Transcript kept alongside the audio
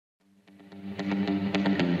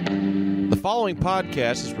The following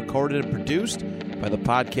podcast is recorded and produced by the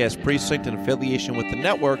Podcast Precinct in affiliation with the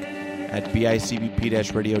network at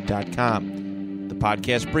bicbp-radio.com. The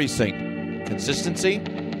Podcast Precinct. Consistency,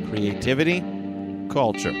 creativity,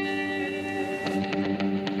 culture.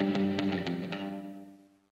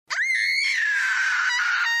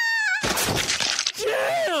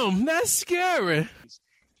 Damn, that's scary.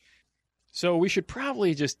 So we should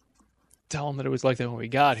probably just tell them that it was like that when we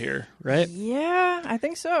got here, right? Yeah, I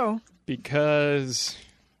think so. Because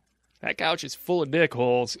that couch is full of dick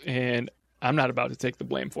holes, and I'm not about to take the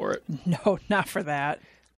blame for it. No, not for that.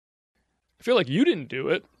 I feel like you didn't do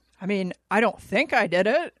it. I mean, I don't think I did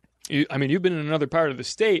it. You've been in another part of the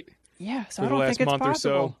state Yeah, so for I the don't last think it's month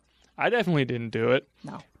possible. or so. I definitely didn't do it.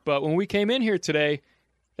 No. But when we came in here today,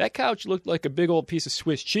 that couch looked like a big old piece of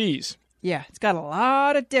Swiss cheese. Yeah, it's got a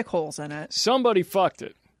lot of dick holes in it. Somebody fucked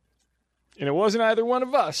it. And it wasn't either one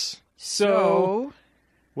of us. So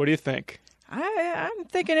what do you think? I'm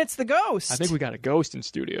thinking it's the ghost. I think we got a ghost in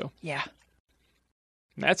studio. Yeah.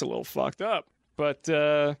 And that's a little fucked up. But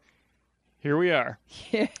here we are.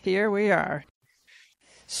 Here we are.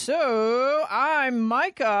 So, I'm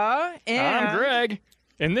Micah, and I'm Greg,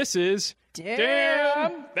 and this is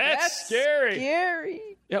Damn, That's Scary. Scary.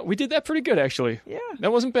 Yeah, we did that pretty good, actually. Yeah.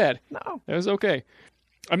 That wasn't bad. No. That was okay.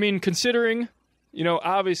 I mean, considering,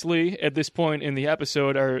 obviously at this point in the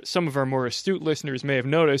episode, some of our more astute listeners may have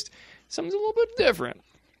noticed something's a little bit different.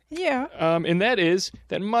 Yeah. And that is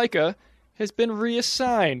that Micah has been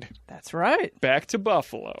reassigned That's right. back to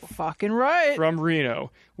Buffalo Fucking right. from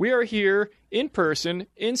Reno. We are here in person,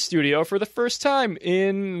 in studio, for the first time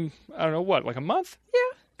in, I don't know what, like a month?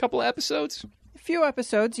 Yeah. Couple of episodes? A few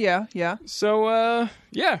episodes, yeah. So,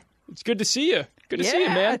 yeah, it's good to see you. Good to see you,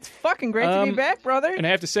 man. It's fucking great to be back, brother. And I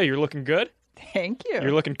have to say, you're looking good. Thank you.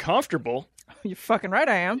 You're looking comfortable. You're fucking right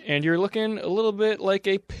I am. And you're looking a little bit like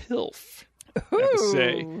a pilf, I have to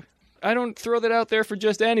say. Ooh. I don't throw that out there for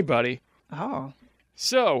just anybody. Oh.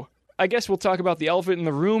 So, I guess we'll talk about the elephant in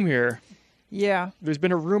the room here. Yeah, There's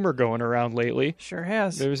been a rumor going around lately. sure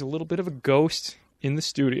has. There's a little bit of a ghost in the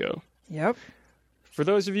studio. Yep. For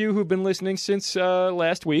those of you who've been listening since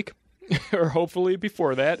last week, or hopefully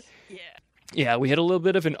before that, yeah, we had a little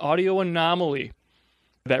bit of an audio anomaly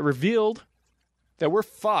that revealed that we're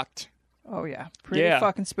fucked. Oh, yeah. Pretty Yeah.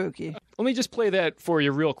 fucking spooky. Let me just play that for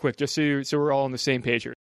you real quick, just so we're all on the same page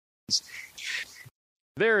here.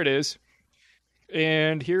 There it is.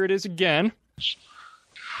 And here it is again.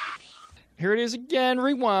 Here it is again,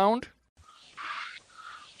 rewound.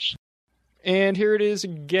 And here it is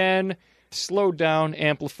again, slowed down,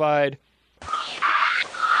 amplified.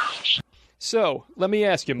 So, let me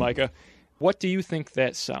ask you, Micah, what do you think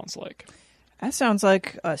that sounds like? That sounds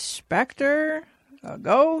like a specter, a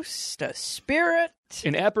ghost, a spirit.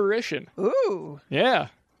 An apparition. Ooh, Yeah.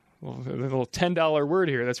 Well, a little $10 word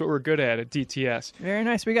here. That's what we're good at DTS. very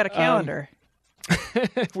nice. We got a calendar.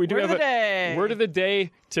 We do Word of have the day. Word of the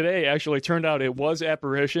day today. Actually, turned out it was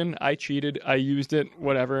apparition. I cheated. I used it.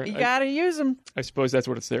 Whatever. You got to use them. I suppose that's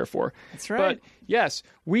what it's there for. That's right. But yes,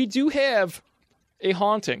 we do have a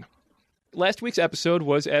haunting. Last week's episode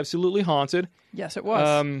was absolutely haunted. Yes, it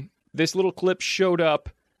was. This little clip showed up,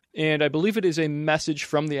 and I believe it is a message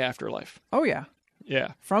from the afterlife. Oh, yeah.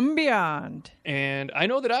 Yeah. From beyond. And I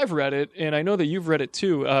know that I've read it, and I know that you've read it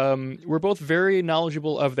too. We're both very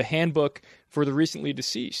knowledgeable of the handbook for the recently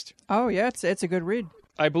deceased. Oh, yeah. It's a good read.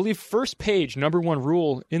 I believe first page, number one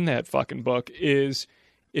rule in that fucking book is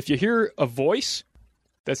if you hear a voice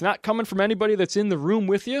that's not coming from anybody that's in the room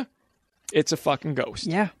with you, it's a fucking ghost.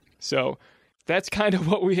 Yeah. So that's kind of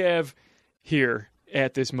what we have here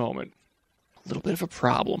at this moment. A little bit of a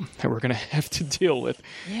problem that we're going to have to deal with.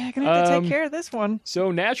 Yeah, gonna have to take care of this one.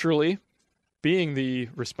 So naturally, being the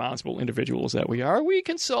responsible individuals that we are, we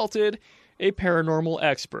consulted a paranormal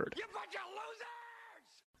expert.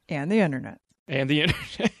 And the internet. And the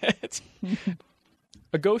internet.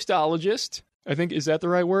 A ghostologist, I think, is that the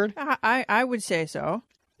right word? I would say so.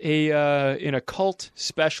 An occult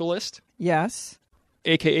specialist, Yes.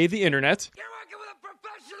 a.k.a. the internet,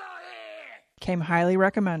 Came highly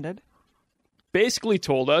recommended. basically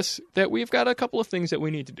told us that we've got a couple of things that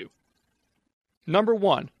we need to do. Number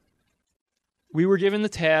one, we were given the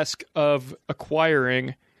task of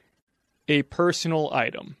acquiring a personal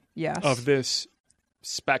item Yes. of this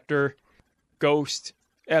specter, ghost,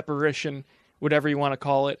 apparition, whatever you want to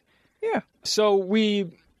call it. Yeah. So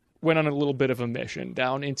we went on a little bit of a mission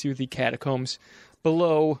down into the catacombs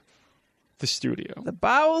below the studio. The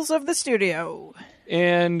bowels of the studio.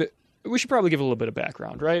 And we should probably give a little bit of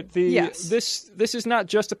background, right? Yes. This is not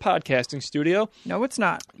just a podcasting studio. No, it's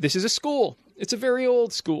not. This is a school. It's a very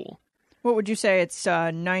old school. What would you say? It's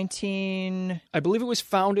 19... I believe it was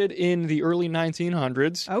founded in the early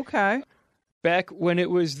 1900s. Okay. Back when it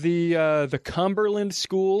was the Cumberland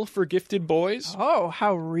School for Gifted Boys. Oh,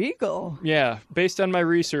 how regal. Yeah, based on my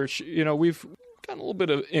research, we've got a little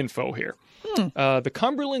bit of info here. The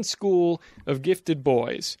Cumberland School of Gifted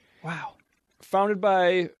Boys, Wow. founded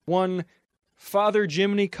by one Father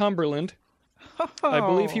Jiminy Cumberland. I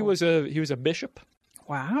believe he was a bishop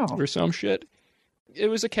Wow. or some shit. It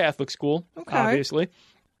was a Catholic school, Okay. obviously,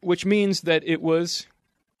 which means that it was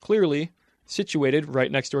clearly situated right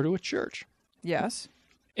next door to a church. Yes.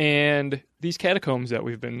 And these catacombs that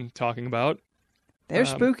we've been talking about, They're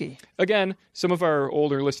spooky. again, some of our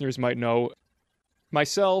older listeners might know,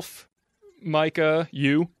 myself, Micah,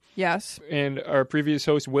 you, Yes. and our previous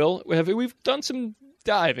host, Will, we've done some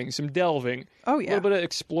diving, some delving, Oh, a yeah. little bit of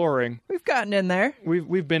exploring. We've gotten in there.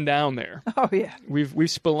 We've been down there. Oh, yeah. We've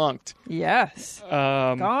spelunked. Yes.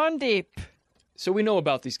 Gone deep. So we know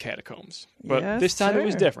about these catacombs. But Yes, this time it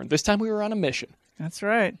was sir. different. This time we were on a mission. That's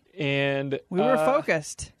right. And We were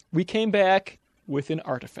focused. we came back with an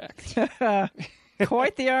artifact.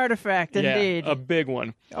 Quite the artifact, indeed. Yeah, a big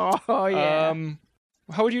one. Oh, yeah.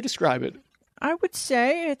 How would you describe it? I would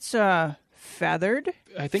say it's feathered,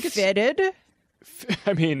 I think it's fitted.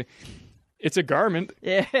 I mean, it's a garment.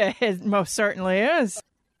 Yeah, it most certainly is.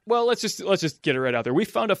 Well, let's just get it right out there. We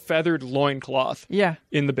found a feathered loincloth Yeah.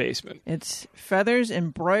 in the basement. It's feathers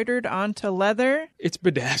embroidered onto leather. It's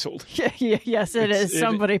bedazzled Yes, it is.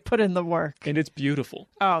 Somebody put in the work. and it's beautiful.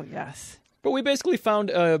 Oh, yes. But we basically found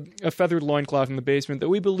a feathered loincloth in the basement that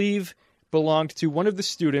we believe belonged to one of the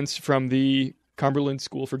students from the Cumberland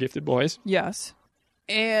School for Gifted Boys. Yes.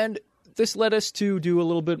 And this led us to do a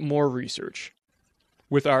little bit more research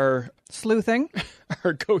with our Sleuthing.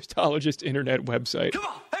 Ghostologist internet website. Come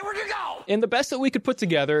on, hey, where'd you go? And the best that we could put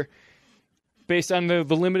together, based on the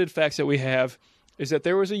limited facts that we have, is that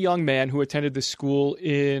there was a young man who attended this school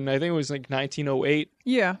in, I think it was like 1908.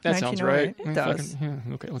 Yeah. That sounds right. 1908. It does.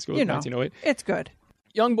 Yeah, okay, let's go You with know. 1908. It's good.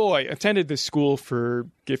 Young boy attended this school for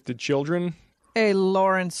gifted children. A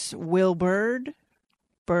Lawrence Wilbird.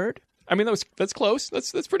 Bird? I mean, that's close.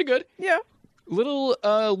 That's pretty good. Yeah. Little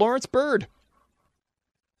Lawrence Bird.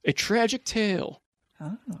 A tragic tale.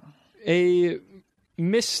 Oh. A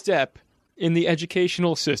misstep in the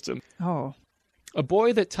educational system. Oh. A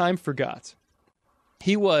boy that time forgot.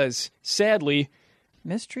 He was, sadly,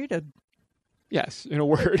 Mistreated. yes, in a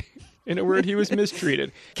word. In a word, he was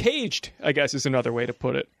mistreated. Caged, I guess, is another way to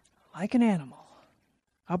put it. Like an animal.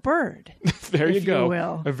 A bird. There If you you go.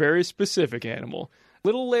 will. A very specific animal.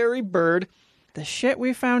 Little Larry Bird The shit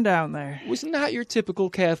we found down there. was not your typical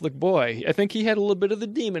Catholic boy. I think he had a little bit of the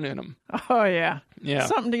demon in him. Oh, yeah. Yeah.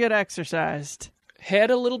 Something to get exercised. Had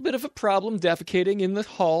a little bit of a problem defecating in the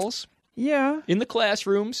halls, Yeah. in the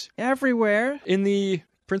classrooms, Everywhere. in the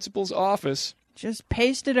principal's office. Just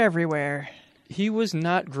pasted everywhere. He was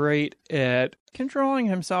not great at Controlling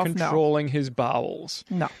himself. controlling his bowels.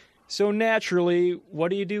 No. So naturally, what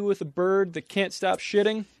do you do with a bird that can't stop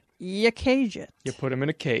shitting? You cage it. You put him in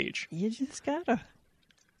a cage. You just gotta.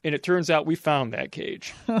 And it turns out we found that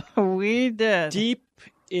cage. We did. Deep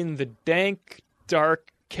in the dank,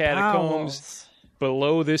 dark catacombs Bowels.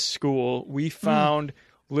 below this school, we found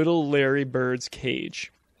little Larry Bird's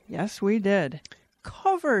cage. Yes, we did.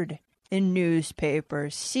 Covered in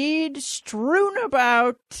newspapers. Seed strewn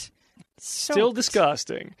about. Still Soaked.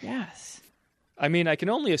 disgusting. Yes. I mean, I can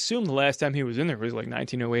only assume the last time he was in there was like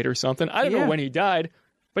 1908 or something. I don't know Yeah. when he died,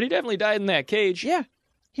 but he definitely died in that cage. Yeah.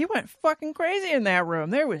 He went fucking crazy in that room.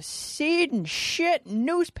 There was seed and shit and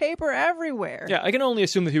newspaper everywhere. Yeah, I can only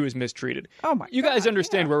assume that he was mistreated. Oh, my You God. guys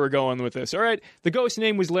understand yeah. where we're going with this, all right? The ghost's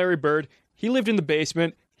name was Larry Bird. He lived in the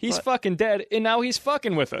basement. He's What? fucking dead, and now he's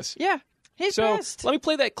fucking with us. Yeah. He's So pissed. let me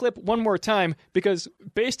play that clip one more time because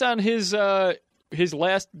based on his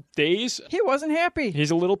last days, He wasn't happy. he's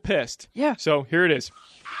a little pissed. Yeah. So here it is.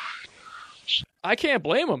 I can't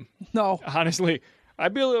blame him, No. honestly.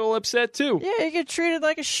 I'd be a little upset too. Yeah, you get treated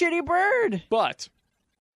like a shitty bird. But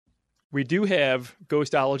we do have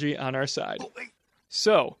Ghostology on our side.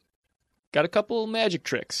 So, got a couple magic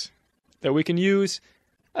tricks that we can use.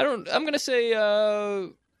 I'm going to say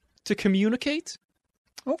to communicate,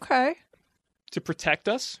 Okay. to protect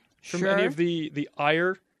us from Sure. any of the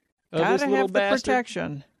ire of Gotta this little have the bastard.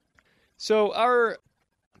 protection. So, our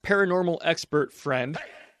paranormal expert friend,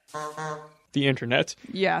 the internet,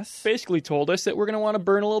 Yes. basically told us that we're going to want to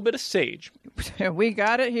burn a little bit of sage. We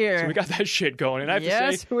got it here. So we got that shit going, and I have to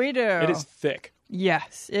yes, say, we do. it is thick.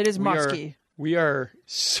 Yes, it is musky. We are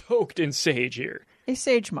soaked in sage here. A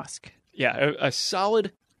sage musk. Yeah, a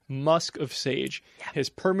solid musk of sage has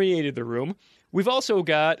permeated the room. We've also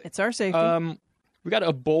got It's our safety. we got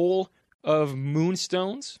a bowl of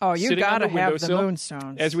moonstones. Oh, you sitting on gotta the have the windowsill.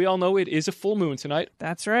 moonstones. As we all know, it is a full moon tonight.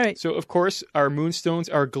 That's right. So, of course, our moonstones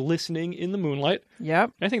are glistening in the moonlight.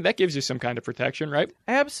 Yep. And I think that gives you some kind of protection, right?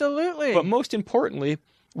 Absolutely. But most importantly,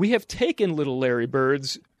 we have taken little Larry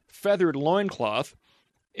Bird's feathered loincloth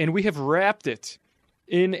and we have wrapped it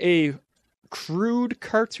in a crude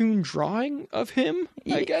cartoon drawing of him.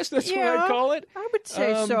 I guess that's what I'd call it. I would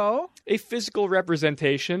say so. A physical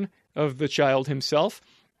representation of the child himself.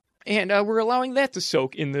 And we're allowing that to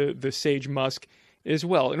soak in the sage musk as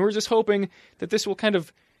well. And we're just hoping that this will kind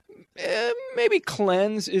of, maybe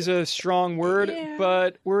cleanse is a strong word,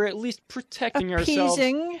 but we're at least protecting ourselves.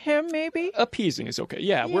 Appeasing him, maybe? Appeasing is okay.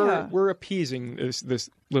 Yeah. We're appeasing this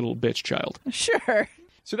little bitch child. Sure.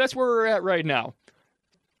 So that's where we're at right now.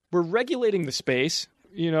 We're regulating the space,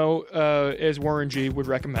 as Warren G would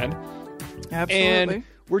recommend. Absolutely. And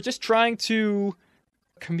we're just trying to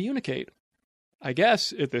communicate, I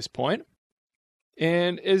guess, at this point.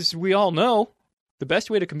 And as we all know, the best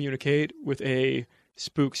way to communicate with a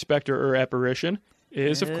spook, specter, or apparition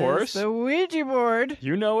is, of course, the Ouija board.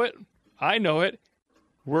 You know it. I know it.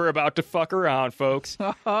 We're about to fuck around, folks.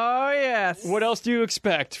 Oh, yes. What else do you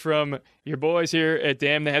expect from your boys here at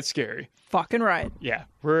Damn That's Scary? Fucking right. Yeah,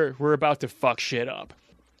 we're about to fuck shit up.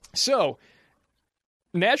 So,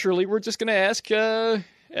 naturally, we're just going to ask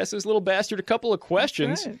this little bastard a couple of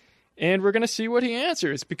questions. Right. And we're going to see what he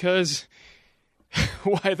answers, because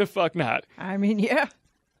why the fuck not? I mean, yeah.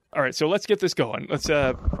 All right, so let's get this going. Let's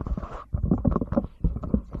set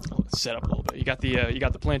up a little bit. You got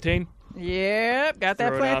the plantain? Yep, got that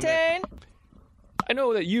Throw it on there. plantain. I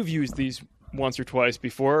know that you've used these once or twice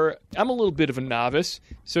before. I'm a little bit of a novice,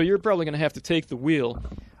 so you're probably going to have to take the wheel.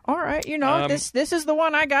 All right, this is the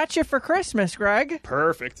one I got you for Christmas, Greg.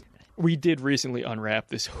 Perfect. We did recently unwrap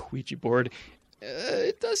this Ouija board.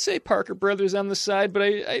 It does say Parker Brothers on the side, but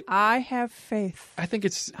I have faith. I think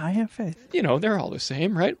it's, I have faith. they're all the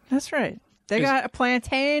same, right? That's right. They got a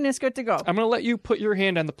plantain. It's good to go. I'm going to let you put your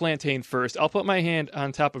hand on the plantain first. I'll put my hand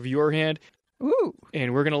on top of your hand. Ooh.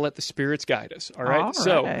 And we're going to let the spirits guide us, all right? All right.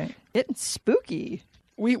 So, getting spooky.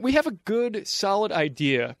 We have a good, solid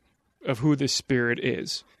idea of who this spirit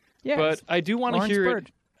is. Yes. But I do want to Lawrence hear Bird.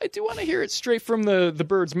 it. I do want to hear it straight from the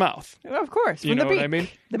bird's mouth. Of course. You From know the beak. what I mean?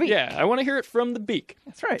 The beak. Yeah, I want to hear it from the beak.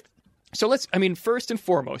 That's right. So first and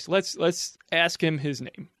foremost, let's ask him his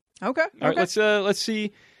name. Okay. All right, let's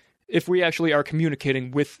see if we actually are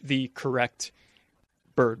communicating with the correct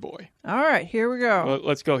bird boy. All right, here we go.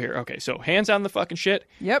 Let's go here. Okay, so hands on the fucking shit.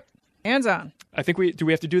 Yep. Hands on. I think we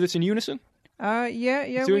have to do this in unison? Yeah,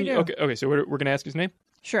 we do. Okay, so we're going to ask his name?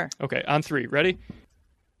 Sure. Okay, on 3. Ready?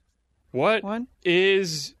 What One.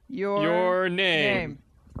 is Your name?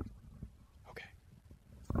 Okay.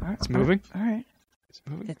 All right, It's moving. All right. It's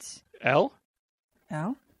moving. It's L?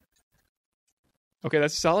 L. Okay,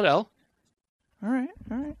 that's a solid L. All right.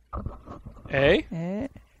 A?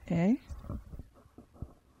 A.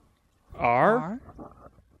 R?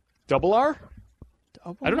 Double R?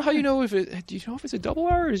 Double I don't know how you know if it... Do you know if it's a double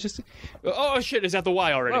R or is it just... Oh, shit, is that the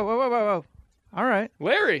Y already? Whoa. All right.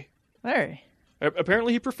 Larry. Larry.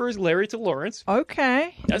 Apparently he prefers Larry to Lawrence.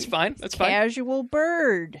 Okay. That's fine. That's fine. Casual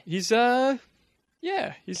bird. He's he's a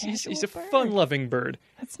Casual bird. fun-loving bird.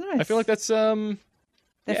 That's nice. I feel like that's That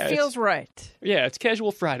yeah, feels right. Yeah, it's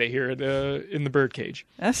casual Friday here in the bird cage.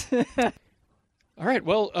 That's All right.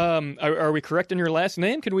 Well, are we correct in your last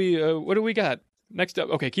name? Can we? What do we got next up?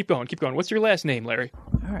 Okay, keep going. What's your last name, Larry?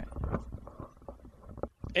 all right.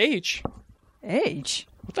 H. Age.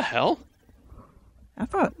 What the hell? I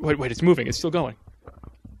thought Wait, it's moving. It's still going.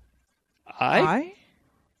 I?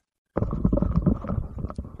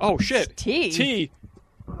 Oh shit. T. T.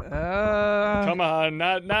 Come on,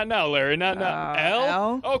 not now, Larry. Not now.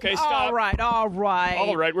 L. Okay, stop.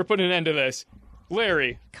 All right. We're putting an end to this.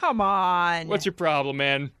 Larry, Come on. what's your problem,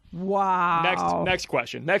 man? Wow. Next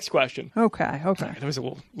question. Okay. That was a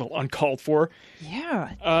little uncalled for.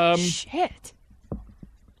 Yeah. Shit.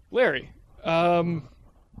 Larry, how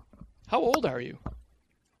old are you?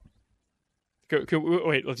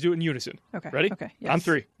 Wait, let's do it in unison. Okay. Ready? Okay. Yes. On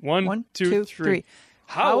 3. 1, 2, 3.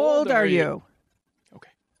 How old are you? Okay.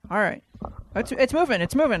 All right. It's moving.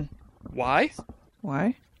 It's moving. Why?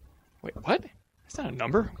 Why? Wait, what? That's not a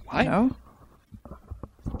number. Why? No.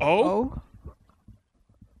 O.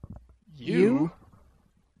 U.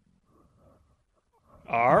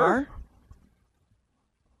 R.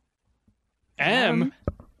 M.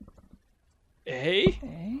 A.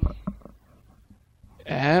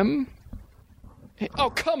 M.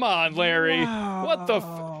 Oh, come on, Larry. Wow. What the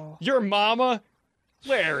your mama?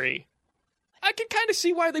 Larry. I can kind of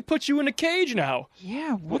see why they put you in a cage now.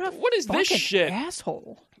 Yeah, what is this fucking shit?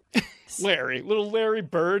 asshole. Little Larry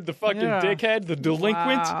Bird, the fucking dickhead, the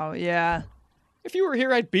delinquent. Wow, yeah. If you were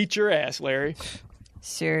here, I'd beat your ass, Larry.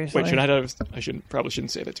 Seriously. Wait, probably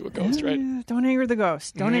shouldn't say that to a ghost, right? Don't anger the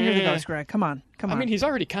ghost. Don't anger the ghost, Greg. Come on. I mean, he's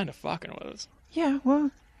already kind of fucking with us. Yeah,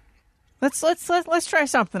 well, let's try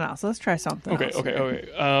something else. Let's try something else. Okay.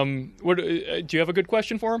 What do you have a good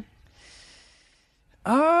question for him?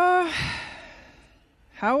 How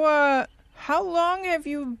long have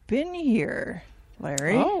you been here,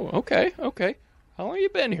 Larry? Oh, okay. How long you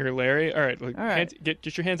been here, Larry? All right.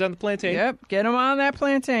 Get your hands on the plantain. Yep, get him on that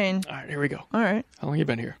plantain. All right, here we go. All right. How long you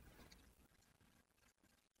been here?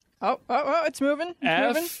 Oh, it's moving.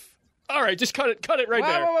 It's moving. All right, just cut it right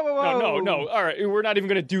there. Whoa. No. All right, we're not even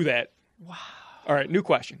going to do that. Wow. All right, new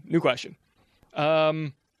question.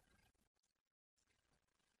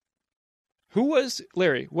 Who was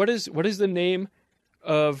Larry? What is the name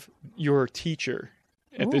of your teacher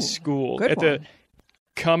at this school? Good the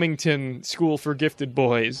Cummington School for Gifted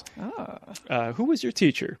Boys. Oh. Who was your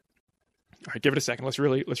teacher? All right, give it a second. Let's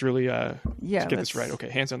really get this right. Okay,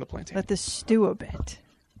 hands on the plantain. Let this stew a bit.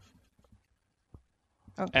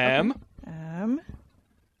 Oh, M. Okay.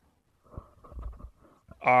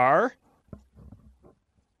 R.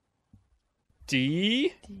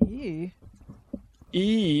 D. D.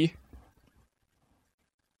 E.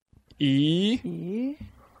 E.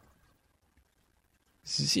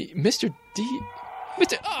 Z. Mr. D.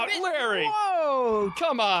 Oh, Larry! Whoa!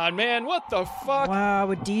 Come on, man! What the fuck? Wow,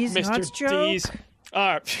 a D's Mr. nuts joke? D's.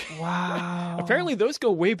 Wow. Apparently, those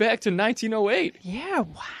go way back to 1908. Yeah.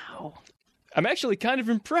 Wow. I'm actually kind of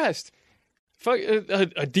impressed. Fuck,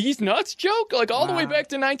 a D's nuts joke, like all the way back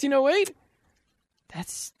to 1908.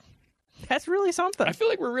 That's really something. I feel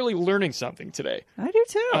like we're really learning something today. I do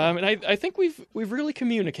too. And I think we've really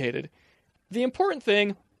communicated. The important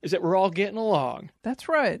thing is that we're all getting along. That's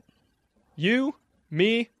right. You,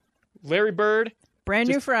 me, Larry Bird. Brand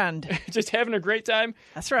new friend. Just having a great time.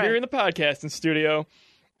 That's right. Here in the podcasting studio.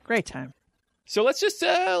 Great time. So let's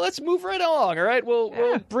move right along, all right?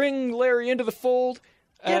 We'll bring Larry into the fold.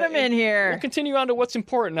 Get him in here. We'll continue on to what's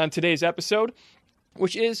important on today's episode,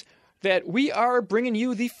 which is that we are bringing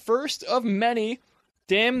you the first of many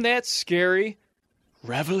Damn That's Scary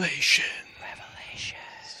Revelations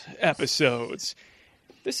episodes.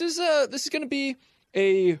 This is going to be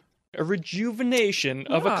a rejuvenation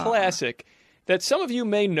of a classic that some of you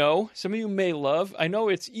may know, some of you may love. I know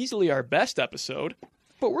it's easily our best episode,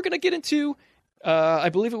 but we're going to get into, I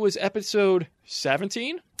believe it was episode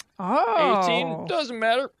 17, 18, doesn't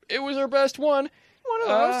matter. It was our best one. One of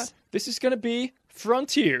those. This is going to be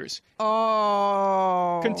Frontiers.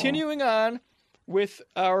 Oh. Continuing on with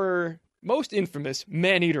our most infamous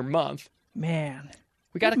Man-Eater Month. Man.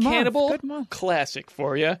 We got Good a cannibal month. classic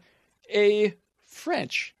for you. A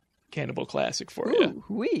French cannibal classic for you. Ooh,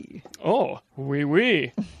 oui. Oh, oui,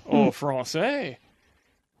 oui. Oh, français.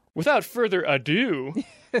 Without further ado,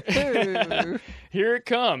 here it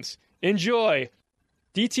comes. Enjoy.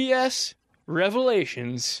 DTS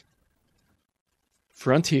Revelations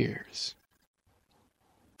Frontiers.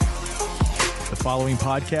 The following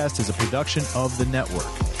podcast is a production of the network.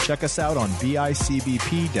 Check us out on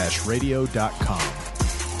bicbp-radio.com.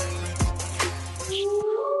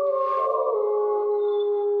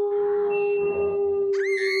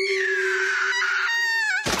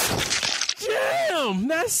 Damn,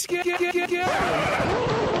 that's scary.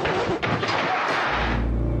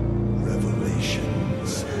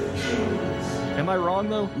 Revelations. Am I wrong,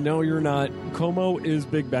 though? No, you're not. Como is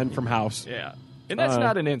Big Ben from House. Yeah. And that's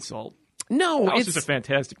not an insult. No, House is a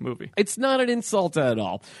fantastic movie. It's not an insult at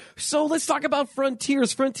all. So let's talk about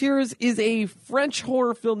Frontiers. Frontiers is a French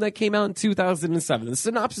horror film that came out in 2007. The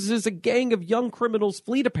synopsis is a gang of young criminals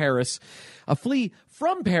flee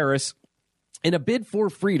from Paris in a bid for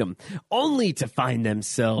freedom, only to find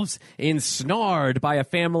themselves ensnared by a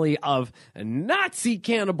family of Nazi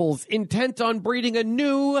cannibals intent on breeding a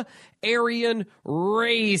new Aryan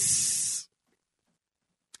race.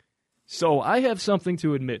 So I have something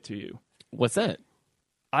to admit to you. What's that?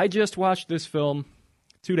 I just watched this film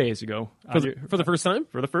 2 days ago. For the first time?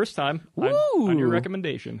 For the first time. Woo! On your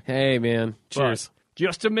recommendation. Hey, man. Cheers. But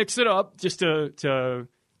just to mix it up, just to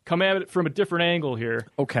come at it from a different angle here,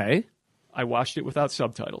 Okay. I watched it without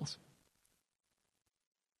subtitles.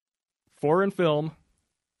 Foreign film.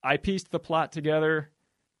 I pieced the plot together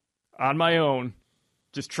on my own.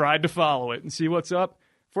 Just tried to follow it and see what's up.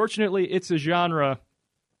 Fortunately, it's a genre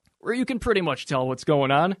where you can pretty much tell what's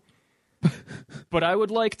going on. But I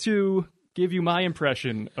would like to give you my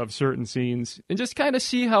impression of certain scenes and just kind of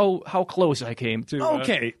see how close I came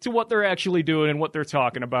to to what they're actually doing and what they're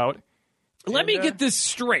talking about. Let me get this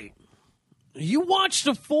straight. You watched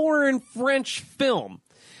a foreign French film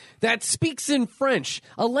that speaks in French,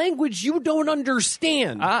 a language you don't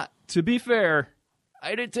understand. To be fair,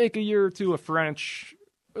 I did take a year or two of French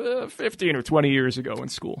 15 or 20 years ago in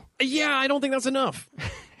school. Yeah, I don't think that's enough.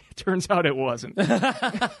 Turns out it wasn't.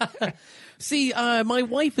 See, my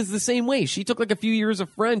wife is the same way. She took like a few years of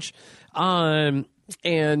French,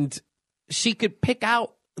 and she could pick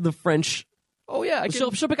out the French. Oh, yeah.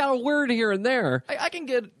 She'll pick out a word here and there. I can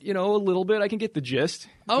get, a little bit. I can get the gist.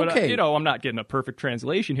 Okay. But, I'm not getting a perfect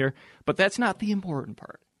translation here. But that's not the important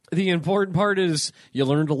part. The important part is you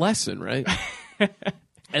learned a lesson, right?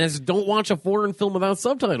 And it's don't watch a foreign film without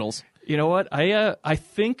subtitles. You know what? I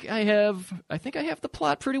think I have the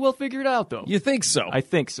plot pretty well figured out, though. You think so? I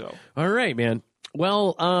think so. All right, man.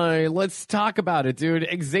 Well, let's talk about it, dude.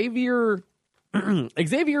 Xavier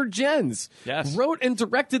Gens wrote and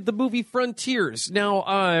directed the movie Frontiers.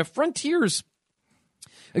 Now, Frontiers.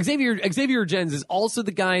 Xavier Gens is also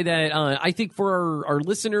the guy that I think for our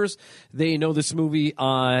listeners, they know this movie,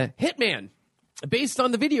 Hitman, based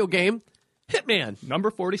on the video game Hitman. Number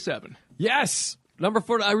 47. Yes. Number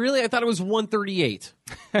 40. I thought it was 138.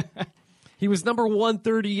 He was number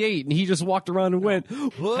 138, and he just walked around and went,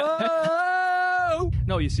 whoa!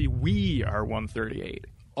 No, you see, we are 138.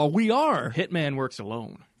 Oh, we are? Hitman works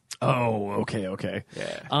alone. Oh, okay.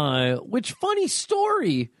 Yeah. Which funny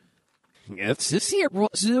story. It's this here. I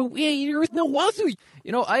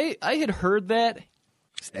had heard that.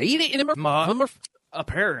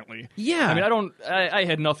 Apparently. Yeah. I mean, I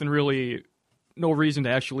had no reason to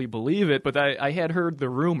actually believe it, but I had heard the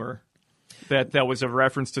rumor that was a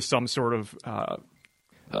reference to some sort of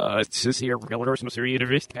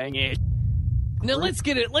now let's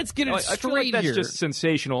get it I feel like straight that's here. just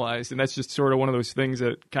sensationalized, and that's just sort of one of those things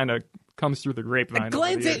that kind of comes through the grapevine.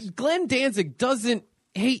 Glenn Danzig doesn't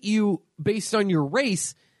hate you based on your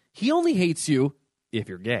race. He only hates you if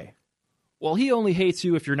you're gay. Well, he only hates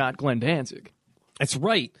you if you're not Glenn Danzig. That's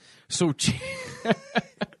right. So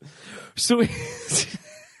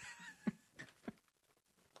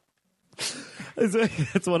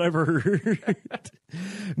that's what I've heard.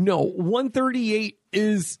 No, 138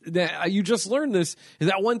 is that you just learned this. Is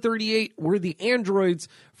that 138 were the androids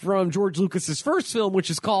from George Lucas's first film, which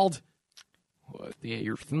is called What?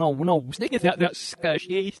 No. I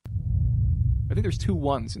think there's 2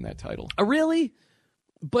 1s in that title. Really?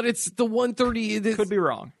 But it's the 130. Could be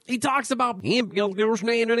wrong. He talks about him.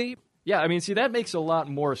 Yeah, I mean, see, that makes a lot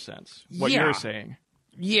more sense, what Yeah. you're saying.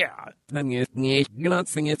 Yeah. It's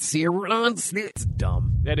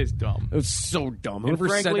dumb. That is dumb. It was so dumb. And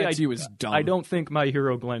Whoever said frankly, that to you is dumb. I don't think my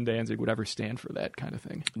hero Glenn Danzig would ever stand for that kind of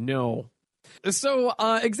thing. No. So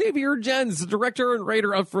Xavier Gens, the director and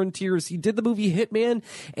writer of Frontiers, he did the movie Hitman,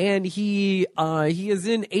 and he is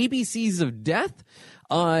in ABCs of Death.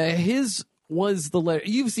 His was the letter.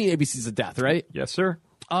 You've seen ABCs of Death, right? Yes, sir.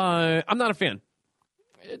 I'm not a fan.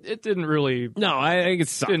 It didn't really. No, I think it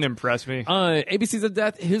sucked. Didn't impress me. ABCs of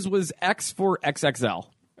Death. His was X for XXL.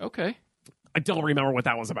 Okay. I don't remember what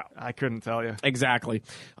that was about. I couldn't tell you. Exactly.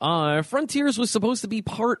 Frontiers was supposed to be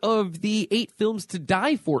part of the 8 Films to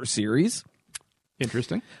Die For series.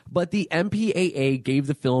 Interesting. But the MPAA gave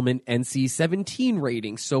the film an NC-17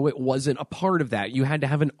 rating, so it wasn't a part of that. You had to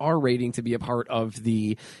have an R rating to be a part of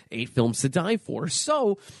the 8 Films to Die For.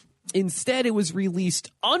 So instead, it was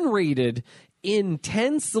released unrated in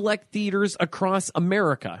 10 select theaters across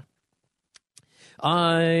America.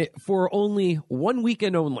 For only 1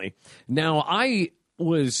 weekend only. Now, I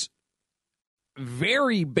was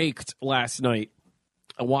very baked last night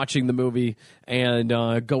watching the movie and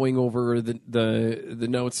going over the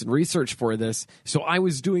notes and research for this. So I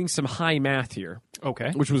was doing some high math here.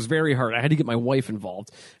 Okay. Which was very hard. I had to get my wife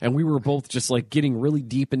involved. And we were both just like getting really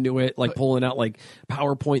deep into it, like pulling out like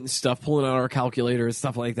PowerPoint and stuff, pulling out our calculator and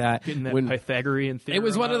stuff like that. Getting that Pythagorean theorem. It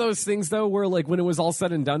was one of those things though where like when it was all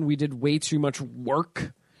said and done, we did way too much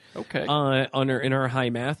work. Okay. In our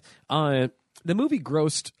high math. The movie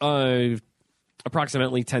grossed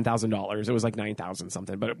approximately $10,000. It was like $9,000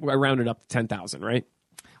 something, but I rounded up to $10,000, right?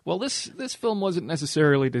 Well, this film wasn't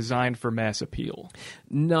necessarily designed for mass appeal.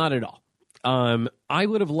 Not at all. I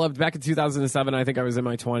would have loved, back in 2007, I think I was in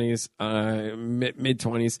my 20s,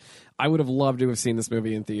 mid-20s, I would have loved to have seen this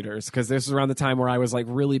movie in theaters, because this was around the time where I was like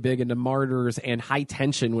really big into Martyrs, and High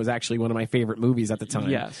Tension was actually one of my favorite movies at the time.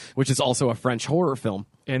 Yes. Which is also a French horror film.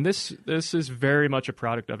 And this is very much a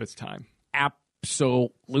product of its time.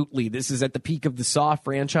 Absolutely. This is at the peak of the Saw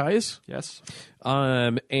franchise. Yes.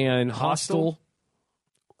 And Hostel.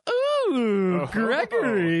 Ooh,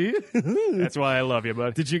 Gregory. That's why I love you,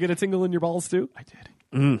 bud. Did you get a tingle in your balls too? I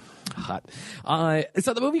did. Hot.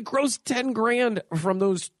 So the movie grossed $10,000 from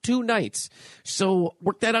those 2 nights. So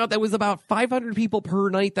work that out. That was about 500 people per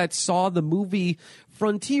night that saw the movie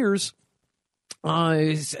Frontiers.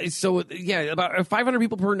 So yeah, about 500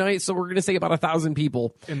 people per night. So we're going to say about 1,000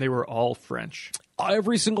 people. And they were all French,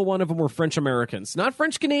 Every single one of them were French Americans, not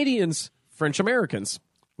French Canadians, French Americans.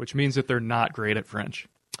 which means that they're not great at French.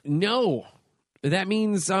 No. That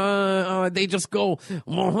means they just go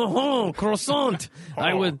croissant.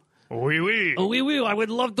 I would. Oui, oui. Oh, oui, oui. I would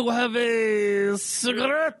love to have a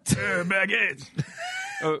cigarette. Baguette.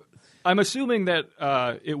 I'm assuming that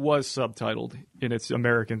it was subtitled in its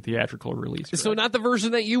American theatrical release. So right? not the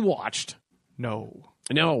version that you watched. No.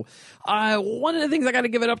 No. One of the things I got to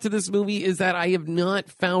give it up to this movie is that I have not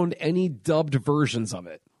found any dubbed versions of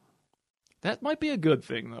it. That might be a good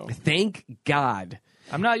thing, though. Thank God.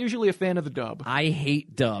 I'm not usually a fan of the dub I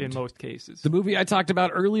hate dubbed. in most cases. The movie I talked about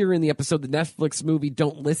earlier in the episode, the Netflix movie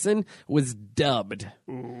Don't Listen, was dubbed.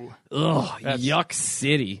 Ooh, Ugh, yuck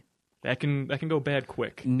city. that can go bad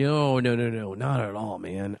quick. No, not at all,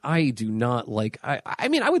 man. I do not like. I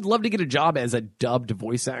mean, I would love to get a job as a dubbed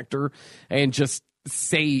voice actor and just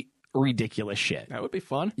say ridiculous shit. That would be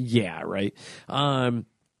fun. Yeah, right.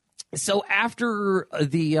 So after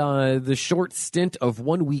the short stint of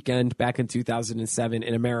one weekend back in 2007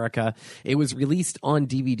 in America, it was released on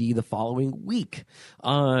DVD the following week.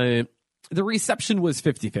 The reception was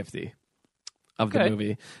 50-50. Of the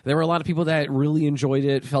movie. There were a lot of people that really enjoyed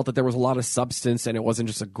it, felt that there was a lot of substance and it wasn't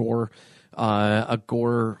just a gore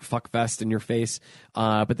fuckfest in your face.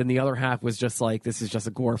 But then the other half was just like, this is just a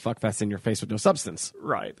gore fuckfest in your face with no substance.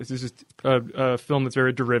 Right. This is just a film that's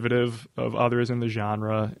very derivative of others in the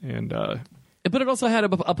genre, and But it also had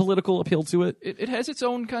a political appeal to it. it has its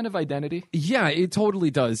own kind of identity. Yeah, it totally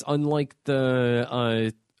does. Unlike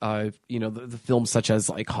the the films such as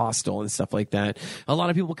like Hostel and stuff like that. A lot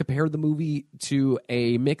of people compare the movie to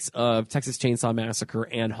a mix of Texas Chainsaw Massacre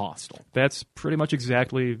and Hostel, That's pretty much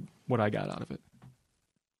exactly what I got out of it.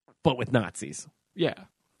 but with Nazis. Yeah.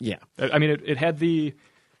 Yeah. I mean, it had the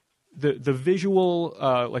visual,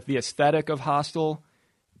 like the aesthetic of Hostel,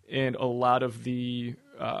 and a lot of the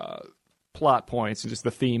plot points and just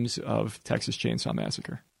the themes of Texas Chainsaw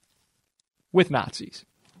Massacre with Nazis.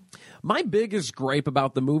 My biggest gripe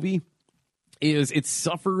about the movie is it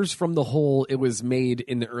suffers from the whole it was made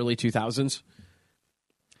in the early 2000s.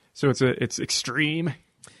 So it's extreme.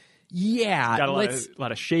 Yeah. Got a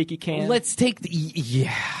lot of shaky cam. Let's take the E.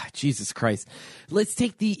 Yeah, Jesus Christ. Let's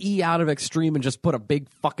take the E out of extreme and just put a big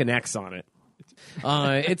fucking X on it.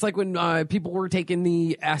 It's like when people were taking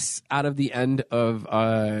the S out of the end of,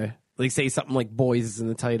 like, say something like Boys is in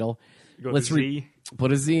the title. Go Let's to Z.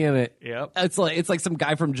 Put a Z in it. Yep. It's like some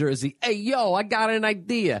guy from Jersey. Hey, yo, I got an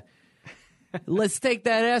idea. Let's take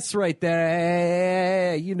that S right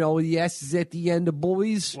there. You know, the S is at the end of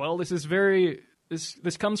Boys. Well, this is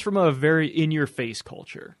this comes from a very in-your-face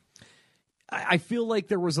culture. I feel like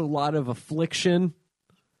there was a lot of affliction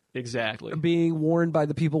Exactly. being worn by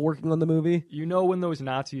the people working on the movie. You know when those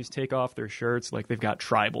Nazis take off their shirts, like they've got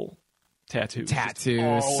tribal tattoos.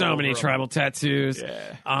 All So over many them. tribal tattoos.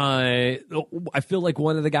 Yeah. I feel like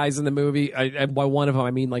one of the guys in the movie, and by one of them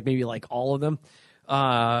I mean like maybe like all of them,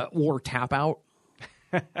 wore tap out.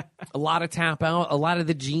 A lot of tap out. A lot of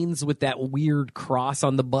the jeans with that weird cross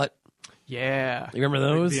on the butt. Yeah. You remember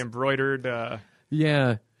those? The embroidered.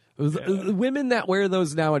 Yeah. Women that wear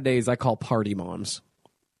those nowadays, I call party moms.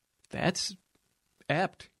 That's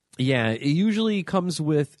apt. Yeah, it usually comes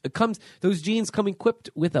those jeans come equipped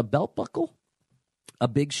with a belt buckle, a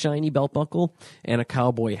big shiny belt buckle, and a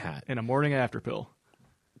cowboy hat. And a morning after pill.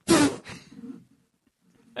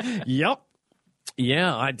 Yep.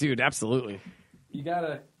 Yeah, dude, absolutely. You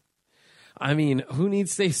gotta. I mean, who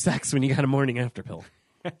needs safe sex when you got a morning after pill?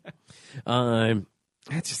 That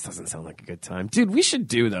just doesn't sound like a good time, dude. We should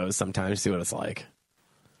do those sometimes. See what it's like.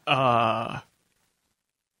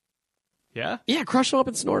 Yeah? Yeah, crush them up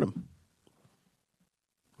and snort them.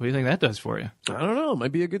 What do you think that does for you? I don't know. It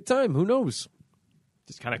might be a good time. Who knows?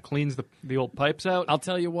 Just kind of cleans the old pipes out? I'll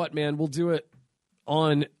tell you what, man. We'll do it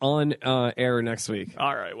on air next week.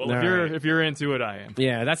 All right. Well, All right. if you're into it, I am.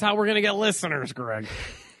 Yeah, that's how we're gonna get listeners, Greg.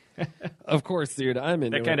 Of course, dude. I'm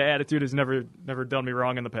into That kind it. of attitude has never done me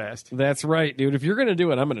wrong in the past. That's right, dude. If you're gonna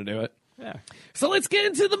do it, I'm gonna do it. Yeah. So let's get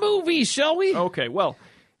into the movie, shall we? Okay. Well,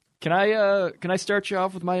 can I start you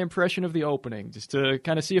off with my impression of the opening, just to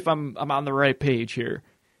kind of see if I'm on the right page here?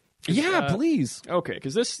 Yeah, please. Okay,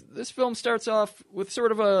 because this film starts off with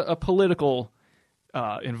sort of a political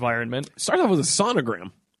environment. Start off with a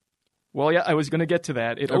sonogram. Well, yeah, I was going to get to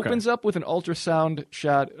that. It Okay. opens up with an ultrasound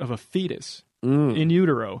shot of a fetus in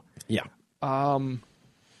utero, Yeah.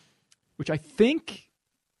 which I think,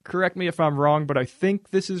 correct me if I'm wrong, but I think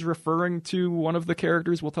this is referring to one of the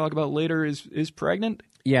characters we'll talk about later is pregnant.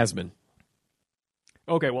 Yasmin.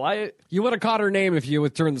 Okay, well, You would have caught her name if you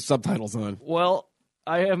would turn the subtitles on.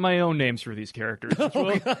 I have my own names for these characters, which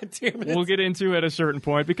God damn it. we'll get into at a certain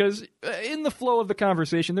point, because in the flow of the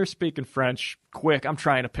conversation, they're speaking French quick. I'm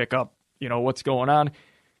trying to pick up, what's going on.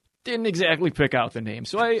 Didn't exactly pick out the name,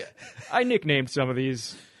 so I nicknamed some of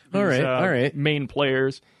these All right. main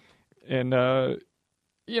players, and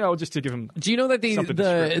just to give them. Do you know that something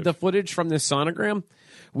descriptive. the footage from this sonogram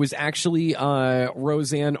was actually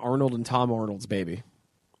Roseanne Arnold and Tom Arnold's baby?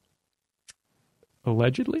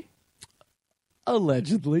 Allegedly?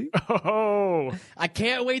 Allegedly. Oh, I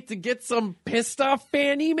can't wait to get some pissed off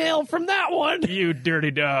fan email from that one. you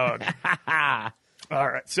dirty dog. All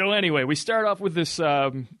right. So anyway, we start off with this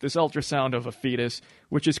this ultrasound of a fetus,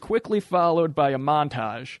 which is quickly followed by a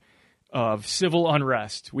montage of civil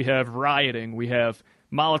unrest. We have rioting. We have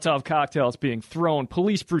Molotov cocktails being thrown,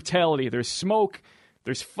 police brutality. There's smoke.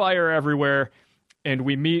 There's fire everywhere. And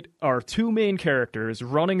we meet our two main characters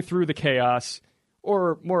running through the chaos,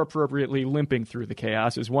 or more appropriately, limping through the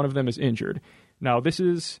chaos, as one of them is injured. Now, this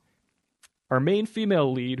is our main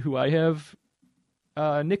female lead, who I have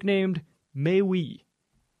nicknamed Mais oui.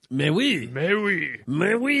 Mais oui. Mais oui.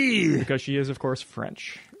 Mais oui. Because she is, of course,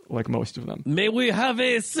 French, like most of them. May we have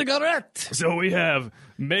a cigarette? So we have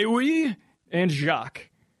Mais oui and Jacques,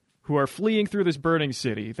 who are fleeing through this burning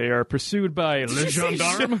city. They are pursued by Le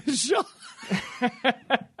Gendarme.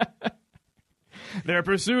 They're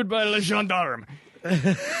pursued by Le Gendarme.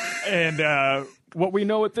 And what we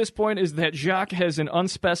know at this point is that Jacques has an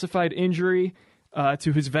unspecified injury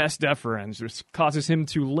to his vas deferens, which causes him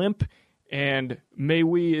to limp, and Mais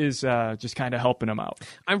oui is just kind of helping him out.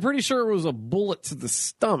 I'm pretty sure it was a bullet to the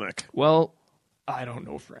stomach. Well, I don't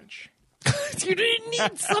know French. You didn't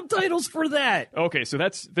need subtitles for that. Okay, so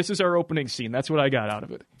this is our opening scene. That's what I got out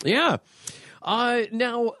of it. Yeah.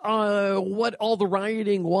 Now, what all the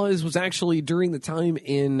rioting was actually during the time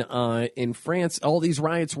in France. All these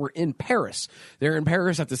riots were in Paris. They're in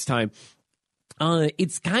Paris at this time.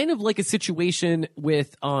 It's kind of like a situation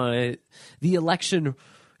with the election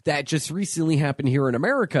that just recently happened here in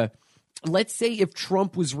America. Let's say if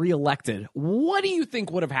Trump was reelected, what do you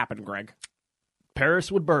think would have happened, Greg?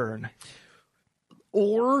 Paris would burn.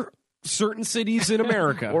 Or certain cities in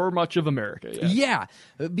America. Or much of America, yeah.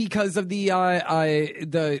 Yeah, because of the I'm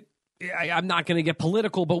not going to get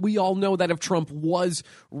political, but we all know that if Trump was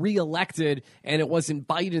reelected and it wasn't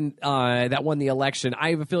Biden that won the election,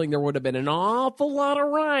 I have a feeling there would have been an awful lot of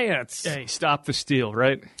riots. Hey, stop the steal,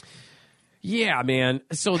 right? Yeah, man.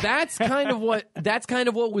 So that's kind of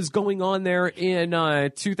what was going on there in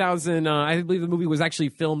 2000. I believe the movie was actually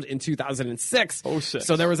filmed in 2006. 06.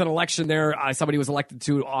 So there was an election there. Somebody was elected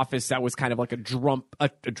to office that was kind of like a Trump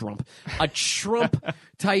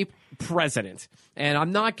type president. And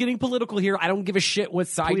I'm not getting political here. I don't give a shit what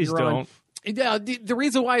side Please you're don't. on. Yeah, the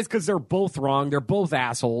reason why is because they're both wrong. They're both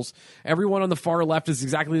assholes. Everyone on the far left is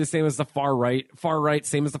exactly the same as the far right. Far right,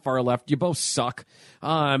 same as the far left. You both suck.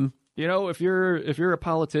 You know, if you're a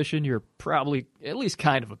politician, you're probably at least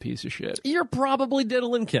kind of a piece of shit. You're probably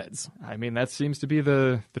diddling kids. I mean, that seems to be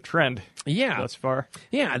the trend. Yeah. Thus far.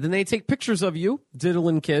 Yeah, then they take pictures of you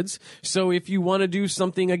diddling kids. So if you want to do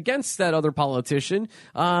something against that other politician,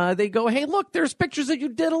 they go, hey, look, there's pictures of you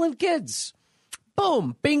diddling kids.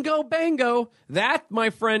 Boom, bingo, bango. That, my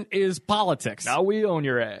friend, is politics. Now we own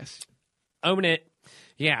your ass. Own it.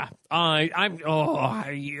 Yeah, I'm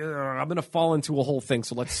gonna fall into a whole thing.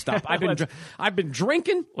 So let's stop. I've been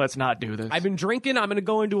drinking. Let's not do this. I've been drinking. I'm gonna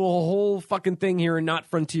go into a whole fucking thing here and not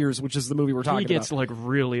Frontiers, which is the movie we're talking He gets about. like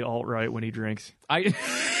really alt-right when he drinks. I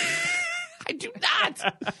do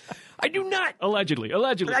not. I do not. Allegedly.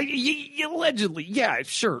 Allegedly, yeah,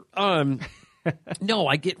 sure. No,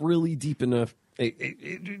 I get really deep enough.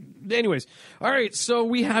 Anyways, all right. So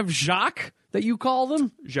we have Jacques that you call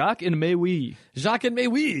them, Jacques and Mais oui. Jacques and Mais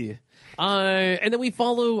oui. And then we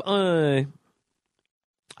follow.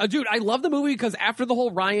 Dude, I love the movie because after the whole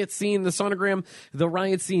riot scene, the sonogram, the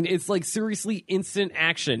riot scene, it's like seriously instant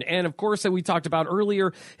action. And of course, that we talked about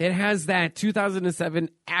earlier, it has that 2007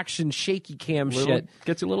 action shaky cam shit.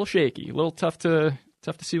 Gets a little shaky, a little tough to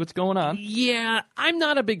see what's going on. Yeah, I'm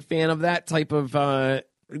not a big fan of that type of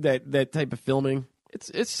that type of filming. It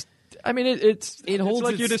holds holds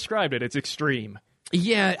like its- you described it. It's extreme.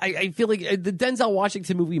 Yeah, I feel like the Denzel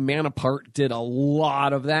Washington movie Man Apart did a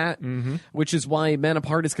lot of that, which is why Man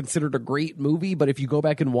Apart is considered a great movie. But if you go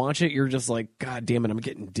back and watch it, you're just like, God damn it, I'm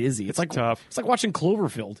getting dizzy. It's like tough. It's like watching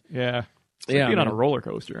Cloverfield. Yeah. It's like Yeah, being on man. a roller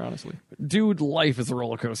coaster, honestly. Dude, life is a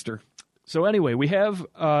roller coaster. So anyway, we have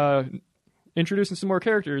introducing some more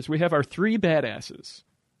characters. We have our 3 badasses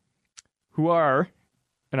who are,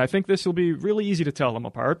 and I think this will be really easy to tell them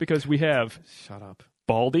apart because we have Shut up.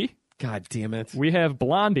 Baldy, God damn it. we have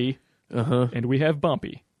Blondie, and we have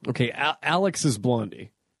Bumpy. Okay, Alex is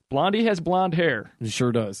Blondie. Blondie has blonde hair. He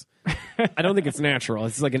sure does. I don't think it's natural.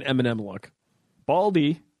 It's like an Eminem look.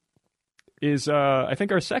 Baldy is, I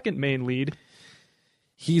think, our second main lead.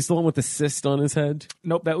 He's the one with the cyst on his head.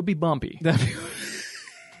 Nope, that would be Bumpy.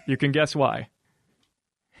 You can guess why.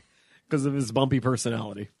 Because of his bumpy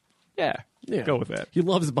personality. Yeah, Yeah. go with that. He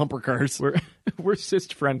loves bumper cars. We're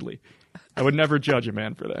cyst friendly. I would never judge a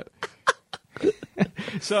man for that.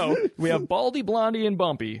 So we have Baldy, Blondie, and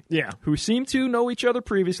Bumpy. Yeah. Who seem to know each other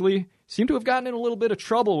previously, seem to have gotten in a little bit of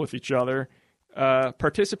trouble with each other,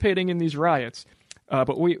 participating in these riots.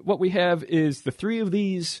 But what we have is the 3 of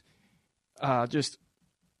these just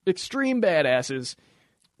extreme badasses.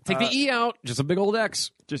 Take the E out. Just a big old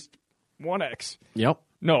X. Just 1 X. Yep.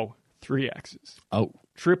 No, 3 X's. Oh.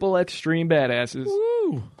 Triple extreme badasses.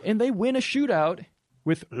 Woo. And they win a shootout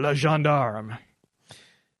with Le Gendarme.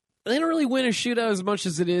 They don't really win a shootout as much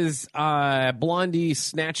as it is Blondie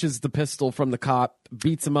snatches the pistol from the cop,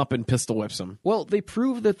 beats him up, and pistol whips him. Well, they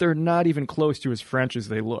prove that they're not even close to as French as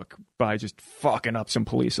they look by just fucking up some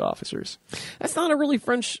police officers. That's not a really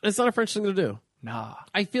French. It's not a French thing to do. Nah.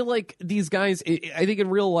 I feel like these guys. I think in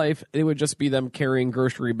real life it would just be them carrying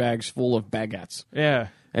grocery bags full of baguettes Yeah.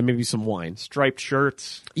 and maybe some wine. Striped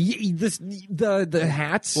shirts. The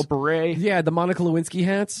hats. Little beret. Yeah, the Monica Lewinsky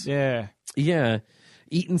hats. Yeah. Yeah,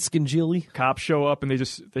 eating Skingili. Cops show up and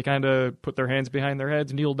they kind of put their hands behind their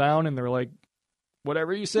heads, kneel down, and they're like,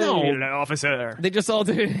 whatever you say, No. officer. They just all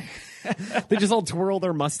do. They just all twirl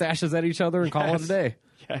their mustaches at each other and call it a day.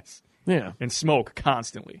 Yes. Yeah. And smoke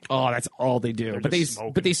constantly. Oh, that's all they do. They're But just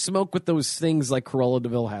smoking. they smoke with those things like Corolla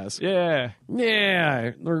DeVille has. Yeah.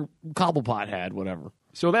 Yeah, or Cobblepot had, whatever.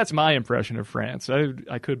 So that's my impression of France.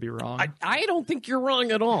 I could be wrong. I don't think you're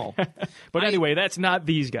wrong at all. but anyway, that's not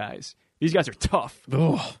these guys. These guys are tough.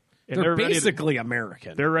 Ugh. And They're ready to- basically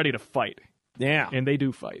American. They're ready to fight. Yeah. And they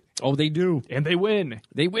do fight. Oh, they do. And they win.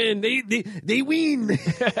 They win. They win.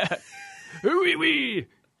 Ooh wee.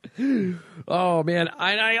 Oh man,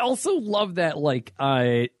 I also love that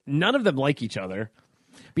none of them like each other.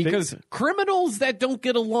 Because criminals that don't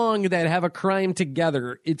get along that have a crime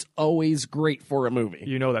together, it's always great for a movie.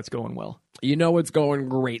 You know that's going well. You know it's going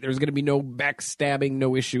great. There's going to be no backstabbing,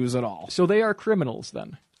 no issues at all. So they are criminals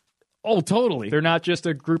then. Oh, totally. They're not just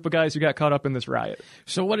a group of guys who got caught up in this riot.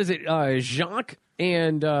 So what is it? Jacques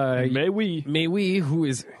and May we? Maywee, who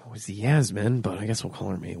is Yasmin, but I guess we'll call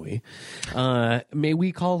her Maywee. May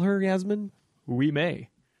we call her Yasmin? We may.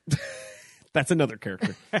 That's another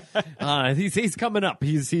character. He's coming up.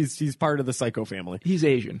 He's part of the Psycho family. He's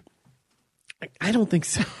Asian. I don't think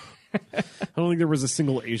so. I don't think there was a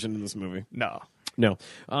single Asian in this movie. No. No.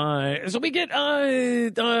 So we get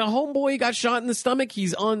homeboy got shot in the stomach.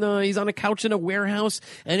 He's on a couch in a warehouse,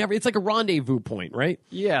 and it's like a rendezvous point, right?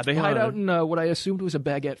 Yeah, they hide out in what I assumed was a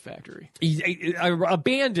baguette factory. A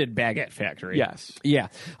abandoned baguette factory. Yes. Yeah.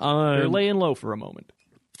 They're laying low for a moment.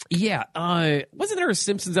 Yeah. Wasn't there a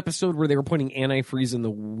Simpsons episode where they were putting antifreeze in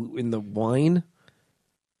the wine?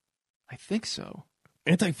 I think so.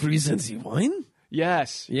 Antifreeze in the wine?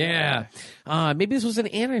 Yes. Yeah. Maybe this was an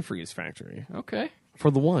antifreeze factory Okay.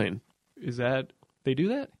 for the wine. Is that they do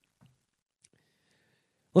that?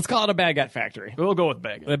 Let's call it a baguette factory. We'll go with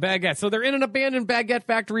baguette. The baguette. So they're in an abandoned baguette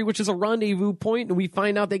factory, which is a rendezvous point, and we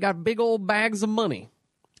find out they got big old bags of money.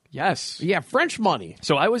 Yes. Yeah, French money.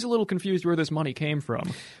 So I was a little confused where this money came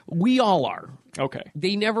from. We all are. Okay.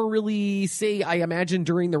 They never really say, I imagine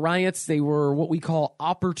during the riots, they were what we call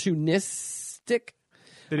opportunistic.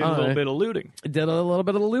 They did a little bit of looting. Did a little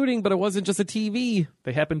bit of looting, but it wasn't just a TV.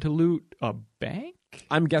 They happened to loot a bank?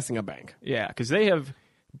 I'm guessing a bank. Yeah, because they have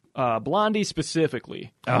Blondie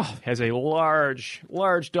specifically has a large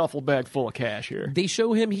duffel bag full of cash here. They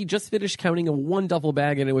show him he just finished counting a one duffel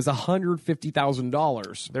bag, and it was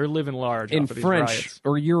 $150,000 They're living large in off of these French riots.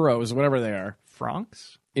 or euros, whatever they are.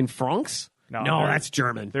 Francs? In francs? No, No, they're- that's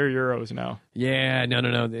German. They're euros now. Yeah, no.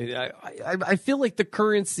 I feel like the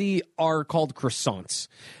currency are called croissants.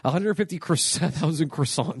 150,000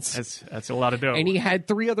 croissants. That's a lot of dough. And he had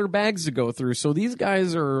 3 other bags to go through. So these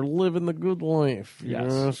guys are living the good life.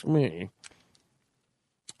 Yes. You ask me.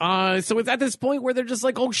 So it's at this point where they're just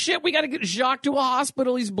like, oh shit, we got to get Jacques to a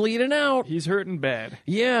hospital. He's bleeding out. He's hurting bad.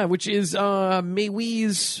 Yeah, which is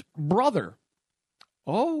Mei-Wei's brother.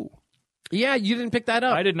 Oh. Yeah, you didn't pick that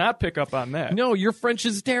up. I did not pick up on that. No, your French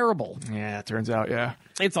is terrible. Yeah, it turns out, yeah.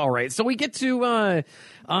 It's all right. So we get to,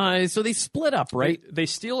 so they split up, right? They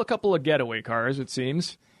steal a couple of getaway cars, it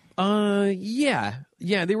seems. Yeah,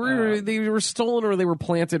 they were stolen or they were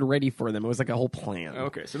planted ready for them. It was like a whole plan.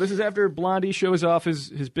 Okay, so this is after Blondie shows off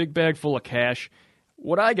his big bag full of cash.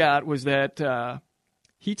 What I got was that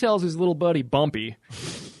he tells his little buddy Bumpy,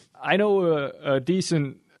 I know a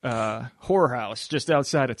decent whorehouse just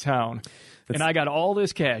outside of town, and I got all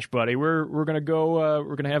this cash, buddy. We're gonna go.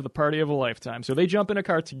 We're gonna have the party of a lifetime. So they jump in a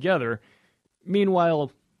car together.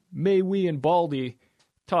 Meanwhile, Mei-Wei and Baldy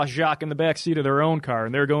toss Jacques in the back seat of their own car,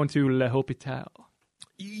 and they're going to Le Hôpital.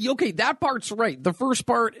 Okay, that part's right. The first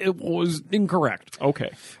part, it was incorrect. Okay.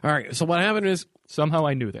 All right, so what happened is Somehow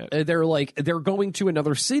I knew that. they're going to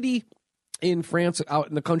another city in France, out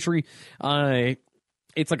in the country.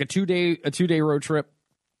 It's like a two day road trip.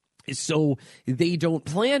 So they don't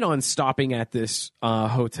plan on stopping at this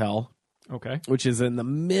hotel, Okay. which is in the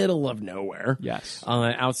middle of nowhere. Yes.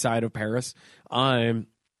 Outside of Paris. And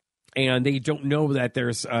they don't know that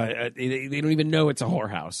there's they don't even know it's a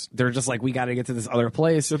whorehouse. They're just like, we got to get to this other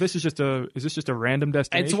place. So is this just a random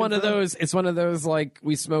destination? It's one of for them? those. It's one of those like,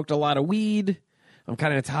 we smoked a lot of weed. I'm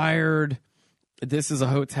kind of tired. This is a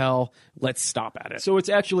hotel. Let's stop at it. So it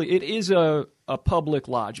is a public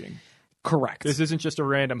lodging. Correct. This isn't just a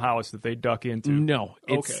random house that they duck into. No,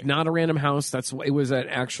 it's Okay. not a random house. It was an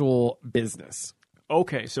actual business.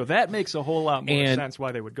 Okay, so that makes a whole lot more And sense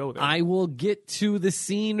why they would go there. I will get to the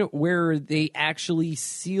scene where they actually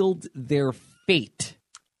sealed their fate.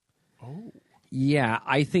 Oh. Yeah,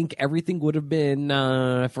 I think everything would have been,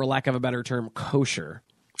 for lack of a better term, kosher.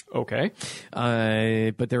 Okay.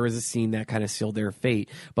 But there was a scene that kind of sealed their fate.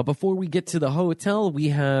 But before we get to the hotel, we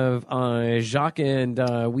have Jacques and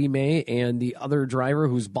Mei and the other driver,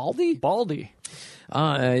 who's Baldy.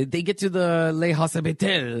 They get to the Le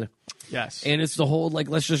Hospital. Yes. And it's the whole, like,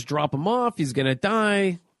 let's just drop him off. He's going to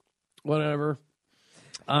die. Whatever.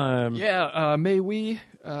 Mei-Wei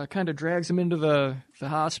kind of drags him into the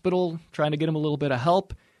hospital, trying to get him a little bit of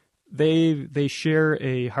help. They share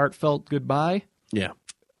a heartfelt goodbye. Yeah.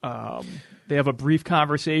 They have a brief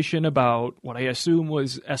conversation about what I assume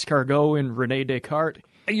was escargot and Rene Descartes.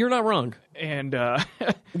 You're not wrong. And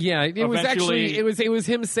Yeah, it was actually, Eventually- it was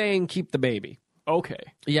him saying, keep the baby. okay.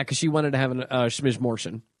 Yeah, because she wanted to have a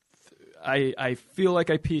schmishmortion. I feel like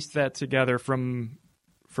I pieced that together from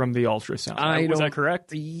the ultrasound. Was that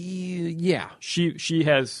correct? Yeah.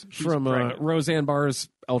 She's From pregnant. Roseanne Barr's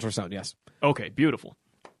ultrasound, yes. Okay, beautiful.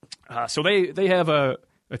 So they have a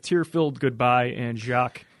tear-filled goodbye, and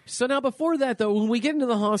Jacques. So now before that, though, when we get into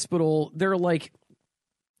the hospital, they're like,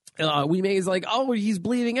 Mei's like, oh, he's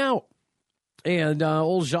bleeding out. And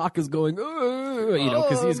old Jacques is going,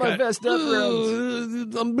 because he's my got best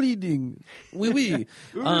friends. I'm bleeding. Oui.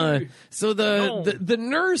 So the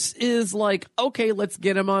nurse is like, okay, let's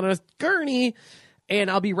get him on a gurney,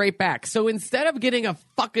 and I'll be right back. So instead of getting a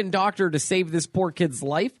fucking doctor to save this poor kid's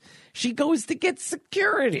life, she goes to get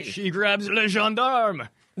security. She grabs le gendarme.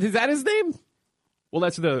 Is that his name? Well,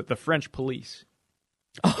 that's the French police.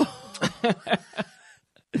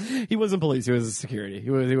 He wasn't police. He was security. He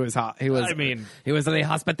was hot. He was. I mean, he was the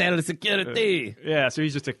hospital de security. Yeah, so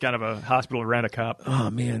he's just a kind of a hospital rent-a-cop. Oh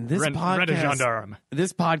man, this Rent a gendarme.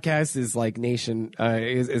 This podcast is like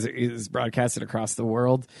is broadcasted across the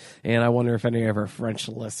world, and I wonder if any of our French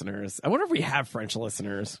listeners. I wonder if we have French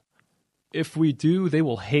listeners. If we do, they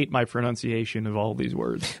will hate my pronunciation of all these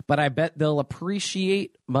words. But I bet they'll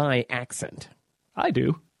appreciate my accent. I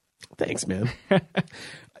do. Thanks, man.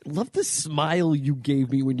 I love the smile you gave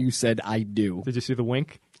me when you said "I do." Did you see the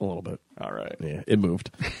wink? A little bit. All right. Yeah, it moved.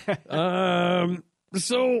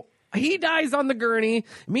 So he dies on the gurney.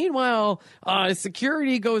 Meanwhile,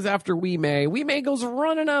 security goes after Wee Mei. Wee Mei goes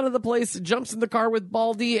running out of the place, jumps in the car with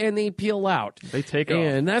Baldy, and they peel out. They take off.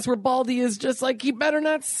 And that's where Baldy is just like, he better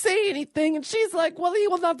not say anything. And she's like, well, he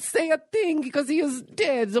will not say a thing because he is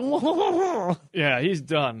dead. Yeah, he's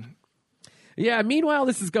done. Yeah, meanwhile,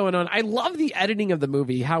 this is going on. I love the editing of the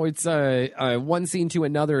movie, how it's one scene to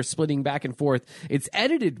another, splitting back and forth. It's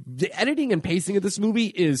edited. The editing and pacing of this movie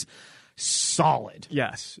is solid.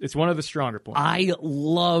 Yes, it's one of the stronger points. I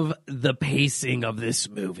love the pacing of this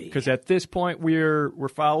movie. Because at this point, we're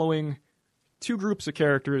following two groups of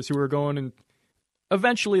characters who are going in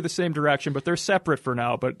eventually the same direction, but they're separate for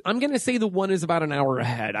now. But I'm going to say the one is about an hour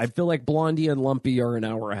ahead. I feel like Blondie and Lumpy are an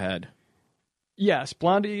hour ahead. yes,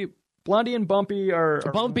 Blondie and Bumpy are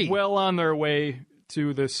Bumpy. well on their way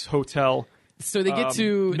to this hotel. So they get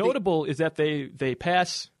to Notable is that they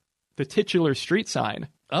pass the titular street sign.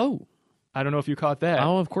 Oh, I don't know if you caught that.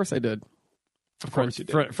 of course I did. Of course you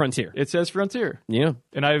did. Frontier. It says Frontier. Yeah.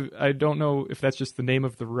 And I don't know if that's just the name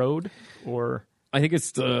of the road or I think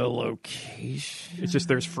it's the location. it's just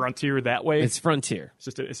there's Frontier that way. It's Frontier. It's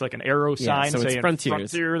just it's like an arrow Yeah, sign so it's saying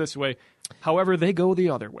Frontiers. Frontier this way. However, they go the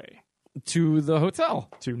other way To the hotel.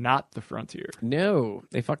 to not the Frontier. No,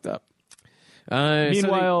 they fucked up.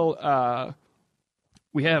 Meanwhile,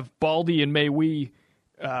 we have Baldy and May Wee.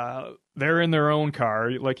 They're in their own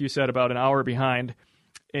car, like you said, about an hour behind.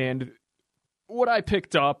 And what I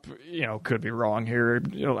picked up, could be wrong here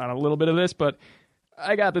on a little bit of this, but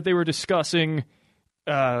I got that they were discussing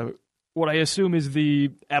what I assume is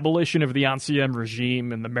the abolition of the ancien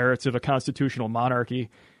regime and the merits of a constitutional monarchy.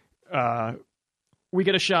 We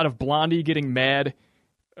get a shot of Blondie getting mad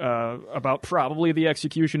about probably the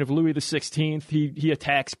execution of Louis XVI. He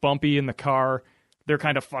attacks Bumpy in the car. They're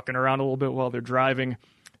kind of fucking around a little bit while they're driving.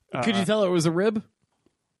 Could you tell it was a rib?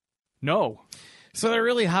 No. So they're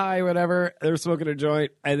really high, whatever. They're smoking a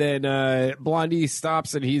joint. And then Blondie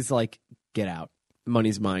stops and he's like, get out.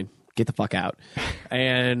 Money's mine. Get the fuck out.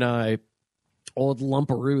 And old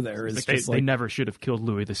Lumparoo there is just they never should have killed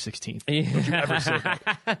Louis XVI. Don't you ever say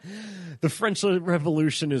that. The French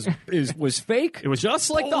Revolution was fake. It was just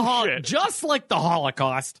like the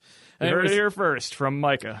Holocaust. You heard it here first from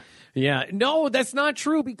Micah. Yeah. No, that's not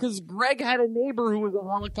true because Greg had a neighbor who was a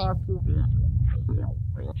Holocaust.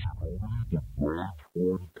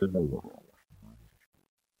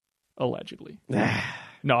 Allegedly.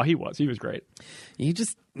 No, he was. He was great. You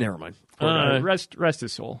just never mind. Rest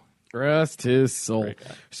his soul. Rest his soul. Great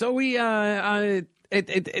guy. So we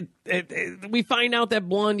we find out that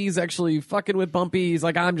Blondie's actually fucking with Bumpy. He's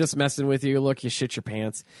like, I'm just messing with you. Look, you shit your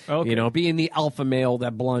pants. Okay. Being the alpha male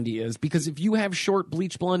that Blondie is. Because if you have short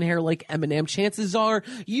bleach blonde hair like Eminem, chances are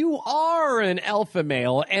you are an alpha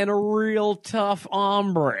male and a real tough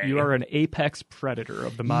hombre. You are an apex predator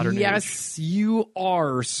of the modern age. Yes, you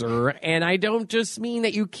are, sir. And I don't just mean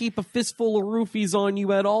that you keep a fistful of roofies on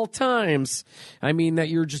you at all times. I mean that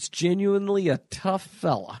you're just genuinely a tough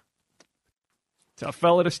fella. Tough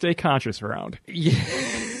fella to stay conscious around. Yeah.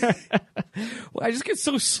 Well, I just get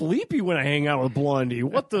so sleepy when I hang out with Blondie.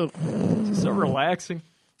 What the? So relaxing.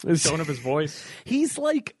 The tone of his voice. He's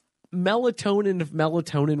like melatonin if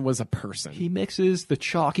melatonin was a person. He mixes the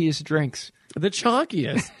chalkiest drinks. The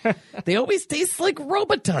chalkiest. They always taste like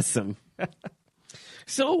Robitussin.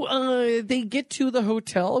 So they get to the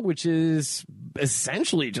hotel, which is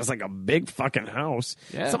essentially just like a big fucking house.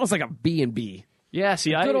 Yeah. It's almost like a B&B. Yeah,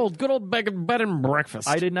 see, Good old bed and breakfast.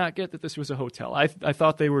 I did not get that this was a hotel. I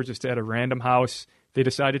thought they were just at a random house. They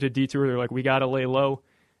decided to detour. They're like, we got to lay low.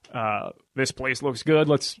 This place looks good.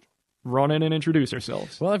 Let's run in and introduce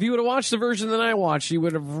ourselves. Well, if you would have watched the version that I watched, you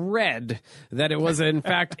would have read that it was, in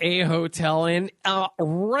fact, a hotel. And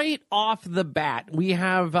right off the bat, we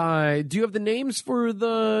have... do you have the names for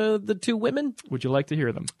the two women? Would you like to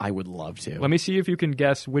hear them? I would love to. Let me see if you can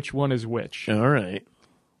guess which one is which. All right.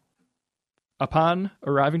 Upon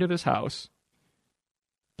arriving to this house,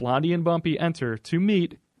 Blondie and Bumpy enter to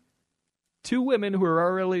meet two women who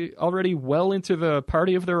are already well into the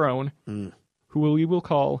party of their own, who we will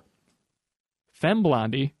call Femme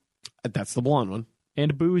Blondie. That's the blonde one.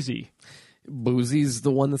 And Boozy. Boozy's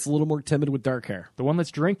the one that's a little more timid with dark hair. The one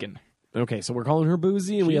that's drinking. Okay, so we're calling her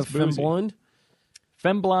Boozy, and we She's have Femme Boozy. Blonde.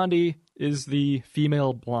 Femme Blondie is the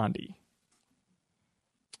female Blondie.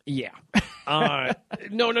 Yeah.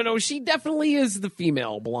 No. She definitely is the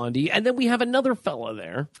female Blondie. And then we have another fella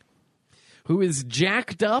there who is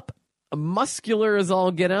jacked up, muscular as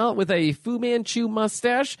all get out, with a Fu Manchu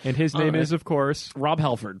mustache. And his name is, of course, Rob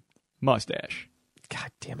Halford. Mustache.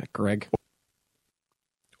 God damn it, Greg.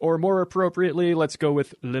 Or more appropriately, let's go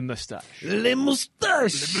with Le Mustache. Le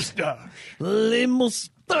Moustache. Le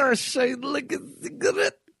Moustache. I like a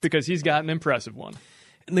cigarette. Because he's got an impressive one.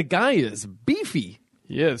 And the guy is beefy.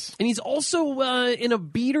 He is. And he's also in a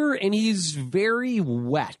beater, and he's very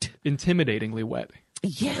wet. Intimidatingly wet.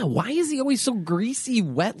 Yeah, why is he always so greasy,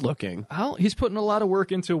 wet looking? Well, he's putting a lot of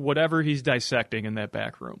work into whatever he's dissecting in that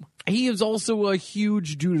back room. He is also a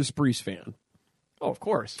huge Judas Priest fan. Oh, of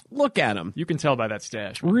course. Look at him. You can tell by that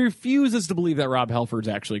stash. Refuses to believe that Rob Halford's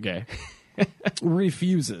actually gay.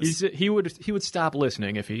 Refuses. He would stop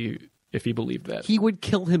listening if he believed that. He would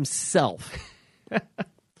kill himself.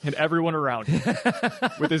 And everyone around him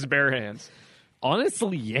with his bare hands.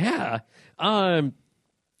 Honestly, yeah. All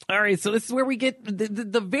right, so this is where we get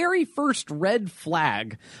the very first red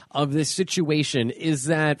flag of this situation is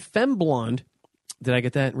that Femme Blonde, did I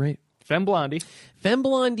get that right? Femme Blondie. Femme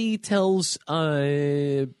Blondie tells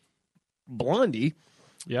Blondie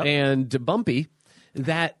Yep. and Bumpy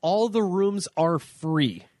that all the rooms are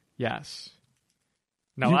free. Yes.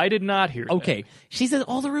 Now, I did not hear that. Okay. She said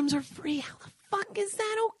all the rooms are free. How the fuck is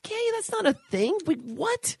that okay? That's not a thing. Wait,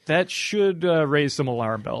 what? That should raise some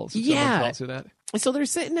alarm bells. If Yeah. someone tells you that. So they're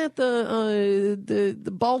sitting at the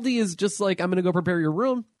Baldy is just like, I'm going to go prepare your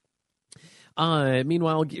room.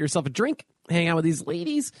 Meanwhile, get yourself a drink, hang out with these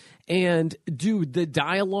ladies. And, dude, the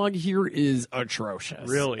dialogue here is atrocious.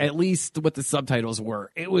 Really? At least what the subtitles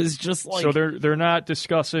were. It was just like... So they're not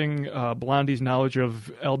discussing Blondie's knowledge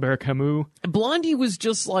of Albert Camus. Blondie was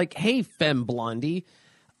just like, hey, Femme Blondie,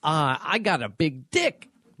 I got a big dick.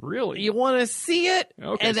 Really? You want to see it?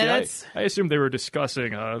 Okay. And See, then I assumed they were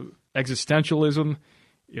discussing existentialism,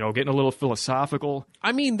 getting a little philosophical.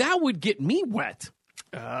 I mean, that would get me wet.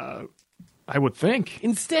 I would think.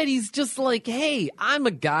 Instead, he's just like, hey, I'm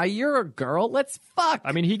a guy, you're a girl, let's fuck.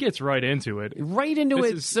 I mean, he gets right into it. Right into This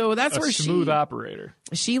it. is So that's a where smooth operator.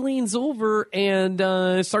 she leans over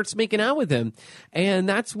and starts making out with him. And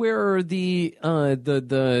that's where the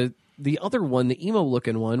other one, the emo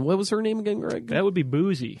looking one, what was her name again, Greg? That would be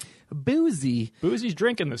Boozy. Boozy. Boozy's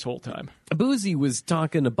drinking this whole time. Boozy was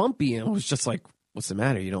talking to Bumpy and was just like, what's the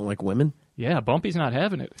matter? You don't like women? Yeah, Bumpy's not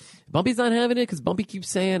having it. Bumpy's not having it because Bumpy keeps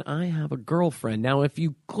saying, I have a girlfriend. Now, if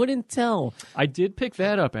you couldn't tell. I did pick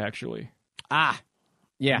that up, actually.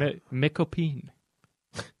 Yeah. Micopine.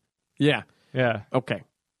 Yeah. Yeah. Okay.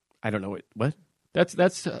 I don't know what?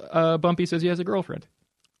 That's Bumpy says he has a girlfriend.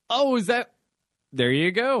 Oh, is that? There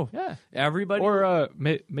you go. Yeah. Everybody. Or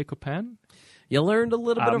Micopin. You learned a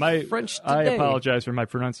little bit of French today. I apologize for my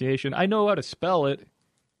pronunciation. I know how to spell it.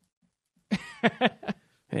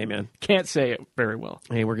 Hey, man. Can't say it very well.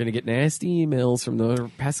 Hey, we're going to get nasty emails from the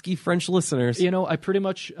pesky French listeners. I pretty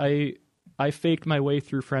much I faked my way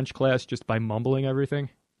through French class just by mumbling everything.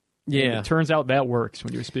 Yeah. And it turns out that works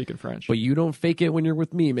when you're speaking French. But you don't fake it when you're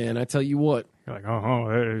with me, man. I tell you what. You're like,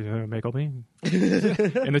 Micopine.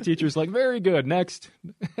 And the teacher's like, very good, next.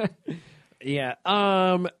 Yeah.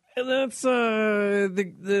 That's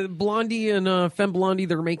the Blondie and Femme Blondie.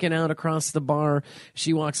 They're making out across the bar.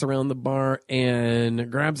 She walks around the bar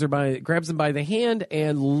and grabs them by the hand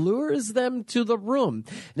and lures them to the room.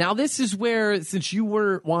 Now, this is where, since you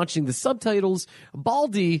weren't watching the subtitles,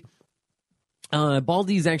 Baldy's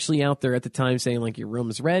actually out there at the time saying like, your room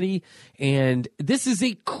is ready, and this is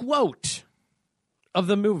a quote of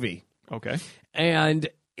the movie. Okay. And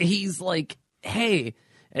he's like, hey,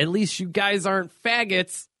 at least you guys aren't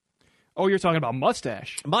faggots. Oh, you're talking about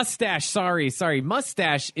Mustache. Mustache, sorry.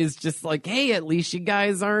 Mustache is just like, hey, at least you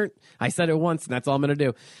guys aren't. I said it once, and that's all I'm going to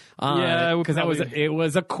do. Yeah, because it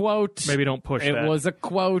was a quote. Maybe don't push it. that. It was a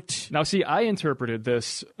quote. Now, see, I interpreted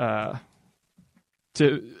this to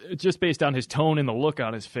just based on his tone and the look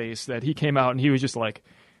on his face that he came out and he was just like,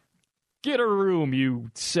 "Get a room,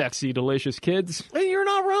 you sexy, delicious kids." And you're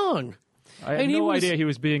not wrong. I had no idea he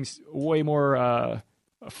was being way more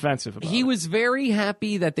offensive about it. He was very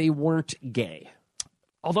happy that they weren't gay.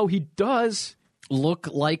 Although he does look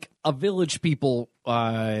like a Village People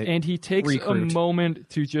and he takes recruit. a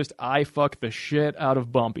moment to just eye fuck the shit out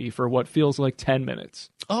of Bumpy for what feels like 10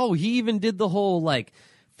 minutes. Oh, he even did the whole like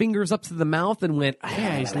fingers up to the mouth and went,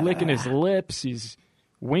 yeah, he's licking his lips, he's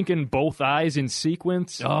winking both eyes in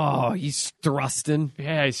sequence. Oh, he's thrusting.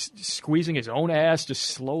 Yeah, he's squeezing his own ass just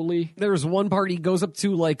slowly. There's one part he goes up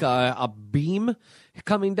to like a beam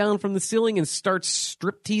coming down from the ceiling and starts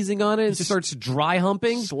strip teasing on it and starts dry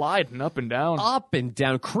humping. Sliding up and down. Up and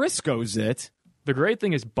down. Crisco's it. The great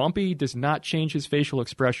thing is Bumpy does not change his facial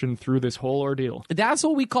expression through this whole ordeal. That's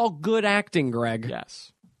what we call good acting, Greg.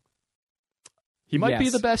 Yes. He might be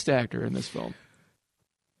the best actor in this film.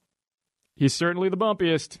 He's certainly the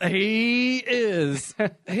bumpiest. He is.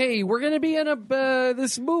 Hey, we're going to be in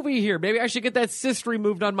this movie here. Maybe I should get that cyst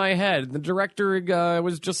removed on my head. The director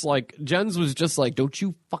was just like, Jens was just like, don't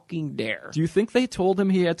you fucking dare. Do you think they told him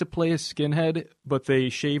he had to play a skinhead, but they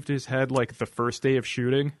shaved his head like the first day of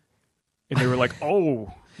shooting? And they were like,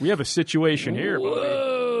 oh, we have a situation here, buddy.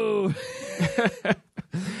 Whoa.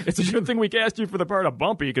 It's a good thing we cast you for the part of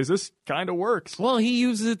Bumpy, because this kind of works. Well, he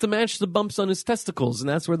uses it to match the bumps on his testicles, and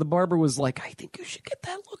that's where the barber was like, I think you should get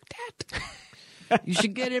that looked at. You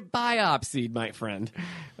should get it biopsied, my friend.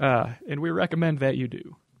 And we recommend that you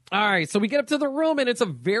do. All right, so we get up to the room, and it's a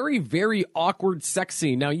very, very awkward sex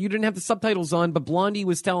scene. Now, you didn't have the subtitles on, but Blondie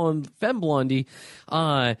was telling Femme Blondie,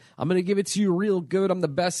 I'm going to give it to you real good. I'm the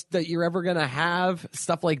best that you're ever going to have,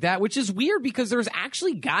 stuff like that, which is weird because there's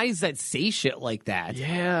actually guys that say shit like that.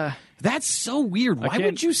 Yeah. That's so weird. Why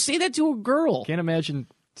would you say that to a girl? Can't imagine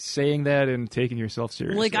saying that and taking yourself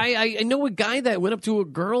seriously. Like, I know a guy that went up to a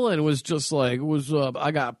girl and was just like, "What's up?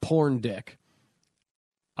 I got porn dick."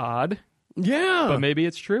 Odd, Yeah. but maybe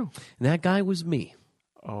it's true. And that guy was me.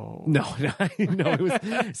 Oh. No, it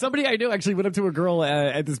was somebody I knew actually went up to a girl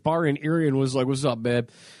at this bar in Erie and was like, "What's up, babe?"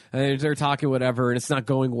 And they're talking whatever, and it's not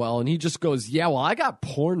going well. And he just goes, "Yeah, well, I got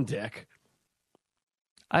porn dick."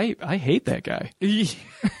 I hate that guy.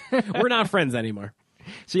 We're not friends anymore.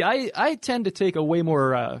 See, I tend to take a way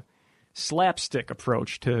more slapstick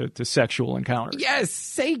approach to sexual encounters. Yes,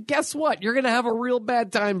 say, guess what? You're going to have a real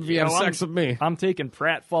bad time if you have sex with me. I'm taking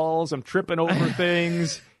pratfalls. I'm tripping over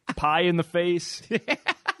things. Pie in the face.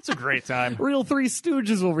 It's a great time. Real Three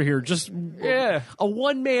Stooges over here. Just Yeah. a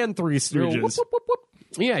one-man Three Stooges. Whoop, whoop, whoop, whoop.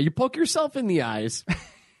 Yeah, you poke yourself in the eyes.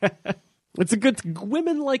 It's a good...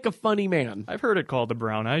 Women like a funny man. I've heard it called the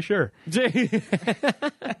brown eye, sure.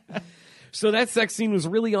 So that sex scene was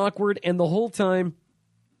really awkward, and the whole time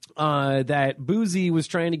that Boozy was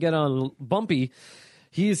trying to get on Bumpy,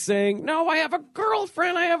 he's saying, "No, I have a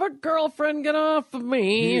girlfriend, get off of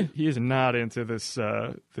me." He is not into this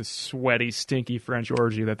sweaty, stinky French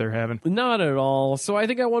orgy that they're having. Not at all. So I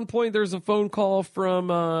think at one point there's a phone call from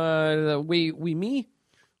We Me.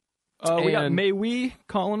 We got And- May Wee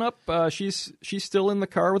calling up. She's still in the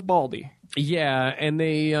car with Baldy. Yeah, and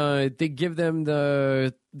they give them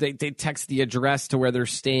they text the address to where they're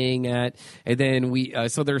staying at, and then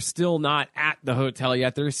so they're still not at the hotel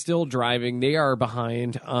yet. They're still driving. They are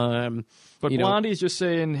behind. But you know- Blondie's just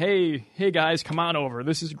saying, hey guys, come on over.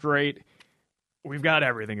 This is great. We've got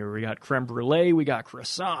everything here. We got creme brulee. We got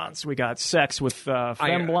croissants. We got sex with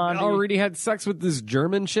Femme Blondie. I already had sex with this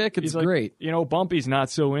German chick. It's He's like, great. Bumpy's not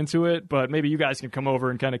so into it, but maybe you guys can come over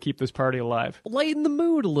and kind of keep this party alive. Lighten the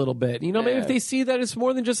mood a little bit. Maybe if they see that it's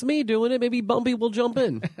more than just me doing it, maybe Bumpy will jump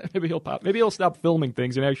in. Maybe he'll pop. Maybe he'll stop filming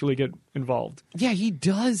things and actually get involved. Yeah, he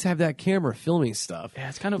does have that camera filming stuff. Yeah,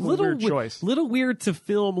 it's kind of a weird choice. Little weird to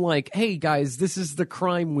film like, "Hey guys, this is the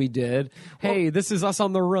crime we did. Hey, this is us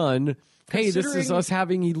on the run. Hey, this is Considering us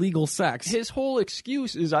having illegal sex." His whole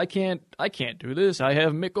excuse is I can't do this. I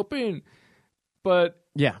have Mikopin. But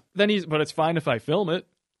Yeah, but it's fine if I film it.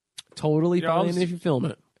 totally Yeah, I fine was- if you film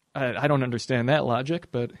it. I don't understand that logic,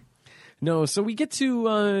 but No, so we get to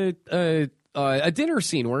a dinner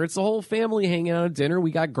scene where it's the whole family hanging out at dinner.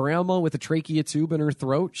 We got grandma with a trachea tube in her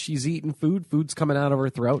throat. She's eating food. Food's coming out of her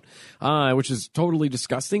throat, which is totally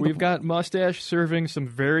disgusting. we've got Mustache serving some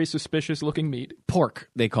very suspicious looking meat. pork,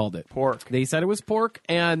 they called it. Pork. They said it was pork,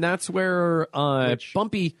 and that's where Which-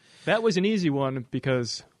 Bumpy... That was an easy one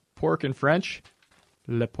because pork in French,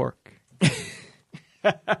 le porc.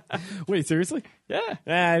 Wait, seriously? Yeah.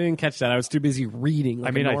 I didn't catch that. I was too busy reading like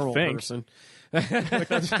I mean, a I normal think. person.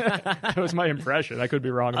 That was my impression. I could be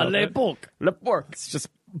wrong about Le that. porc. Le porc. It's just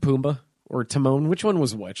Pumbaa or Timon. Which one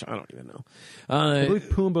was which? I don't even know. I believe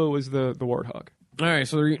Pumbaa was the warthog. All right,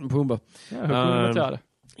 so they're eating Pumbaa. Yeah, Hakuna Matata.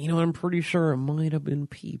 You know, I'm pretty sure it might have been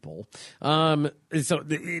people. So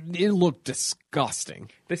it looked disgusting.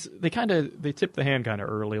 They tip the hand kind of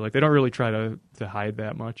early. Like they don't really try to hide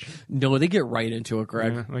that much. No, they get right into it,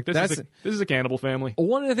 Greg. Yeah, like this That's is a cannibal family.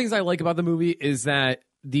 one of the things I like about the movie is that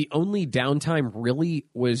the only downtime really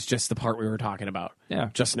was just the part we were talking about. Yeah.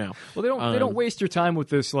 just now. Well, they don't waste your time with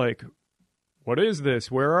this. Like, what is this?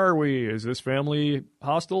 Where are we? Is this family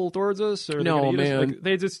hostile towards us? Or are they No, gonna eat us? man.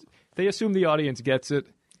 Like, they assume the audience gets it.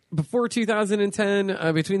 Before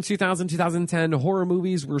 2010, between 2000 and 2010, horror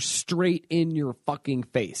movies were straight in your fucking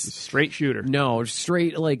face. Straight shooter. No,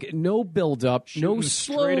 straight, like, no build up, no Shooting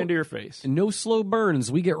slow, straight into your face. no slow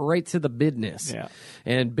burns. We get right to the business. Yeah.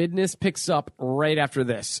 And business picks up right after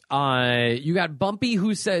this. You got Bumpy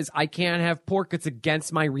who says, "I can't have pork. It's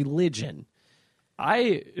against my religion."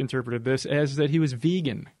 I interpreted this as that he was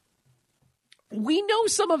vegan. We know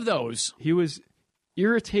some of those. He was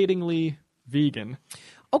irritatingly vegan,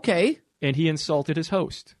 Okay. and he insulted his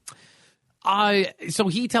host. So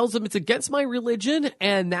he tells them it's against my religion,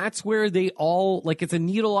 and that's where they all, like, it's a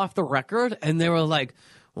needle off the record, and they were like,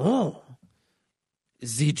 "Oh,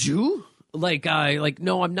 the Jew?" Like,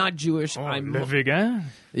 no, I'm not Jewish. I'm le vegan.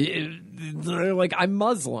 They're like, "I'm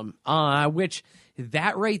Muslim," which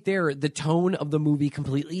that right there, the tone of the movie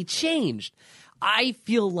completely changed. I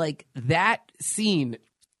feel like that scene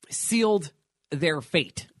sealed their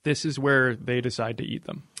fate. This is where they decide to eat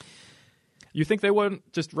them. You think they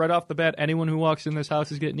wouldn't just right off the bat, anyone who walks in this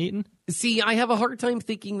house is getting eaten? See, I have a hard time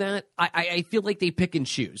thinking that. I feel like they pick and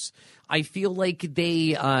choose. I feel like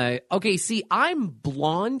they, okay, see, I'm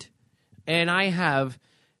blonde and I have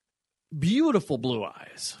beautiful blue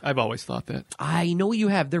eyes. I've always thought that. I know you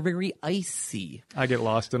have. They're very icy. I get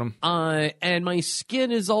lost in them. And my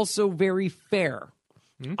skin is also very fair.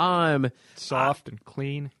 Soft and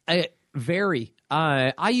clean. Very.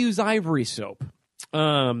 I use Ivory soap.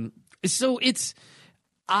 So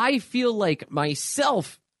I feel like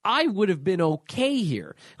myself, I would have been okay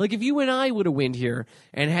here. Like if you and I would have went here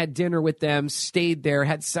and had dinner with them, stayed there,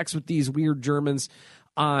 had sex with these weird Germans,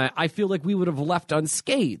 I feel like we would have left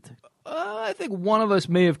unscathed. I think one of us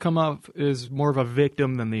may have come up as more of a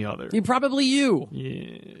victim than the other. Probably you.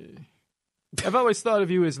 Yeah. I've always thought of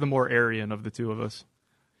you as the more Aryan of the two of us.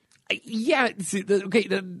 Yeah. Okay.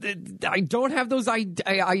 I don't have those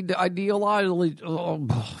ideological.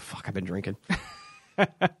 Oh, fuck! I've been drinking.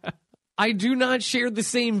 I do not share the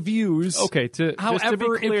same views. Okay. However, just to be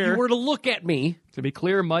clear, if you were to look at me, to be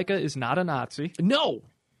clear, Micah is not a Nazi. no.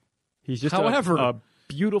 He's just However, a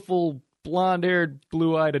beautiful, blonde-haired,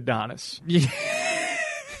 blue-eyed Adonis. Yeah.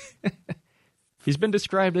 He's been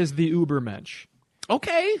described as the Ubermensch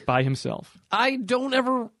Okay. by himself. I don't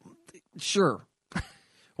ever. Sure.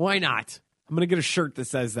 Why not? I'm gonna get a shirt that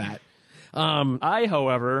says that. I,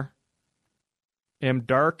 however, am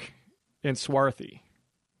dark and swarthy.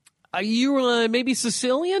 Are you maybe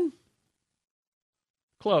Sicilian?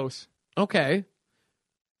 Close. Okay.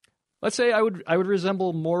 Let's say I would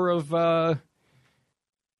resemble more of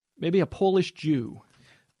maybe a Polish Jew.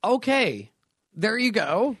 Okay. There you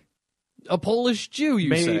go. A Polish Jew,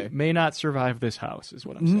 you say? May not survive this house, is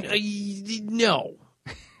what I'm saying. No.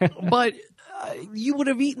 But you would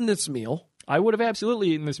have eaten this meal. I would have absolutely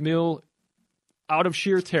eaten this meal out of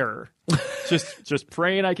sheer terror. just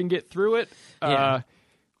praying I can get through it. Yeah.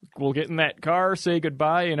 We'll get in that car, say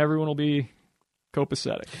goodbye, and everyone will be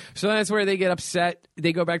copacetic. So that's where they get upset.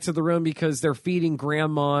 They go back to the room because they're feeding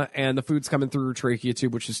grandma and the food's coming through her trachea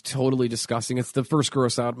tube, which is totally disgusting. It's the first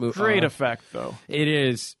gross out movie. Great effect, though. It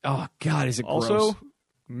is. Oh, God, is it gross. Also,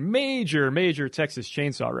 major Texas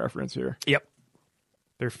Chainsaw reference here. Yep.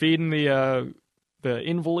 They're feeding the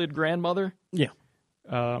invalid grandmother. Yeah.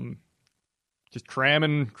 Just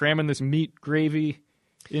cramming this meat gravy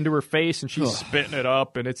into her face, and she's spitting it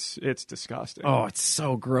up, and it's disgusting. Oh, it's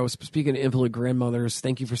so gross. But speaking of invalid grandmothers,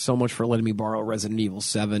 thank you so much for letting me borrow Resident Evil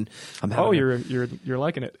 7. You're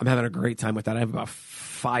liking it. I'm having a great time with that. I have about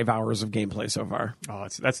 5 hours of gameplay so far. Oh,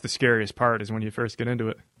 that's the scariest part is when you first get into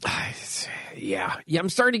it. Yeah. I'm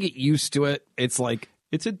starting to get used to it. It's like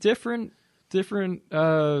it's a different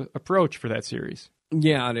approach for that series.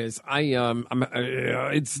 Yeah, it is.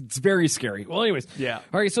 It's very scary. Well, anyways. Yeah.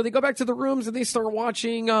 All right, so they go back to the rooms and they start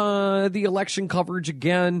watching the election coverage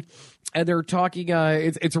again, and they're talking.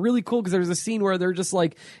 It's really cool because there's a scene where they're just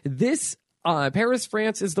like, this Paris,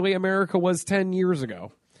 France is the way America was 10 years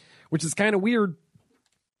ago, which is kind of weird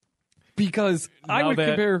because I would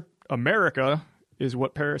compare America is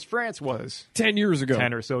what Paris, France was 10 years ago.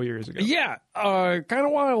 10 or so years ago. Yeah, kind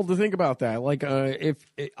of wild to think about that. Like, I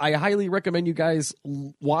highly recommend you guys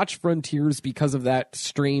watch Frontiers because of that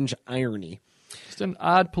strange irony. Just an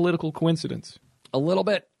odd political coincidence. A little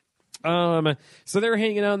bit. So they're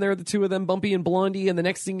hanging out there, the two of them, Bumpy and Blondie, and the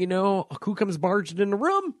next thing you know, who comes barging in the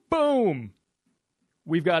room? Boom!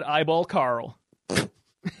 We've got Eyeball Carl.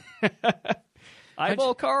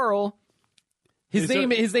 Eyeball Carl. His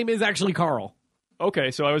name is actually Carl.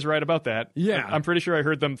 Okay, so I was right about that. Yeah. I'm pretty sure I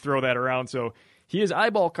heard them throw that around. So he is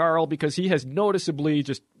Eyeball Carl because he has noticeably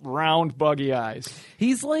just round, buggy eyes.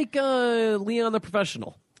 He's like Leon the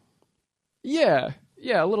Professional. Yeah,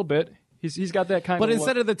 a little bit. He's got that kind but of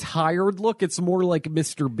instead of the tired look, it's more like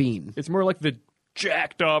Mr. Bean. It's more like the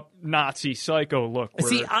jacked up Nazi psycho look.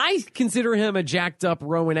 See, I consider him a jacked up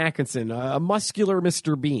Rowan Atkinson, a muscular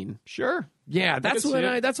Mr. Bean. Sure. Yeah, that's what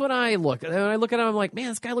I look. And I look at him, I'm like, man,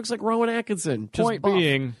 this guy looks like Rowan Atkinson. Point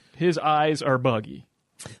being, his eyes are buggy.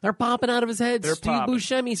 They're popping out of his head, They're Steve popping.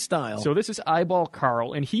 Buscemi style. So this is Eyeball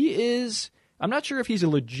Carl, and he is. I'm not sure if he's a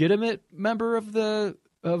legitimate member of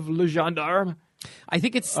Le Gendarme. I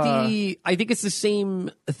think it's the same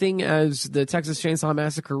thing as the Texas Chainsaw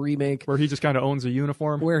Massacre remake, where he just kind of owns a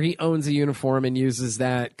uniform. Where he owns a uniform and uses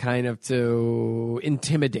that kind of to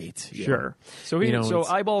intimidate. Sure. So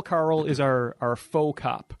Eyeball Carl is our faux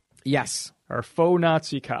cop. Yes, our faux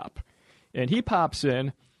Nazi cop, and he pops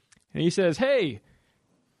in and he says, "Hey,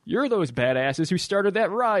 you're those badasses who started that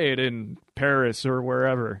riot in Paris or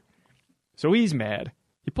wherever." So he's mad.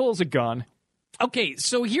 He pulls a gun. Okay,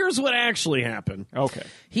 so here's what actually happened. Okay.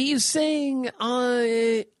 He's saying,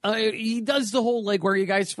 he does the whole, like, where are you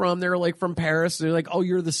guys from? They're, like, from Paris. They're like, oh,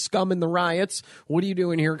 you're the scum in the riots. What are you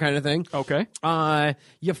doing here kind of thing. Okay.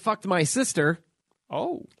 You fucked my sister.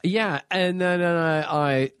 Oh. Yeah, and then,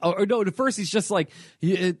 no, at first he's just like,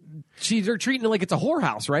 they're treating it like it's a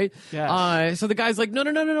whorehouse, right? Yeah. So the guy's like,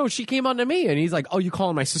 no, she came on to me. And he's like, oh, you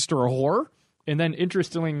calling my sister a whore? And then,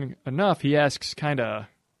 interestingly enough, he asks kind of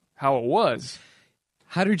how it was.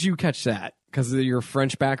 How did you catch that? Because of your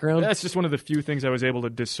French background? That's just one of the few things I was able to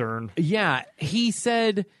discern. Yeah. He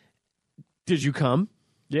said, did you come?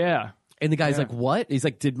 Yeah. And the guy's like, what? He's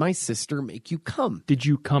like, did my sister make you come? Did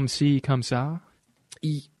you come see, come saw?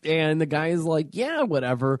 And the guy is like, yeah,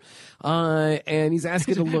 whatever. And he's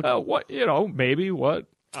asking to look. What? Maybe what?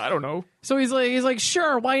 I don't know. So he's like,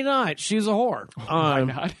 sure, why not? She's a whore. Why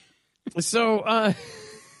not? So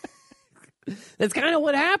that's kind of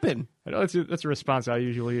what happened. I know that's a response I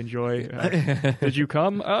usually enjoy. Did you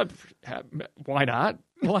come? Why not?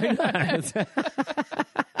 Why not?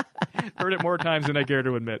 Heard it more times than I care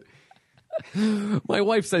to admit. My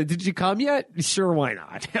wife said, did you come yet? Sure, why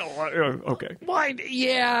not? Okay. Why?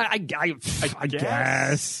 Yeah, I guess.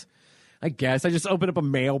 I just opened up a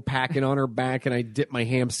mail packet on her back and I dipped my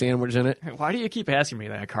ham sandwich in it. Why do you keep asking me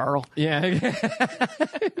that, Carl? Yeah.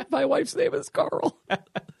 My wife's name is Carl.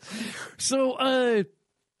 So,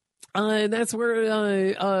 that's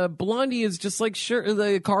where Blondie is just like,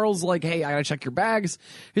 sure. Carl's like, hey, I gotta check your bags.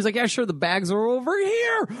 He's like, yeah, sure, the bags are over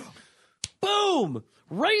here. Boom!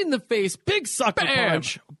 Right in the face, big sucker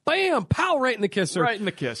punch. Bam! Pow! Right in the kisser. Right in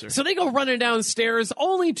the kisser. So they go running downstairs,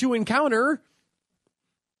 only to encounter.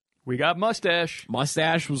 We got Mustache.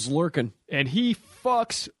 Mustache was lurking. And he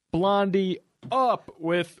fucks Blondie up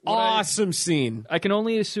with awesome scene. I can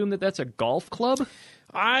only assume that that's a golf club.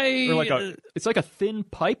 It's like a thin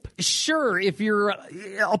pipe. Sure, if you're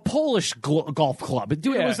a Polish golf club,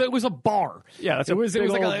 dude, it was a bar. Yeah, it was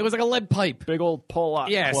like a lead pipe, big old pull-out.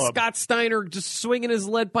 Yeah, club. Scott Steiner just swinging his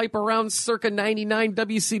lead pipe around circa '99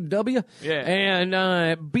 WCW,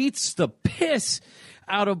 and beats the piss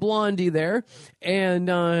out of Blondie there. And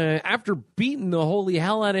after beating the holy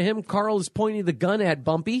hell out of him, Carl is pointing the gun at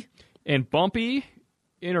Bumpy, and Bumpy,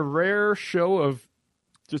 in a rare show of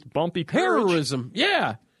just Bumpy courage. Terrorism.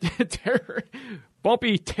 Yeah.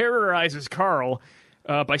 Bumpy terrorizes Carl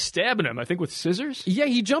by stabbing him, I think, with scissors. Yeah,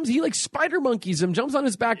 he jumps. He like spider monkeys him, jumps on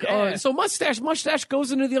his back. Yeah. So Mustache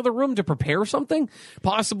goes into the other room to prepare something.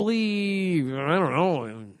 Possibly, I don't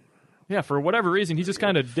know. Yeah, for whatever reason, he just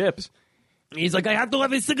kind of dips. He's like, I have to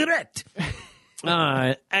have a cigarette.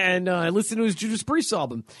 And listen to his Judas Priest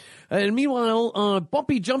album. And meanwhile,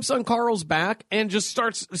 Bumpy jumps on Carl's back and just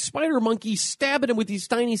starts spider monkey stabbing him with these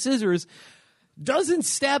tiny scissors. Doesn't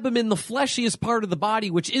stab him in the fleshiest part of the body,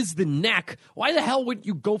 which is the neck. Why the hell wouldn't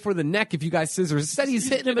you go for the neck if you got scissors? Instead, he's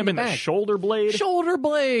hitting him in the back. Shoulder blade. Shoulder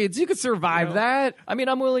blades. You could survive that. I mean,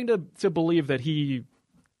 I'm willing to believe that he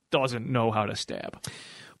doesn't know how to stab.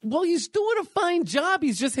 Well, he's doing a fine job.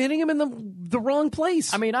 He's just hitting him in the wrong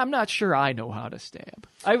place. I mean, I'm not sure I know how to stab.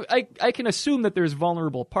 I can assume that there's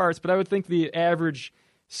vulnerable parts, but I would think the average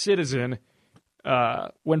citizen,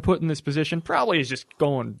 when put in this position, probably is just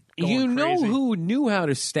going you know crazy. Who knew how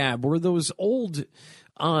to stab were those old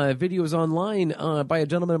videos online by a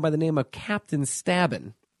gentleman by the name of Captain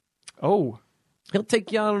Stabbin'. Oh. He'll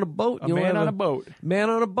take you out on a boat. Man on a boat. Man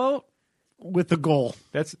on a boat with the goal.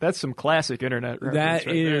 That's some classic internet reference. That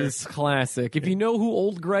right is there. classic. If you know who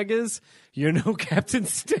old Greg is, you know Captain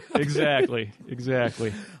Stabbin'. Exactly.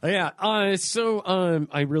 Yeah. So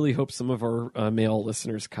I really hope some of our male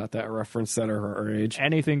listeners caught that reference that are our age.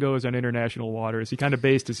 Anything goes on international waters. He kind of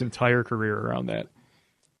based his entire career around that.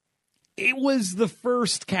 It was the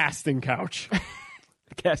first casting couch.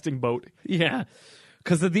 Casting boat. Yeah.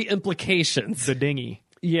 Because of the implications. The dinghy.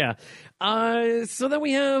 Yeah. So then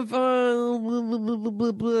we have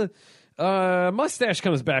Mustache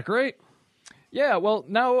comes back, right? Yeah, well,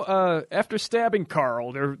 now after stabbing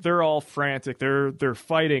Carl, they're all frantic. They're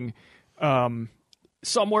fighting.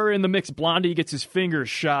 Somewhere in the mix, Blondie gets his fingers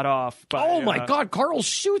shot off. By, my God! Carl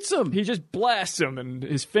shoots him. He just blasts him, and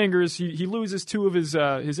his fingers. He loses two of his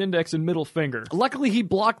index and middle finger. Luckily, he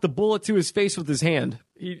blocked the bullet to his face with his hand.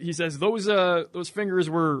 He says those fingers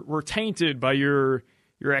were tainted by your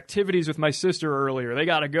activities with my sister earlier. They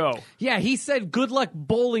gotta go. Yeah, he said, "Good luck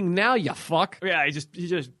bowling now, you fuck." Yeah, he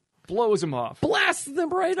just blows them off. Blasts them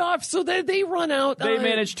right off, so that they run out. They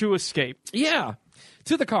manage to escape. Yeah,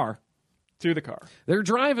 to the car. They're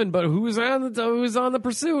driving, but who's on the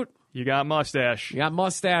pursuit? You got Mustache. You got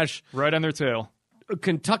Mustache. Right on their tail.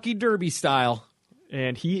 Kentucky Derby style.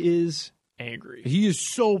 And he is angry. He is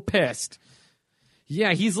so pissed.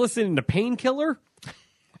 Yeah, he's listening to Painkiller.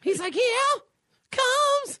 He's like, here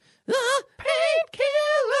comes the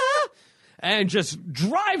painkiller. And just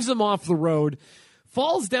drives him off the road.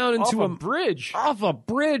 Falls down into a bridge. Off a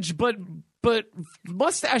bridge, but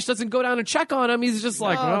Mustache doesn't go down and check on him. He's just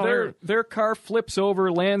like, their car flips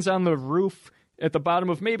over, lands on the roof at the bottom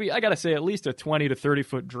of maybe, I gotta say, at least a 20 to 30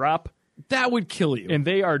 foot drop. That would kill you. And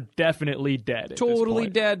they are definitely dead. At this Totally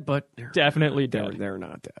point. dead, but Definitely dead. they're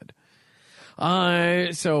not dead.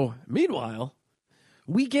 So meanwhile,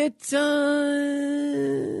 we get who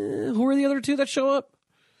are the other two that show up?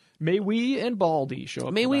 Maywee and Baldy show up.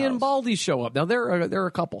 to the Maywee and house. Baldy show up. Now they're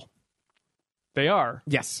a couple. They are.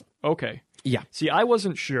 Yes. Okay. Yeah. See, I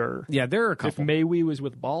wasn't sure Yeah, they're a if couple. Maywee was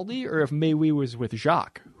with Baldy or if Maywee was with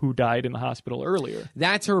Jacques, who died in the hospital earlier.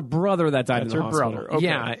 That's her brother that died That's in the her hospital. brother. Okay.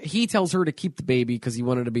 Yeah, he tells her to keep the baby because he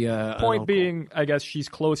wanted to be a Point uncle. being, I guess she's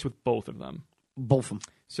close with both of them. both of them.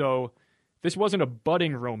 So this wasn't a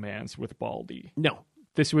budding romance with Baldy. No,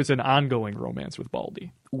 This was an ongoing romance with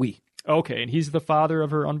Baldy. we. Okay, and he's the father of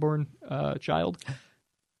her unborn child?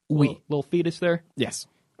 Little fetus there? Yes.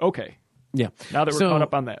 Okay. Yeah. Now that we're So- caught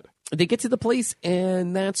up on that. They get to the place,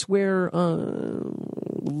 and that's where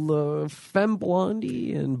Femme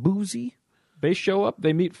Blondie and Boozy. They show up,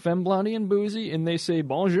 they meet Femme Blondie and Boozy, and they say,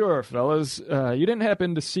 "Bonjour, fellas. You didn't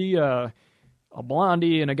happen to see a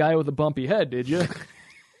blondie and a guy with a bumpy head, did you?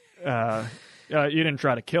 You didn't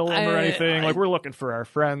try to kill him or anything. Like, we're looking for our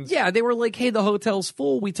friends." Yeah, they were like, "Hey, the hotel's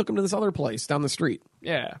full. We took him to this other place down the street."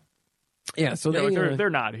 Yeah. Yeah, so Yeah, they like they're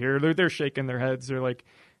not here. They're shaking their heads. They're like,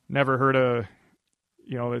 never heard of,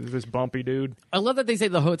 this bumpy dude. I love that they say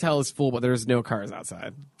the hotel is full, but there's no cars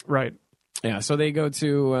outside. Right. Yeah, so they go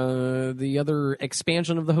to the other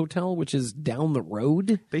expansion of the hotel, which is down the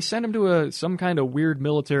road. They send him to some kind of weird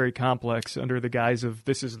military complex under the guise of,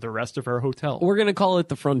 this is the rest of our hotel. We're going to call it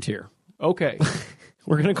the Frontier. Okay.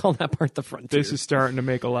 We're going to call that part the Frontier. This is starting to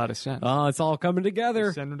make a lot of sense. Oh, it's all coming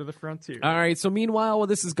together. Send him to the frontier. All right, so meanwhile, while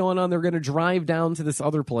this is going on, they're going to drive down to this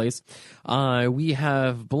other place. We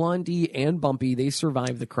have Blondie and Bumpy. They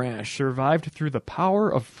survive the crash. Survived through the power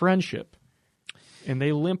of friendship. And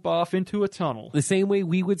they limp off into a tunnel. The same way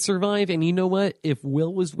we would survive. And you know what? If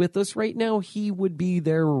Will was with us right now, he would be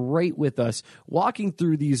there right with us, walking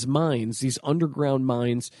through these mines, these underground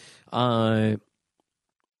mines,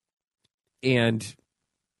 and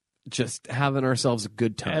just having ourselves a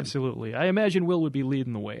good time. Absolutely. I imagine Will would be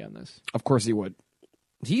leading the way on this. Of course he would.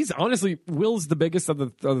 He's honestly, Will's the biggest of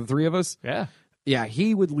the three of us. Yeah. Yeah,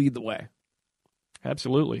 he would lead the way.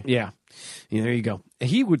 Absolutely. Yeah, there you go.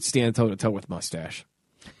 He would stand toe to toe with Mustache.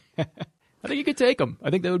 I think you could take him.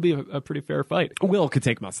 I think that would be a pretty fair fight. Will could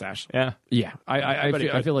take Mustache. Yeah. Yeah, I bet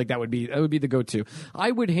he feel like that would be the go-to.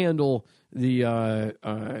 I would handle the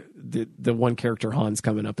one character Hans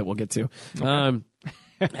coming up that we'll get to, and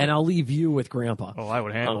I'll leave you with Grandpa. Oh, I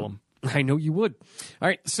would handle him. I know you would. All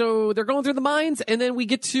right, so they're going through the mines, and then we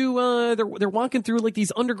get to they're walking through like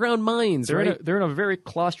these underground mines. They're in a very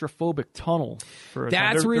claustrophobic tunnel.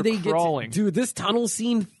 That's where they crawling. get to. Dude, this tunnel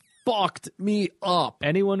scene fucked me up.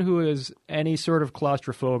 Anyone who has any sort of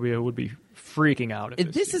claustrophobia would be freaking out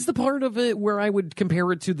at This is the part of it where I would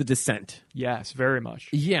compare it to The Descent. Yes, very much.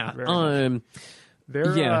 Yeah. Very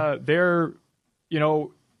much. They're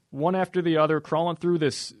one after the other crawling through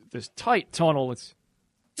this tight tunnel. It's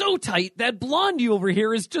so tight that Blondie over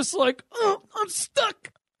here is just like, oh, I'm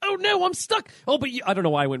stuck. Oh no, I'm stuck. Oh, but I don't know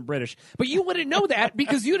why I went British, but you wouldn't know that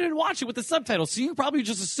because you didn't watch it with the subtitles. So you probably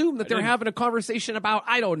just assumed that they're having a conversation about,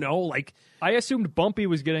 I don't know, like. I assumed Bumpy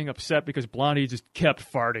was getting upset because Blondie just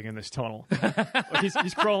kept farting in this tunnel. Like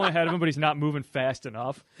he's crawling ahead of him, but he's not moving fast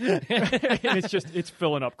enough. And it's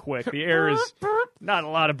filling up quick. The air is not a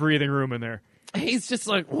lot of breathing room in there. He's just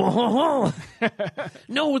like, whoa.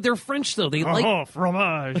 No, they're French though. They like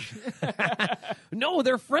fromage. No,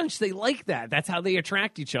 they're French. They like that. That's how they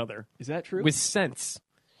attract each other. Is that true? With scents.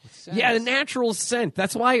 Yeah, the natural scent.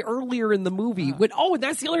 That's why earlier in the movie, and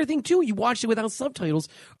that's the other thing too. You watched it without subtitles.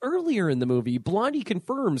 Earlier in the movie, Blondie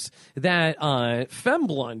confirms that Femme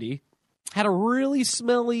Blondie had a really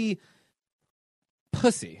smelly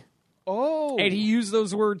pussy. Oh, And he used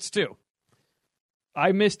those words too.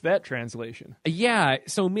 I missed that translation. Yeah,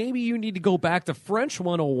 so maybe you need to go back to French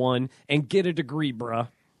 101 and get a degree, bruh.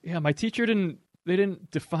 Yeah, my teacher didn't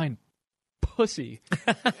define pussy.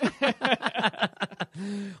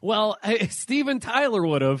 Well, Steven Tyler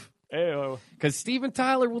would have. Ayo. Because Steven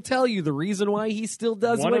Tyler will tell you the reason why he still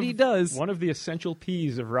does what he does. One of the essential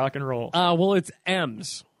P's of rock and roll. Well, it's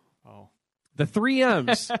M's. Oh. The 3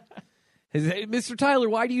 M's. Hey, Mr. Tyler,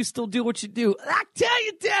 why do you still do what you do? I tell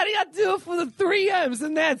you, Daddy, I do it for the 3 M's,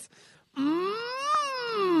 and that's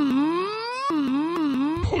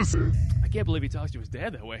Pussy. I can't believe he talks to his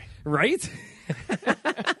dad that way. right?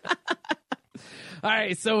 All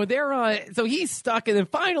right, so so he's stuck, and then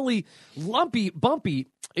finally, Bumpy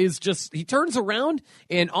is just, he turns around,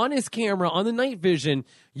 and on his camera, on the night vision,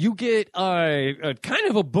 you get a kind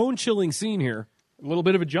of a bone-chilling scene here. A little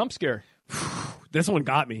bit of a jump scare. This one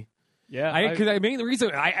got me. Yeah, I mean, the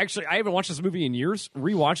reason I haven't watched this movie in years.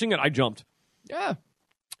 Rewatching it, I jumped. Yeah.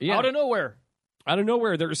 Yeah. Out of nowhere. Out of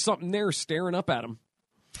nowhere, there's something there staring up at him.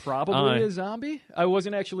 Probably a zombie? I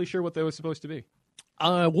wasn't actually sure what that was supposed to be.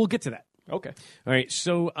 We'll get to that. Okay. All right,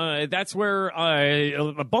 so that's where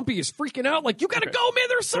Bumpy is freaking out. Like, you got to go, man.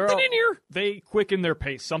 There's something in here. They quicken their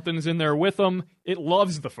pace. Something's in there with them. It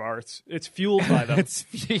loves the farts. It's fueled by them.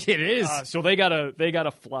 It is. So they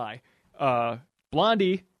gotta fly.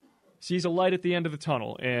 Blondie sees a light at the end of the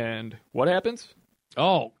tunnel, and what happens?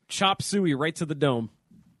 Oh, chop suey right to the dome.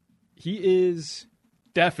 He is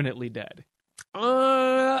definitely dead.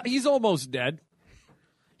 He's almost dead.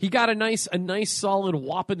 He got a nice solid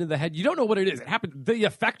whop into the head. You don't know what it is. It happened. The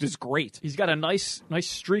effect is great. He's got a nice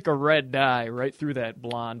streak of red dye right through that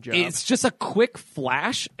blonde job. It's just a quick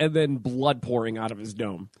flash and then blood pouring out of his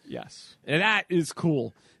dome. Yes. And that is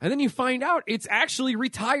cool. And then you find out it's actually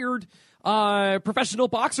retired professional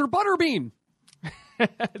boxer Butterbean.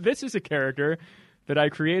 This is a character that I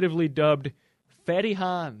creatively dubbed Fatty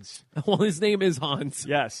Hans. Well, his name is Hans.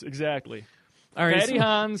 Yes, exactly. All right, Fatty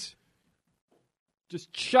Hans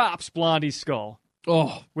just chops Blondie's skull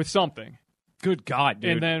with something. Good God,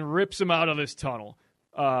 dude. And then rips him out of this tunnel.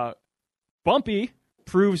 Bumpy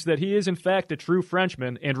proves that he is, in fact, a true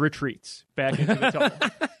Frenchman and retreats back into the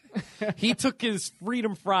tunnel. He took his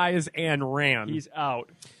freedom fries and ran. He's out.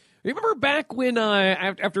 Remember back when,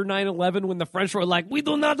 after 9/11, when the French were like, we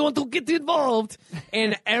do not want to get involved,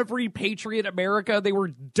 and every patriot America, they were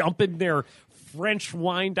dumping their French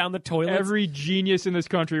wine down the toilet. Every genius in this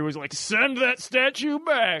country was like, send that statue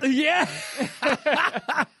back. Yeah.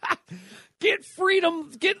 Get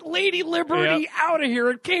freedom, get Lady Liberty out of here.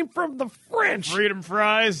 It came from the French. Freedom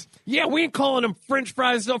fries. Yeah, we ain't calling them French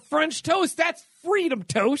fries, no French toast. That's freedom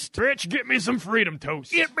toast. Bitch, get me some freedom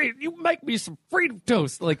toast. You make me some freedom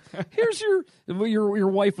toast. Like, here's your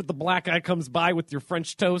wife with the black eye comes by with your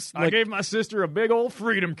French toast. I gave my sister a big old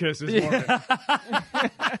freedom kiss this morning.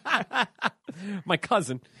 My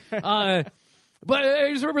cousin. But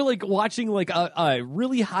I just remember like watching like a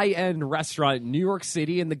really high end restaurant in New York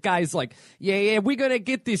City, and the guy's like, "Yeah, we're gonna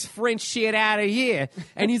get this French shit out of here,"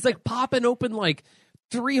 and he's like popping open like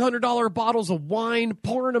 $300 bottles of wine,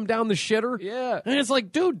 pouring them down the shitter. Yeah, and it's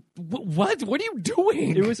like, dude, what are you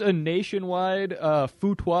doing? It was a nationwide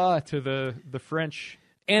foutoir to the French.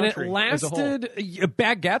 And it lasted.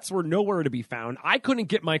 Baguettes were nowhere to be found. I couldn't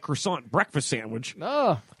get my croissant breakfast sandwich.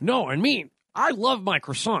 No, I mean, I love my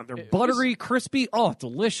croissant. They're buttery, crispy. Oh,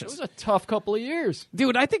 delicious. It was a tough couple of years.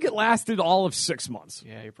 Dude, I think it lasted all of 6 months.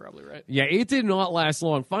 Yeah, you're probably right. Yeah, it did not last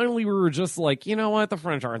long. Finally, we were just like, you know what? The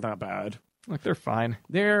French aren't that bad. Like, they're fine.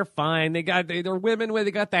 They're fine. They're women where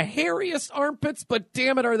they got the hairiest armpits, but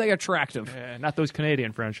damn it, are they attractive? Yeah, not those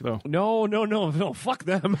Canadian French, though. No. Fuck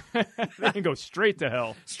them. They can go straight to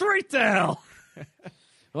hell. Straight to hell.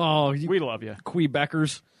 Oh, we love you.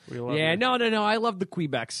 Quebecers. We love you. No. I love the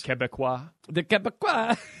Quebecs. Quebecois. The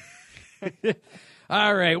Quebecois.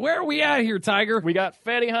 All right, where are we at here, Tiger? We got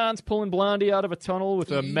Fatty Hans pulling Blondie out of a tunnel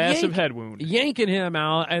with a massive head wound. Yanking him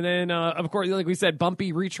out, and then, of course, like we said,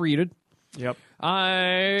 Bumpy retreated. Yep.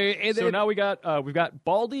 So now we've got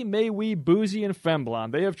Baldy, Maywee, Boozy, and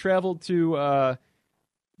Femblon. They have traveled to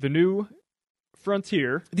the new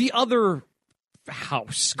frontier. The other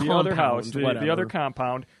house. The other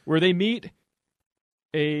compound, where they meet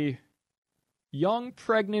a young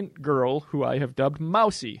pregnant girl who I have dubbed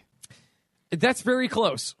Mousy. That's very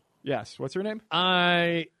close. Yes. What's her name?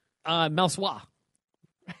 Melsois.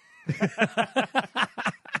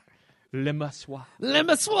 Le Massois. Le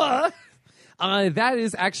Massois. That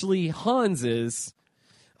is actually Hans's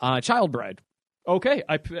child bride. Okay,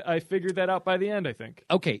 I figured that out by the end, I think.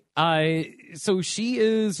 Okay, so she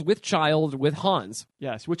is with child with Hans.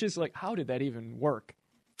 Yes, which is like, how did that even work?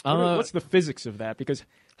 What's the physics of that? Because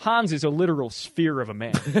Hans is a literal sphere of a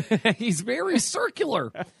man. He's very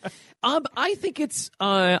circular. I think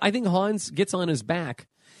Hans gets on his back,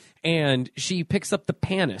 and she picks up the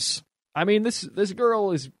panis. I mean, this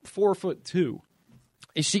girl is 4'2".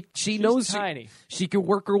 She knows tiny. She can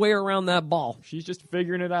work her way around that ball. She's just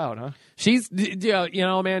figuring it out, huh? She's,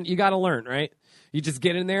 man, you got to learn, right? You just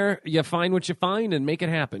get in there, you find what you find, and make it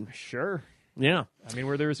happen. Sure. Yeah. I mean,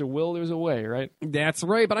 where there's a will, there's a way, right? That's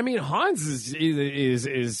right. But I mean, Hans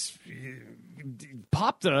is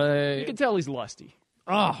popped. You can tell he's lusty.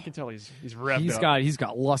 Oh, you can tell he's revved up. He's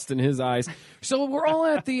got lust in his eyes. So we're all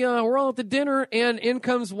at the dinner, and in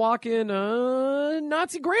comes walking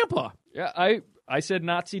Nazi grandpa. Yeah, I said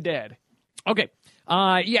Nazi dad. Okay.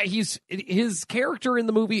 Yeah, his character in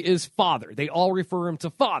the movie is Father. They all refer him to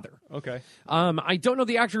Father. Okay. I don't know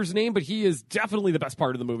the actor's name, but he is definitely the best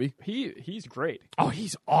part of the movie. He's great. Oh,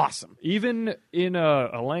 he's awesome. Even in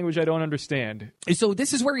a language I don't understand. So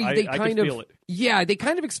this is where they I kind could of feel it. Yeah, they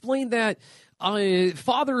kind of explain that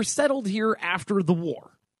Father settled here after the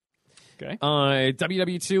war. Okay.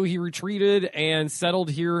 WW2, he retreated and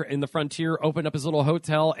settled here in the frontier, opened up his little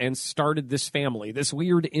hotel, and started this family, this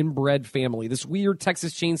weird inbred family, this weird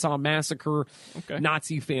Texas Chainsaw Massacre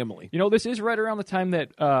Nazi family. You know, this is right around the time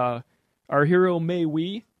that our hero Mei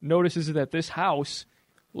Wei notices that this house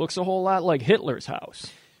looks a whole lot like Hitler's house.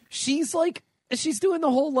 She's doing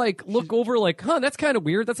the whole, look over, that's kind of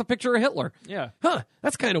weird. That's a picture of Hitler. Yeah. Huh,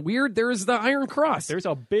 that's kind of weird. There's the Iron Cross. There's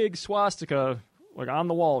a big swastika on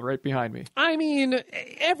the wall right behind me. I mean,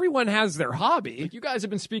 everyone has their hobby. You guys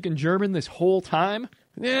have been speaking German this whole time?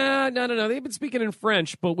 Yeah, no. They've been speaking in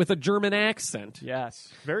French, but with a German accent. Yes.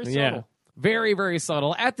 Very subtle. Yeah. Very, very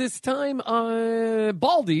subtle. At this time,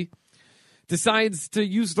 Baldy decides to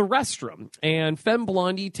use the restroom, and Femme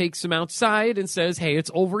Blondie takes him outside and says, hey,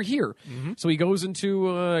 it's over here. Mm-hmm. So he goes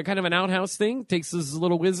into kind of an outhouse thing, takes his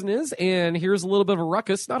little whiz-and-is, and hears a little bit of a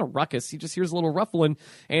ruckus. Not a ruckus, he just hears a little ruffling,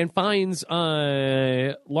 and finds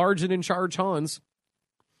large and in charge Hans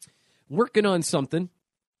working on something.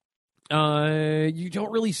 You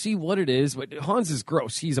don't really see what it is, but Hans is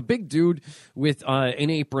gross. He's a big dude with an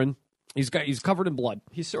apron. He's covered in blood.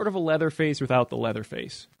 He's sort of a Leatherface without the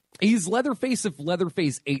Leatherface. He's Leatherface if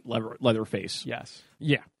Leatherface ate Leatherface. Yes.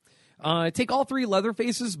 Yeah. Take all 3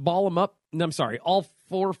 Leatherfaces, ball them up. No, I'm sorry, all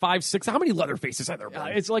 4, 5, 6. How many Leatherfaces are there?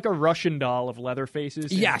 It's like a Russian doll of Leatherfaces.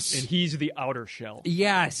 Yes. And he's the outer shell.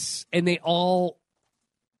 Yes. And they all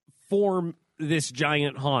form this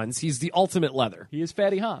giant Hans. He's the ultimate leather. He is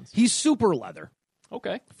Fatty Hans. He's super leather.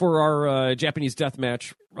 Okay. For our Japanese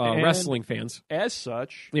deathmatch wrestling fans. As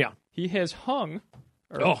such, yeah, he has hung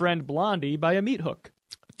our friend Blondie by a meat hook.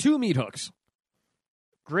 2 meat hooks.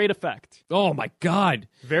 Great effect. Oh, my God.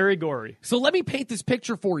 Very gory. So let me paint this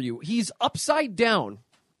picture for you. He's upside down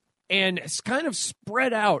and it's kind of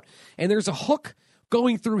spread out, and there's a hook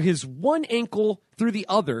going through his one ankle through the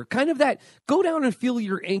other. Kind of that, go down and feel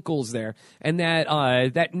your ankles there, and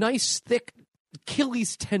that nice, thick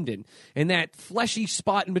Achilles tendon and that fleshy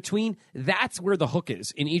spot in between, that's where the hook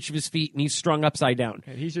is in each of his feet, and he's strung upside down.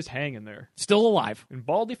 And he's just hanging there. Still alive. And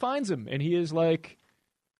Baldy finds him, and he is like,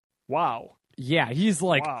 wow. Yeah, he's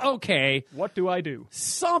like, wow. Okay. What do I do?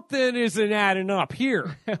 Something isn't adding up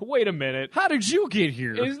here. Wait a minute. How did you get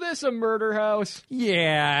here? Is this a murder house?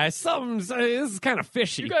 Yeah, this is kind of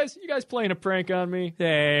fishy. You guys playing a prank on me?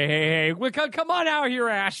 Hey. Well, come on out here,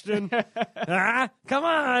 Ashton. Come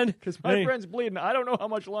on. Because my friend's bleeding. I don't know how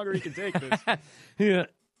much longer he can take this. Yeah.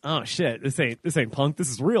 Oh, shit. This ain't punk. This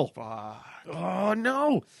is real. Oh,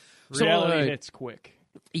 no. Reality hits quick.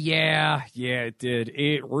 Yeah, it did.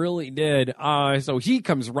 It really did. So he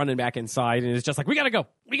comes running back inside and is just like, we gotta go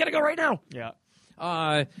right now. Yeah.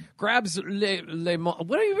 Grabs what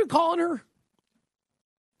are you even calling her?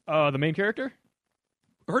 The main character?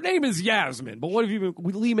 Her name is Yasmin, but what have you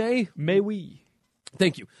been, Lee May? May Wei.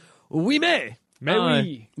 Thank you. Wee May. May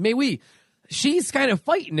Wei. May Wei. She's kind of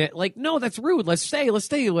fighting it, like, no, that's rude. Let's stay,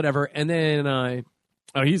 whatever. And then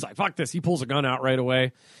he's like, fuck this. He pulls a gun out right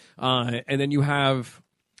away. And then you have...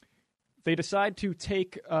 They decide to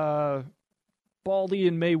take Baldy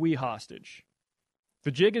and Mei Wei hostage.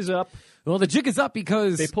 The jig is up. Well, the jig is up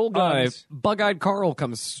because... They pull guns. Bug-eyed Carl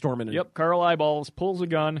comes storming in. Yep, Carl Eyeballs pulls a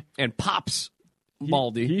gun. And pops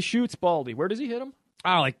Baldy. He shoots Baldy. Where does he hit him?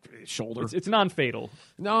 Like shoulder. It's non-fatal.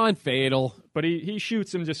 Non-fatal. But he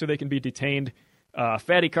shoots him just so they can be detained.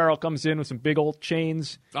 Fatty Carl comes in with some big old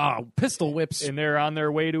chains. Pistol whips. And they're on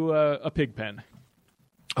their way to a pig pen.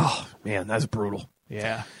 Oh, man, that's brutal.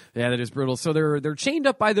 Yeah. Yeah, that is brutal. So they're chained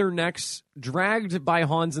up by their necks, dragged by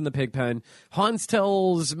Hans in the pig pen. Hans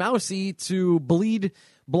tells Mousy to bleed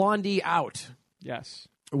Blondie out. Yes.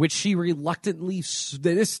 Which she reluctantly...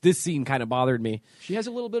 This scene kind of bothered me. She has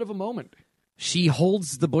a little bit of a moment. She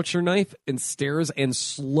holds the butcher knife and stares and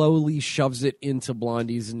slowly shoves it into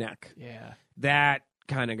Blondie's neck. Yeah. That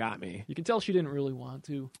kind of got me. You can tell she didn't really want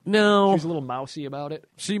to. No. She's a little mousy about it.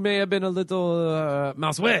 She may have been a little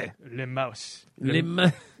mouse. Le mouse.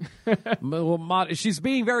 She's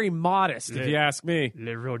being very modest, if you ask me.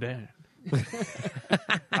 Le Rodin.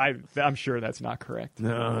 I'm sure that's not correct.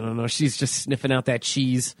 No. She's just sniffing out that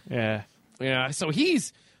cheese. Yeah. So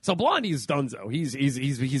Blondie's donezo.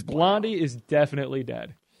 He's Blondie is definitely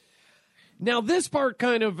dead. Now this part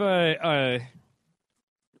kind of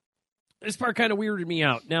weirded me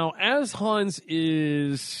out. Now, as Hans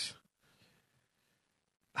is...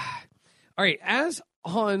 All right, as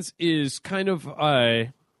Hans is kind of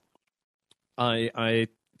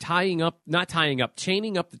chaining up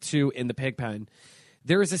the two in the pig pen,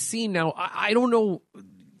 there is a scene now. I don't know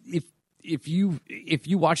if you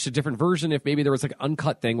watched a different version, if maybe there was like an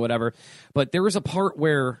uncut thing, whatever. But there is a part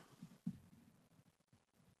where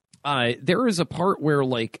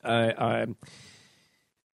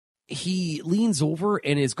he leans over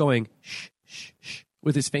and is going shh shh shh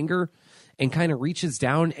with his finger, and kind of reaches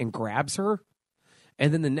down and grabs her.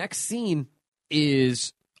 And then the next scene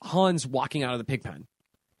is Hans walking out of the pig pen.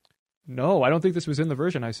 No, I don't think this was in the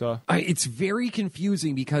version I saw. It's very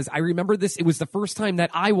confusing because I remember this. It was the first time that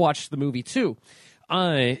I watched the movie too.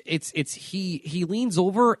 He leans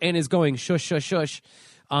over and is going shush shush shush,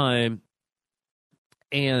 and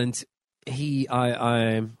he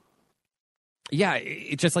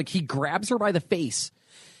it's just like he grabs her by the face,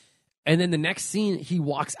 and then the next scene he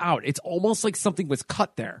walks out. It's almost like something was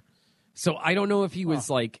cut there. So I don't know if he was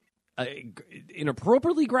like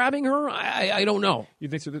inappropriately grabbing her. I don't know. You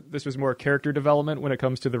think so this was more character development when it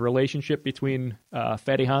comes to the relationship between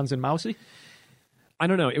Fatty Hans and Mousy? I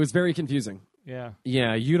don't know. It was very confusing. Yeah.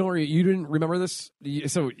 Yeah, you didn't remember this?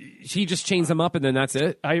 So she just chains them up and then that's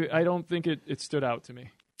it? I don't think it stood out to me.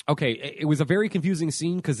 Okay, it was a very confusing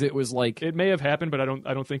scene because it was like it may have happened, but I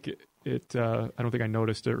don't think I don't think I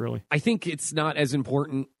noticed it really. I think it's not as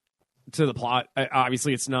important to the plot.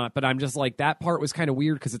 Obviously, it's not, but I'm just like that part was kind of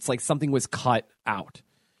weird because it's like something was cut out.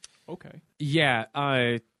 Okay. Yeah.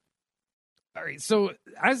 All right. So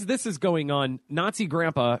as this is going on, Nazi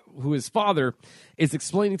Grandpa, who is father, is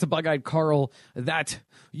explaining to Bug-Eyed Carl that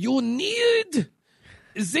you need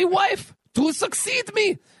the wife to succeed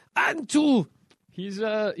me and to.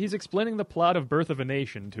 He's explaining the plot of Birth of a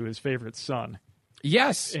Nation to his favorite son.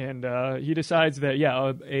 Yes. And he decides that,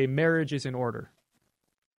 a marriage is in order.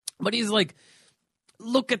 But he's like,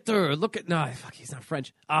 look at her. No, fuck, he's not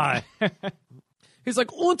French. He's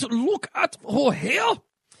like, and look at her hair.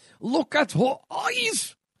 Look at her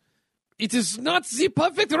eyes. It is not the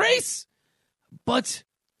perfect race, but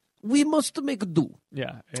we must make do.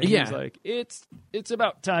 Yeah. And he's like, it's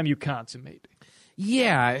about time you consummate.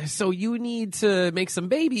 Yeah, so you need to make some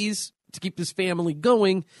babies to keep this family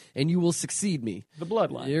going, and you will succeed me. The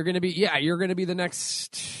bloodline. You're gonna be the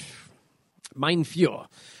next Mein Führer.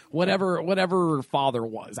 Whatever father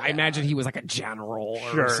was. I imagine he was like a general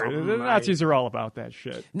or something. The Nazis are all about that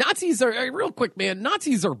shit. Nazis are, real quick, man,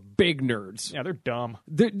 Nazis are big nerds. Yeah, they're dumb.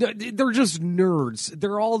 They're just nerds.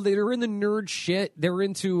 They're in the nerd shit. They're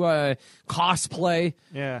into cosplay.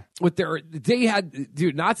 Yeah.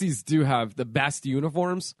 Nazis do have the best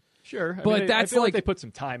uniforms. Sure. But I feel like they put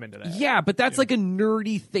some time into that. Yeah, but that's like a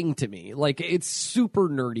nerdy thing to me. Like, it's super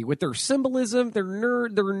nerdy with their symbolism, their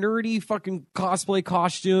nerdy fucking cosplay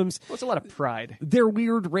costumes. Well, it's a lot of pride. Their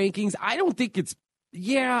weird rankings. I don't think it's.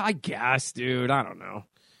 Yeah, I guess, dude. I don't know.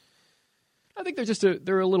 I think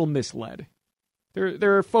they're a little misled.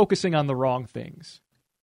 They're focusing on the wrong things.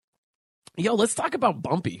 Yo, let's talk about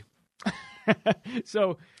Bumpy.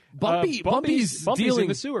 So Bumpy's dealing in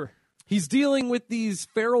the sewer. He's dealing with these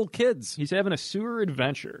feral kids. He's having a sewer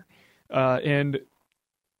adventure. And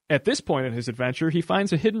at this point in his adventure, he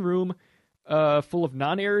finds a hidden room full of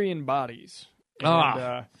non-Aryan bodies.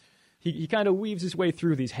 And, he kind of weaves his way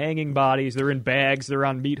through these hanging bodies. They're in bags. They're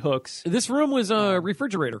on meat hooks. This room was a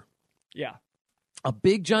refrigerator. Yeah. A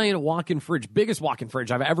big, giant walk-in fridge. Biggest walk-in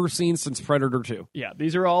fridge I've ever seen since Predator 2. Yeah,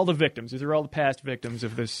 these are all the victims. These are all the past victims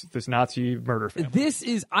of this Nazi murder family.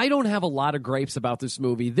 I don't have a lot of gripes about this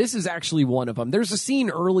movie. This is actually one of them. There's a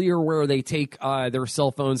scene earlier where they take their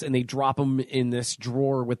cell phones and they drop them in this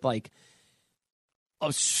drawer with, like,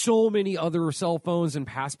 so many other cell phones and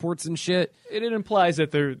passports and shit. It implies that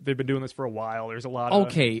they've been doing this for a while. There's a lot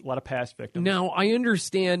of past victims. Now, I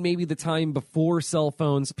understand maybe the time before cell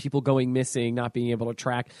phones, people going missing, not being able to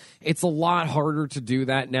track. It's a lot harder to do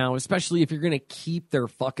that now, especially if you're going to keep their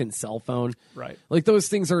fucking cell phone. Right. Like, those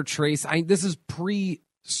things are traced. This is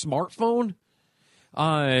pre-smartphone.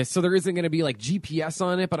 So there isn't going to be like GPS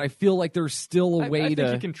on it, but I feel like there's still a way I to.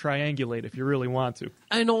 think you can triangulate if you really want to.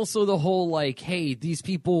 And also the whole like, hey, these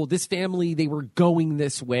people, this family, they were going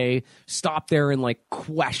this way. Stop there and like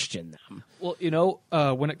question them. Well,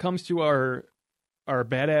 when it comes to our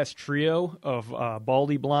badass trio of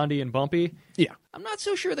Baldy, Blondie, and Bumpy, yeah, I'm not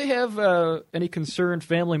so sure they have any concerned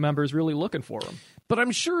family members really looking for them. But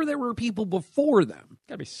I'm sure there were people before them.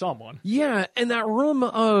 Gotta be someone. Yeah, and that room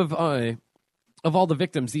of all the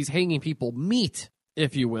victims, these hanging people, meat,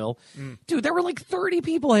 if you will. Dude, there were like 30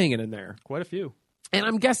 people hanging in there. Quite a few. And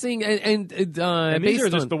I'm guessing, and these are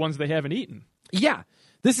just the ones they haven't eaten. Yeah,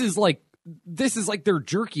 this is like their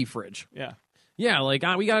jerky fridge. Yeah. Yeah, like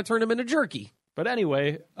we got to turn him into jerky. But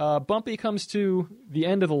anyway, Bumpy comes to the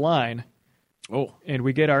end of the line, Oh. and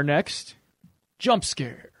we get our next jump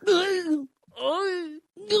scare.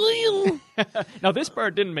 Now, this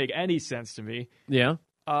part didn't make any sense to me. Yeah.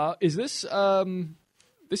 Is this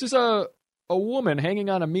this is a woman hanging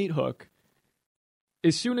on a meat hook.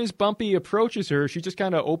 As soon as Bumpy approaches her, she just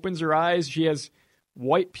kind of opens her eyes. She has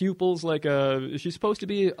white pupils, is she supposed to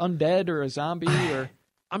be undead or a zombie? Or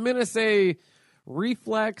I'm going to say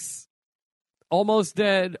reflex, almost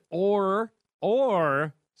dead, or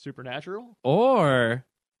supernatural? or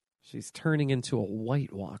she's turning into a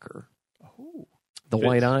White Walker. Oh, The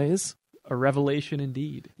white eyes. a revelation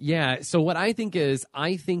indeed. Yeah, so what I think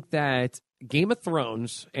that Game of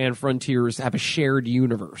Thrones and Frontiers have a shared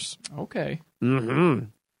universe. Okay. Mm-hmm.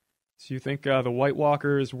 So you think the White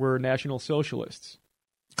Walkers were National Socialists?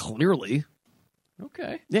 Clearly.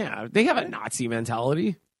 Okay. Yeah, they have a Nazi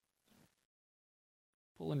mentality.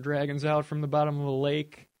 Pulling dragons out from the bottom of a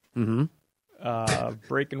lake, Mm-hmm.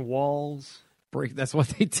 breaking walls. That's what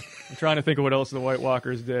they did. I'm trying to think of what else the White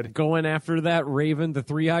Walkers did. Going after that raven, the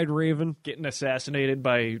three-eyed raven. Getting assassinated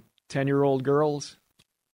by 10-year-old girls.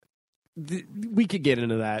 We could get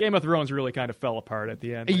into that. Game of Thrones really kind of fell apart at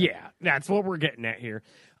the end. Yeah, that's what we're getting at here.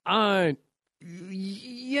 Yeah,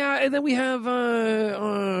 and then we have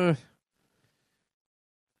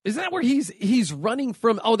is that where he's running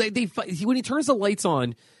from? Oh, they when he turns the lights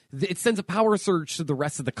on, it sends a power surge to the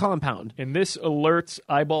rest of the compound. And this alerts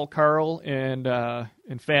Eyeball Carl and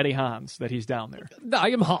Fatty Hans that he's down there. I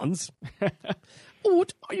am Hans.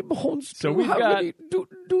 What? I am Hans. So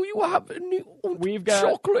do you have any We've got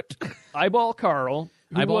chocolate? Eyeball Carl,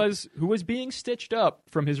 Eyeball- who was being stitched up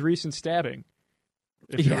from his recent stabbing.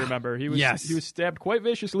 If you Yeah. remember, he was Yes. he was stabbed quite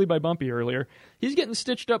viciously by Bumpy earlier. He's getting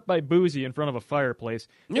stitched up by Boozy in front of a fireplace.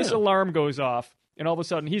 This Yeah. alarm goes off, and all of a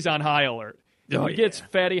sudden he's on high alert. Oh, He gets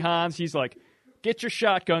Fatty Hans. He's like, "Get your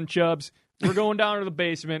shotgun, Chubbs. We're going down to the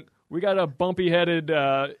basement. We got a bumpy-headed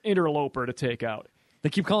interloper to take out." They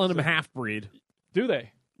keep calling him a half-breed. Do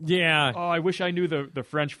they? Yeah. Oh, I wish I knew the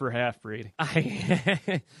French for half-breed.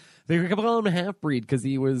 They kept calling him a half-breed because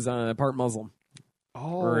he was part Muslim.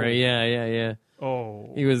 Oh, Or, yeah.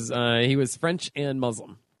 oh. He was French and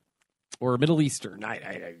Muslim, or Middle Eastern.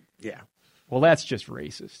 Yeah. Well, that's just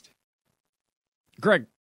racist. Greg,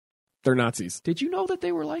 they're Nazis. Did you know that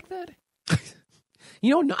they were like that?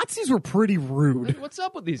 Nazis were pretty rude. What's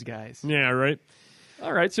up with these guys? Yeah, right.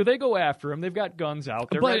 All right, so they go after him. They've got guns out.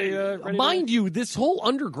 They're But ready mind you, this whole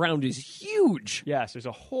underground is huge. Yes, there's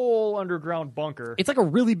a whole underground bunker. It's like a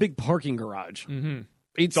really big parking garage. Mm-hmm.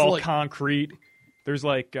 It's It's all like, concrete. There's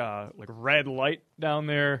like red light down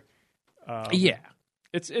there. yeah.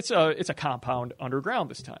 It's a compound underground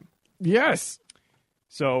this time. Yes.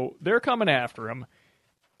 So they're coming after him.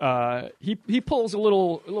 He pulls a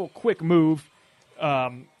little quick move.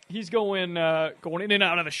 He's going in and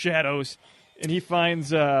out of the shadows, and he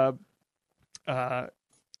finds Eyeball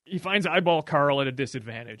Carl at a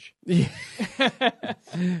disadvantage.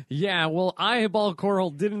 Yeah, well, Eyeball Coral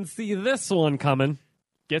didn't see this one coming.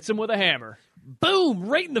 Gets him with a hammer. Boom!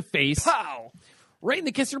 Right in the face. Pow! Right in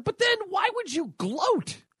the kisser. But then why would you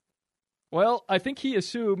gloat? Well, I think he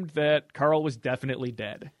assumed that Carl was definitely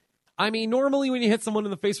dead. I mean, normally when you hit someone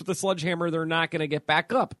in the face with a sledgehammer, they're not going to get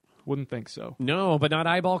back up. Wouldn't think so. No, but not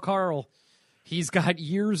Eyeball Carl. He's got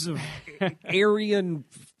years of Aryan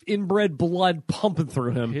inbred blood pumping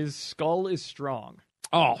through him. His skull is strong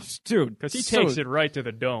Oh, dude. because he takes it right to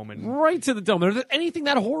the dome. And right to the dome. If there's anything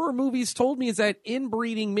that horror movies told me is that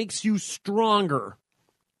inbreeding makes you stronger.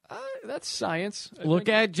 that's science. I Look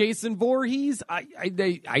think. at Jason Voorhees. I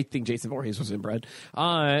think Jason Voorhees was inbred.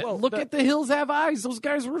 Look that- at The Hills Have Eyes. Those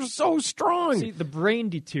guys were so strong. See, the brain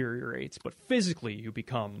deteriorates, but physically you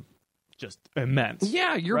become just immense.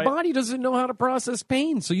 Yeah, your right? body doesn't know how to process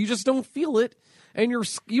pain, so you just don't feel it. And you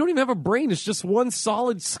don't even have a brain. It's just one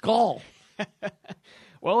solid skull.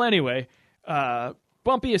 Well, anyway,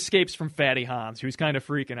 Bumpy escapes from Fatty Hans, who's kind of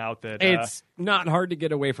freaking out that It's not hard to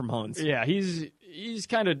get away from Hans. yeah, he's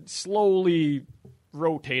kind of slowly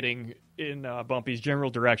rotating in Bumpy's general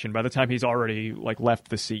direction by the time he's already left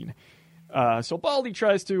the scene. So Baldy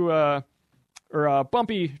tries to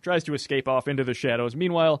Bumpy tries to escape off into the shadows.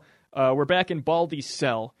 Meanwhile, we're back in Baldy's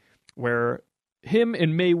cell where him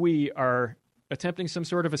and Mei Wei are attempting some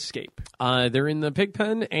sort of escape. They're in the pig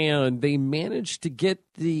pen, and they managed to get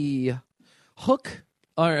the hook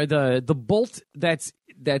or the bolt that's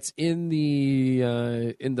in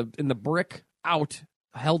the brick out,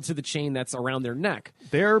 held to the chain that's around their neck.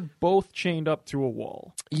 They're both chained up to a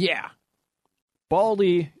wall. Yeah.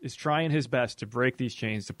 Baldy is trying his best to break these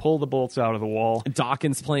chains, to pull the bolts out of the wall.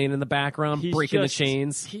 Dawkins playing in the background, breaking the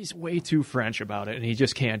chains. He's way too French about it, and he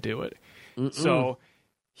just can't do it. So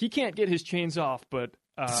he can't get his chains off, but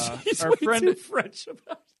He's way too French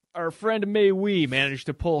about it. Our friend Mei Wei managed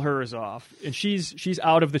to pull hers off, and she's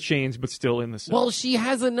out of the chains, but still in the cell. Well, she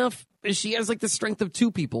has enough. She has like the strength of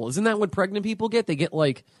 2 people. Isn't that what pregnant people get? They get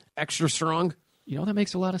like extra strong. That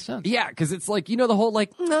makes a lot of sense. Yeah, because it's like, the whole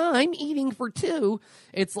like, no, I'm eating for 2.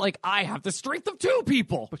 It's like, I have the strength of 2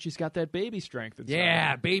 people. But she's got that baby strength. Inside.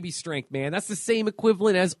 Yeah, baby strength, man. That's the same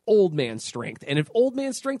equivalent as old man strength. And if old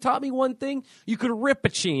man strength taught me one thing, you could rip a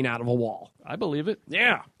chain out of a wall. I believe it.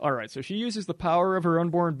 Yeah. All right, so she uses the power of her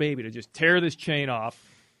unborn baby to just tear this chain off.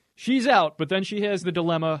 She's out, but then she has the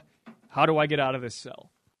dilemma, how do I get out of this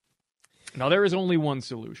cell? Now, there is only one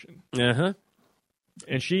solution. Uh-huh.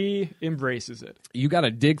 And she embraces it. You got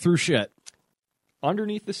to dig through shit.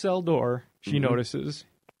 Underneath the cell door, she notices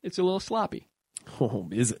it's a little sloppy. Oh,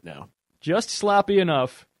 is it now? Just sloppy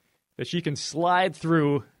enough that she can slide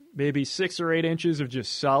through maybe 6 or 8 inches of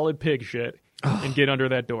just solid pig shit and get under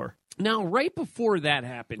that door. Now, right before that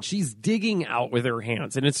happened, she's digging out with her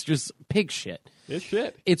hands, and it's just pig shit. It's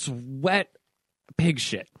shit. It's wet pig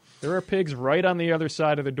shit. There are pigs right on the other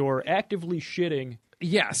side of the door actively shitting.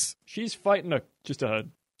 Yes. She's fighting just a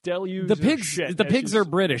deluge The of pigs, shit. the pigs are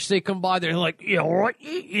British. They come by, they're like, Oh,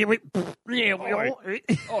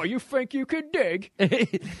 you think you can dig?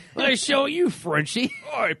 I show you, Frenchie.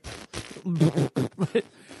 Oi,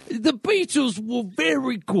 The Beatles were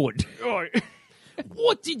very good. oi.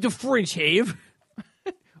 What did the French have?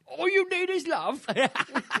 All you need is love.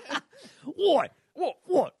 What?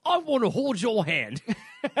 What? I want to hold your hand.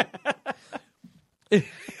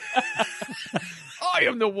 I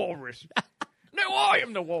am the walrus. No, I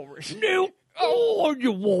am the walrus. No, oh,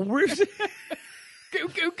 you walrus. Go,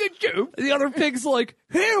 go, go, go. The other pig's like,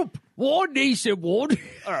 help! One nation, one.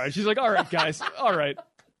 All right, she's like, all right, guys, all right.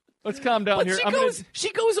 Let's calm down But here.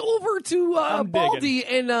 she goes over to I'm Baldy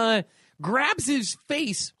and grabs his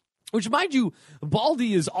face, which, mind you,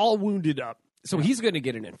 Baldy is all wounded up. So he's going to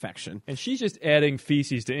get an infection. And she's just adding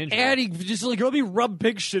feces to injury. Adding, just like, let me rub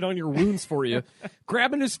pig shit on your wounds for you.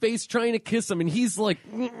 Grabbing his face, trying to kiss him, and he's like...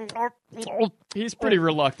 He's pretty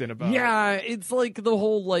reluctant about it. Yeah, it's like the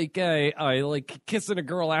whole, like kissing a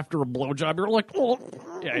girl after a blowjob. You're like...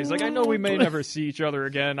 Yeah, he's like, I know we may never see each other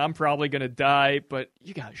again. I'm probably going to die, but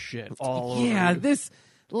you got shit all over Yeah, you. this,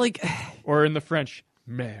 like... Or in the French,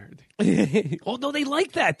 merde. Oh, no, they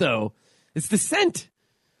like that, though. It's the scent.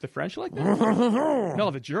 The French like that? No,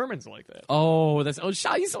 the Germans like that. Oh, that's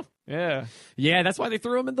Scheiße. Yeah. Yeah, that's why they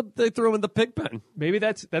threw him in the pig pen. Maybe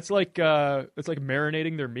that's like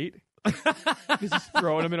marinating their meat. Just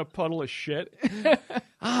throwing them in a puddle of shit.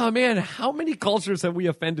 Ah, man, how many cultures have we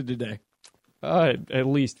offended today? At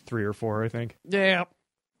least 3 or 4, I think. Yeah.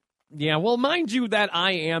 Yeah, well, mind you that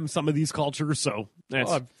I am some of these cultures, so that's...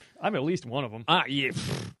 Well, I'm at least one of them. Yeah.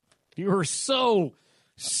 You're so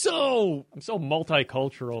I'm so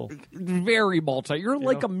multicultural. very multi. You're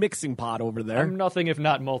like a mixing pot over there. I'm nothing if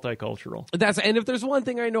not multicultural. And if there's one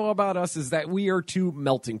thing I know about us is that we are 2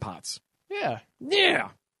 melting pots. Yeah. Yeah.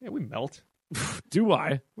 Yeah, we melt. Do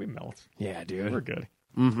I? We melt. Yeah, dude. We're good.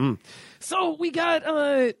 Mm-hmm. So we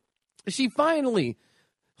got, she finally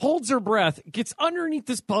holds her breath, gets underneath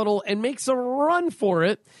this puddle, and makes a run for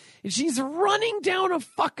it. And she's running down a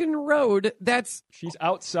fucking road that's... She's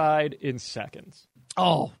outside in seconds.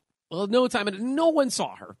 Oh, well, no time. No one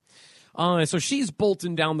saw her. So she's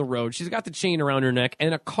bolting down the road. She's got the chain around her neck,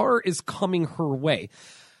 and a car is coming her way.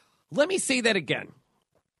 Let me say that again.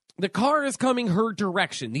 The car is coming her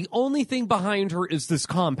direction. The only thing behind her is this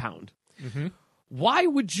compound. Mm-hmm. Why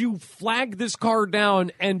would you flag this car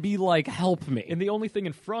down and be like, help me? And the only thing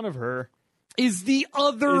in front of her is the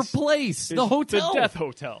other place, the hotel. The death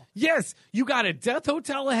hotel. Yes, you got a death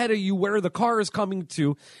hotel ahead of you where the car is coming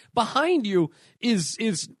to. Behind you is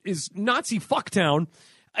Nazi fucktown.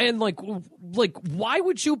 And like why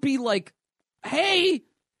would you be like, hey,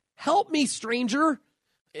 help me, stranger?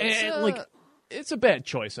 It's a bad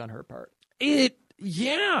choice on her part.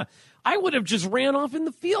 Yeah. I would have just ran off in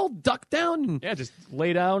the field, ducked down. And, yeah, just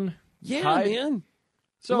lay down. Yeah, hide. man.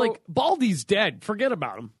 So, like, Baldy's dead. Forget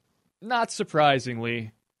about him. Not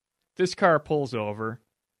surprisingly, this car pulls over.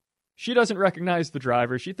 She doesn't recognize the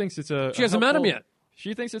driver. She thinks it's She hasn't met him yet.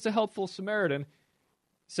 She thinks it's a helpful Samaritan.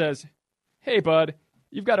 Says, hey, bud,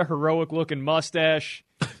 you've got a heroic-looking mustache.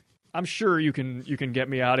 I'm sure you can get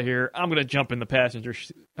me out of here. I'm going to jump in the passenger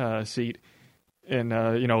seat. And,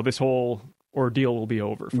 this whole ordeal will be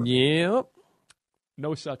over for me. Yep.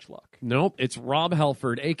 No such luck. Nope, it's Rob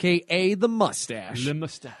Halford, a.k.a. the Mustache. Le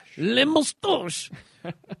Mustache. Le Mustache.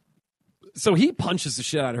 So he punches the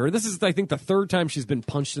shit out of her. This is, I think, the third time she's been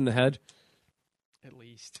punched in the head. At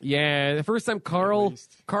least. Yeah, the first time Carl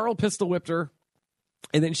pistol whipped her,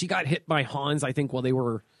 and then she got hit by Hans, I think, while they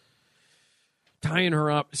were tying her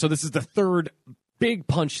up. So this is the third big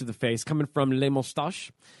punch to the face coming from Le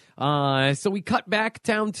Mustache. So we cut back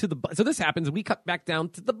down to so this happens, and we cut back down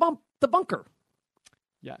to the bunker.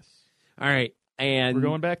 Yes. All right, and We're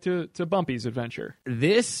going back to Bumpy's adventure.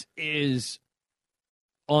 this is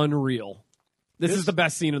unreal. This is the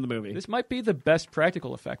best scene in the movie. This might be the best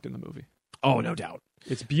practical effect in the movie. Oh, no doubt.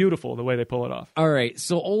 It's beautiful the way they pull it off. All right,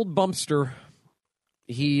 so old Bumpster,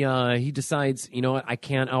 he decides, you know what, I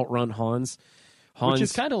can't outrun Hans. Which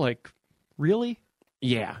is kind of like, really?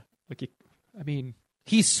 Yeah.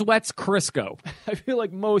 He sweats Crisco. I feel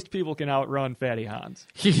like most people can outrun Fatty Hans.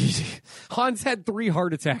 Hans had 3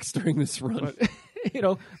 heart attacks during this run.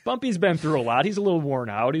 But, Bumpy's been through a lot. He's a little worn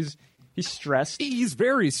out. He's stressed. He's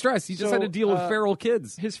very stressed. He just had to deal with feral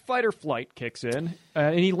kids. His fight or flight kicks in,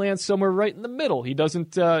 and he lands somewhere right in the middle. He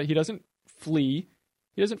doesn't flee.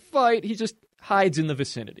 He doesn't fight. He just hides in the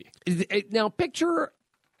vicinity. Now, picture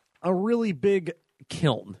a really big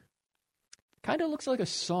kiln. Kind of looks like a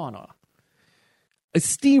sauna. A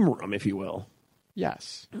steam room, if you will.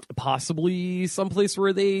 Yes. Possibly someplace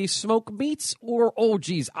where they smoke meats, or, oh,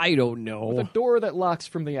 geez, I don't know. With a door that locks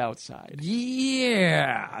from the outside.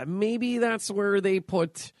 Yeah, maybe that's where they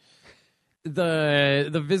put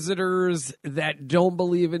the visitors that don't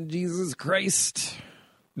believe in Jesus Christ.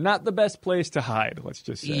 Not the best place to hide, let's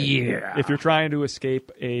just say. Yeah. If you're trying to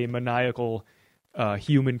escape a maniacal,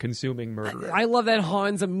 human-consuming murderer. I love that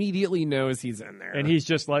Hans immediately knows he's in there. And he's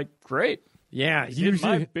just like, great. Yeah, You did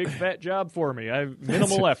my big fat job for me. I have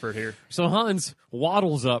minimal effort here. So Hans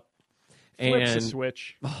waddles up Flips a and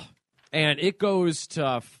switch. and it goes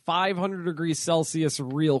to 500 degrees Celsius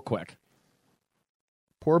real quick.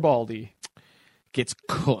 Poor Baldy. Gets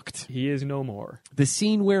cooked. He is no more. The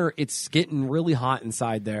scene where it's getting really hot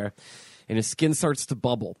inside there and his skin starts to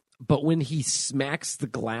bubble. But when he smacks the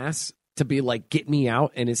glass to be like, get me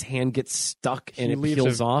out, and his hand gets stuck and He it leaves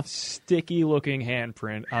peels a off. sticky-looking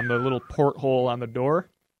handprint on the little porthole on the door,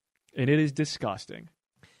 and it is disgusting.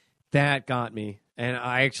 That got me. And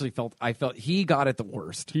I felt he got it the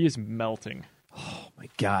worst. He is melting. Oh, my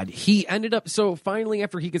God. He ended up, so finally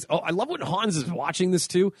after he gets, I love when Hans is watching this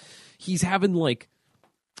too. He's having like,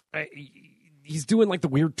 he's doing like the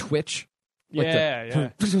weird twitch. Like Yeah.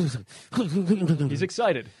 He's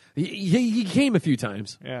excited. He came a few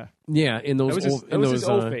times. Yeah. Yeah, in those That was his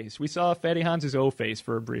O face. We saw Fatty Hans's O face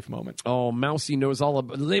for a brief moment. Oh, Mousy knows all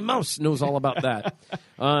about Le Mouse knows all about that.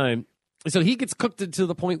 So he gets cooked to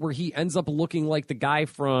the point where he ends up looking like the guy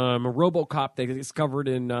from RoboCop that gets covered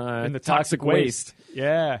in the toxic waste.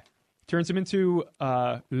 Yeah. Turns him into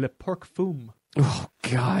Le Porc Fume. Oh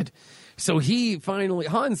God! So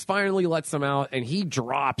Hans finally lets him out, and he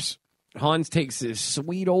drops. Hans takes his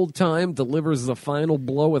sweet old time, delivers the final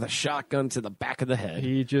blow with a shotgun to the back of the head.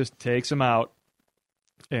 He just takes him out,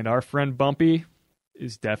 and our friend Bumpy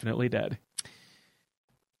is definitely dead.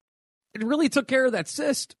 It really took care of that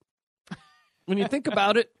cyst. When you think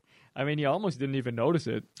about it, I mean, you almost didn't even notice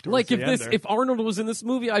it. like if Arnold was in this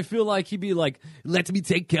movie, I feel like he'd be like, "Let me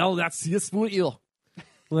take care of that cyst for you,"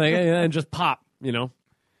 like and just pop, you know.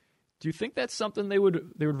 Do you think that's something they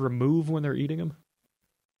would remove when they're eating him?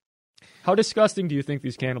 How disgusting do you think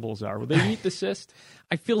these cannibals are? Would they eat the cyst?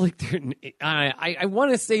 I feel like they're. I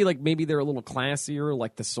want to say like maybe they're a little classier,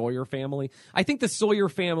 like the Sawyer family. I think the Sawyer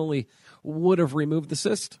family would have removed the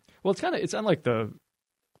cyst. Well, it's on like the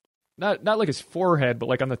not like his forehead, but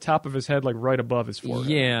like on the top of his head, like right above his forehead.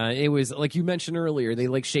 Yeah, it was like you mentioned earlier. They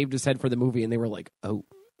like shaved his head for the movie, and they were like, "Oh,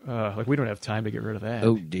 like we don't have time to get rid of that."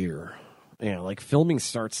 oh dear." Yeah, like filming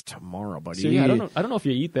starts tomorrow, buddy. So yeah, I don't know if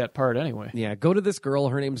you eat that part anyway. Yeah, go to this girl.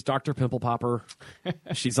 Her name's Dr. Pimple Popper.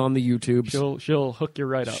 She's on the YouTube. She'll hook you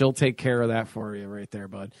right up. She'll take care of that for you right there,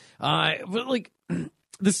 bud. But like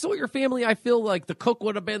the Sawyer family, I feel like the cook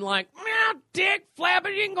would have been like, "Meow, Dick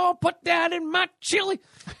Flabbit, you ain't gonna put that in my chili,"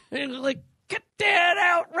 and like, "Get that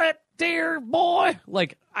out right there, boy."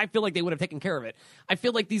 Like, I feel like they would have taken care of it. I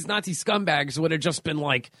feel like these Nazi scumbags would have just been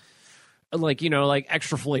like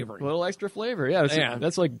extra flavoring. A little extra flavor, yeah.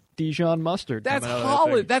 That's like Dijon mustard. That's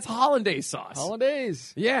That's hollandaise sauce.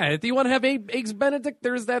 Hollandaise. Yeah, if you want to have eggs Benedict,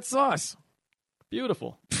 there's that sauce.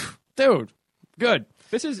 Beautiful. Dude, good.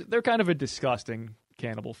 They're kind of a disgusting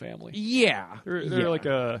cannibal family. Yeah. They're like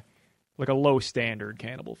a low standard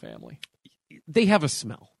cannibal family. They have a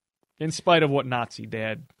smell. In spite of what Nazi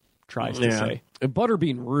dad tries to say. And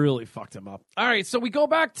Butterbean really fucked him up. All right, so we go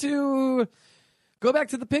back to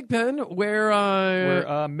the pig pen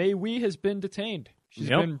where Mei Wei has been detained. She's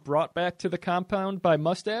Yep. been brought back to the compound by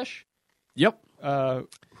Mustache, Yep.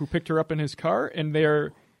 who picked her up in his car, and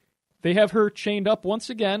they have her chained up once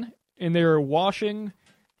again, and they're washing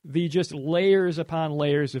the just layers upon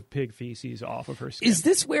layers of pig feces off of her skin. Is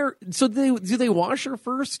this where? So do they wash her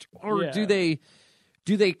first, or Yeah.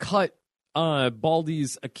 do they cut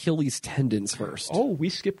Baldy's Achilles tendons first? Oh, we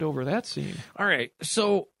skipped over that scene. All right.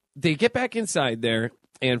 So they get back inside there,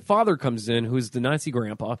 and Father comes in, who's the Nazi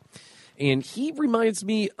grandpa, and he reminds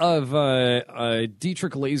me of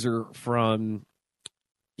Dietrich Laser from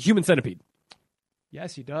Human Centipede.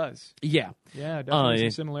 Yes, he does. Yeah. Yeah, definitely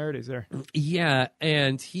some similarities there. Yeah,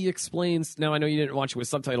 and he explains. Now I know you didn't watch it with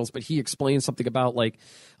subtitles, but he explains something about like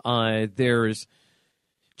there's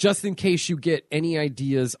just in case you get any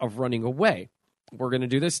ideas of running away, we're going to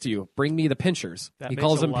do this to you. Bring me the pinchers. That He makes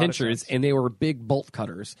calls a them lot of pinchers, sense. and they were big bolt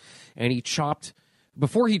cutters. And he chopped.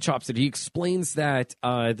 Before he chops it, he explains that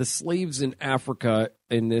the slaves in Africa,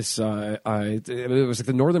 in this, it was like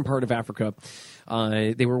the northern part of Africa,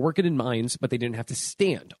 they were working in mines, but they didn't have to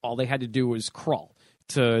stand. All they had to do was crawl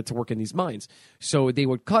to work in these mines. So they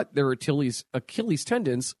would cut their Achilles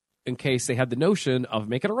tendons in case they had the notion of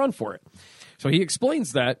making a run for it. So he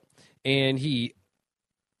explains that, and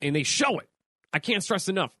they show it. I can't stress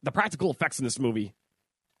enough, the practical effects in this movie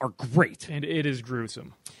are great. And it is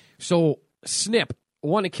gruesome. So snip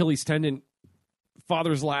one Achilles tendon.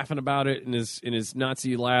 Father's laughing about it in his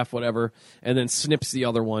Nazi laugh, whatever, and then snips the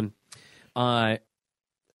other one. But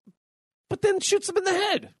then shoots him in the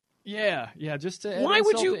head. Yeah, just to add Why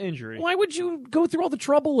would insult you to injury. Why would you go through all the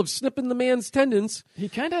trouble of snipping the man's tendons? He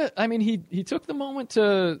kind of, he took the moment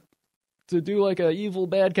to do like a evil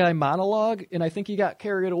bad guy monologue, and I think he got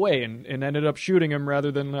carried away and ended up shooting him rather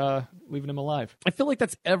than leaving him alive. I feel like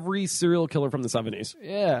that's every serial killer from the 70s.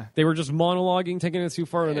 Yeah. They were just monologuing, taking it too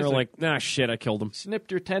far, and they It's were like- like, nah, shit, I killed him.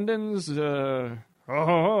 Snipped your tendons. Hitler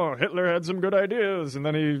had some good ideas, and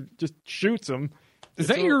then he just shoots him. Is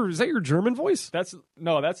that your German voice? That's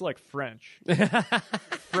like French.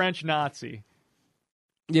 French Nazi.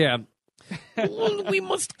 Yeah. We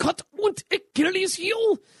must cut one Achilles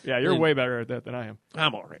heel. Yeah, you're way better at that than I am.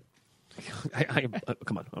 I'm all right. I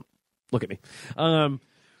come on, look at me.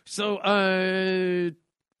 So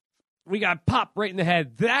we got pop right in the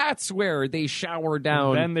head. That's where they shower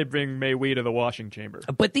down. Then they bring Mei Wei to the washing chamber.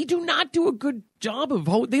 But they do not do a good job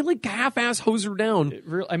of they like half-ass hose her down.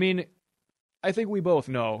 I think we both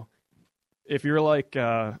know, if you're like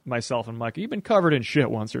myself and Mike, you've been covered in shit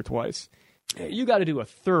once or twice. You got to do a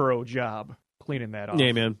thorough job cleaning that off.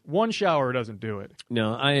 Yeah, man. One shower doesn't do it.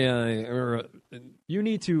 No, You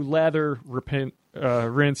need to lather,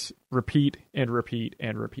 rinse, repeat, and repeat,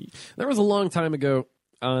 and repeat. there was a long time ago.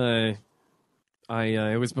 It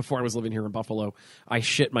was before I was living here in Buffalo. I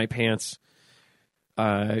shit my pants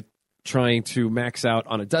trying to max out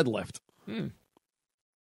on a deadlift.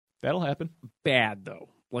 That'll happen. Bad though,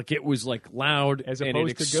 like it was like loud As and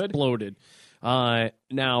opposed it to good? exploded.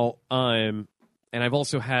 And I've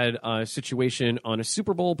also had a situation on a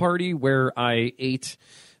Super Bowl party where I ate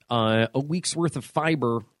a week's worth of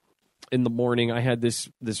fiber in the morning. I had this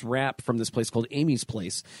wrap from this place called Amy's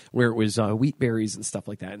Place, where it was wheat berries and stuff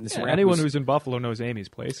like that. And this wrap Anyone was- who's in Buffalo knows Amy's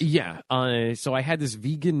place. yeah. So I had this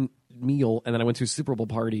vegan meal, and then I went to a Super Bowl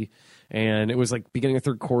party, and it was like beginning of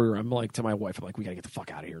third quarter. I'm like to my wife, I'm like, we gotta get the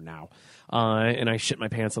fuck out of here now. And I shit my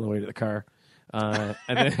pants on the way to the car. And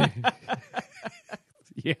then,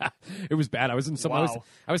 yeah, it was bad. I was in some. Wow.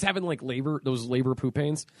 I was having like those labor poop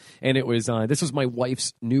pains, and it was. This was my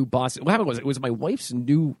wife's new boss. What happened was it was my wife's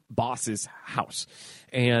new boss's house,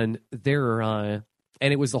 and and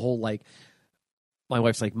it was the whole like. My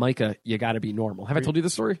wife's like, Micah, you got to be normal. Have I told you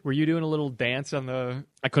this story? Were you doing a little dance on the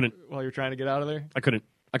I couldn't. while you're trying to get out of there? I couldn't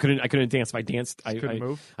dance. If I danced, I couldn't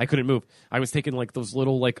move? I couldn't move. I was taking like those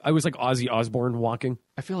little I was like Ozzy Osbourne walking.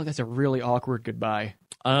 I feel like that's a really awkward goodbye.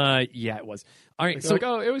 Yeah, it was. All right, It's so like,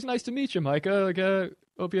 oh, it was nice to meet you, Micah. Like,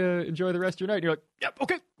 hope you enjoy the rest of your night. And you're like, yeah,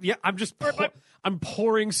 okay, yeah. I'm just I'm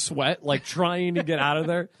pouring sweat, like trying to get out of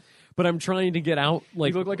there, but I'm trying to get out.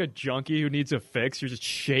 Like you look like a junkie who needs a fix. You're just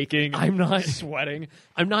shaking. I'm not sweating.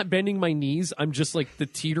 I'm not bending my knees. I'm just like the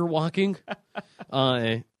teeter walking.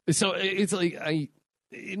 So it's like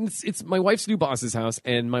it's my wife's new boss's house,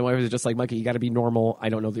 and my wife is just like, Micah, you got to be normal. I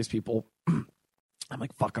don't know these people. I'm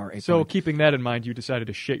like, fuck, all right. So fine. keeping that in mind, you decided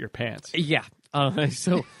to shit your pants. Yeah. I'm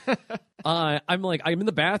like, I'm in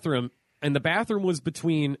the bathroom, And the bathroom was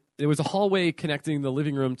there was a hallway connecting the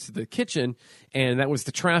living room to the kitchen, and that was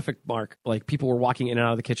the traffic mark. Like, people were walking in and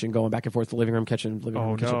out of the kitchen, going back and forth, the living room, kitchen,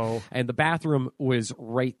 kitchen. And the bathroom was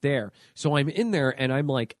right there. So I'm in there, and I'm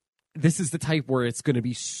like, this is the type where it's going to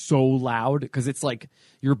be so loud because it's like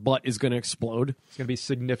your butt is going to explode. It's going to be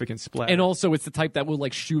significant splatter. And also, it's the type that will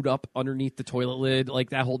like shoot up underneath the toilet lid,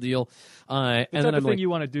 like that whole deal. And the then type I'm of thing like, you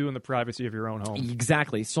want to do in the privacy of your own home.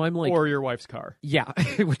 exactly. So I'm like, Or your wife's car. yeah,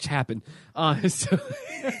 which happened.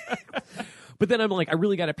 But then I'm like, I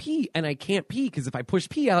really got to pee, and I can't pee because if I push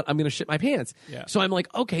pee out, I'm going to shit my pants. Yeah. So I'm like,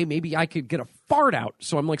 okay, maybe I could get a fart out.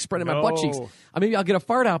 So I'm like spreading my butt cheeks. No. Maybe I'll get a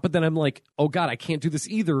fart out, but then I'm like, oh God, I can't do this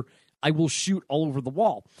either. I will shoot all over the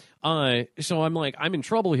wall. So I'm like, I'm in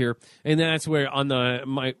trouble here. And that's where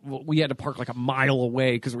we had to park like a mile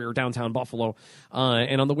away because we were downtown Buffalo.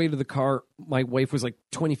 And on the way to the car, my wife was like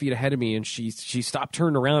 20 feet ahead of me, and she stopped,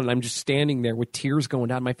 turned around, and I'm just standing there with tears going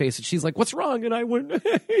down my face. And she's like, what's wrong? And I went,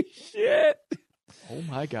 shit. Oh,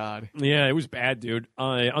 my God. Yeah, it was bad, dude.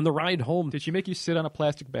 On the ride home, Did she make you sit on a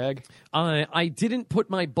plastic bag? I didn't put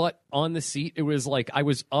my butt on the seat. It was like I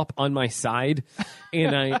was up on my side,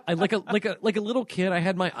 and I like a little kid. I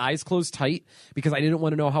had my eyes closed tight because I didn't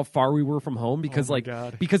want to know how far we were from home. Because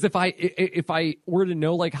God. because if I were to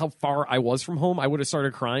know like how far I was from home, I would have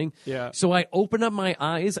started crying. Yeah. So I opened up my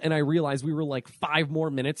eyes and I realized we were like 5 more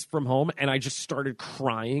minutes from home, and I just started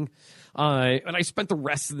crying. And I spent the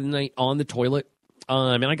rest of the night on the toilet.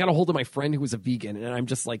 And I got a hold of my friend who was a vegan, and I'm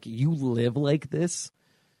just like, you live like this?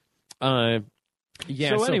 Yeah.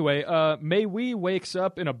 So anyway, May Wee wakes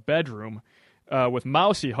up in a bedroom with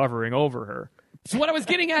Mousy hovering over her. So what I was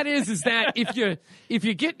getting at is that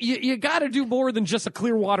you got to do more than just a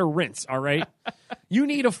clear water rinse. All right, you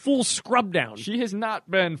need a full scrub down. She has not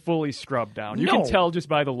been fully scrubbed down. You No. can tell just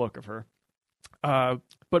by the look of her.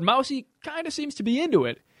 But Mousy kind of seems to be into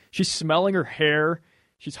it. She's smelling her hair.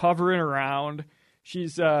 She's hovering around.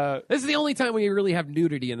 She's This is the only time we really have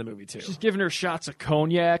nudity in the movie too. she's giving her shots of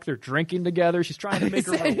cognac. They're drinking together. She's trying to make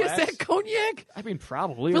her Is relax. that cognac? I mean,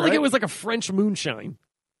 probably. I feel like right? it was like a French moonshine.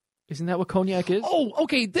 Isn't that what cognac is? Oh,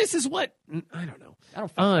 okay. This is what I don't know.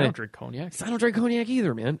 I don't drink cognac. I don't drink cognac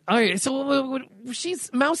either, man. All right, so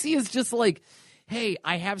Mousy is just like, hey,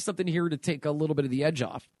 I have something here to take a little bit of the edge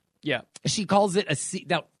off. Yeah. She calls it a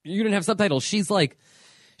now you didn't have subtitles. She's like,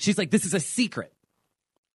 this is a secret.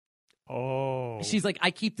 Oh. She's like,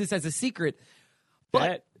 I keep this as a secret, but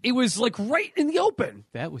That- it was like right in the open,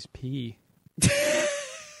 That was pee.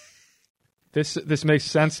 This makes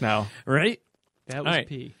sense now. right? That was All right.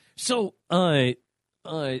 pee. So,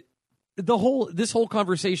 this whole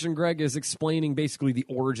conversation, Greg, is explaining basically the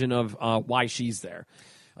origin of why she's there.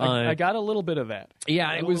 I got a little bit of that.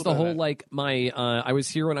 Yeah, it was the whole like I was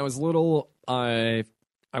here when I was little. I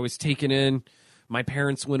was taken in. My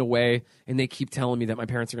parents went away, and they keep telling me that my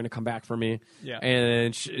parents are going to come back for me. Yeah.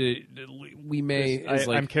 And we may.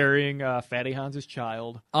 I'm carrying Fatty Hans's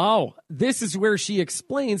child. Oh, this is where she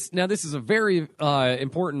explains. Now, this is a very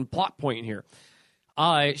important plot point here.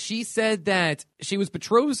 She said that she was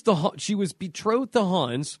betrothed to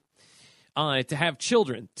Hans to have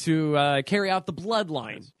children, to carry out the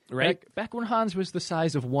bloodline. Right? Back when Hans was the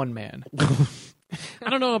size of one man. I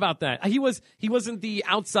don't know about that. He wasn't the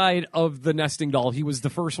outside of the nesting doll. He was the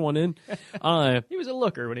first one in. He was a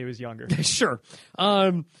looker when he was younger. Sure.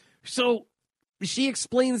 So she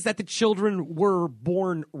explains that the children were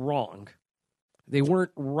born wrong. They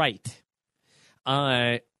weren't right.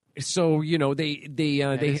 So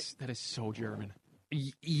That is so German.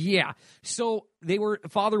 yeah. So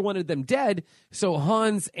father wanted them dead. So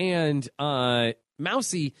Hans and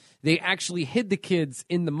Mousy, they actually hid the kids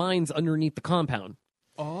in the mines underneath the compound.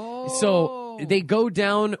 Oh. So they go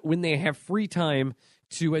down when they have free time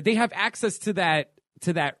they have access to that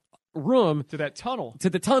room, To that tunnel. to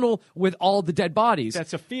the tunnel with all the dead bodies.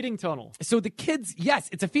 That's a feeding tunnel. So the kids, yes,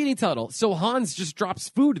 it's a feeding tunnel. So Hans just drops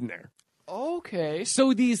food in there. Okay.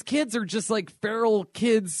 So these kids are just like feral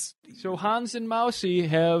kids. So Hans and Mousy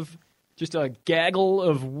have just a gaggle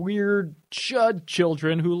of weird chud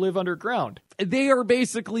children who live underground. They are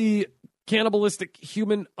basically cannibalistic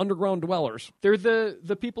human underground dwellers. They're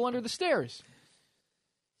the people under the stairs,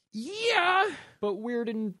 Yeah. but weird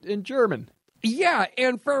in German. Yeah,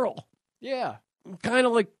 and feral. Yeah. Kind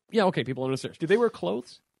of like, yeah, okay, people under the stairs. Do they wear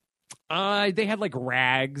clothes? They had like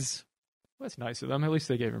rags. Well, that's nice of them. At least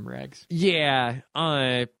they gave him rags. Yeah.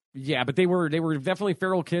 Yeah, but they were definitely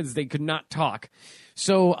feral kids. They could not talk.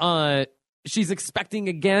 So she's expecting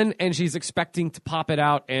again, and she's expecting to pop it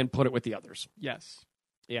out and put it with the others. Yes.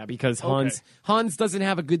 Yeah, because Okay. Hans doesn't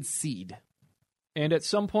have a good seed. And at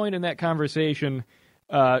some point in that conversation,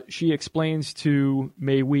 she explains to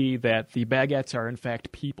Mei Wei that the baguettes are in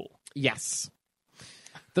fact people. Yes.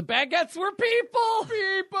 The baguettes were people!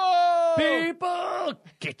 People!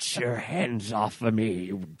 Get your hands off of me,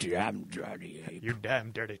 you damn dirty ape. You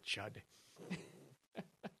damn dirty chud.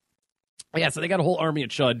 Yeah, so they got a whole army of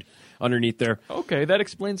chud underneath there. Okay, that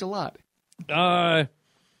explains a lot.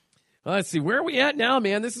 Let's see, where are we at now,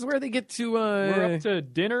 man? This is where they get to We're up to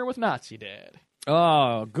dinner with Nazi Dad.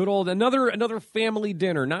 Oh, good old another family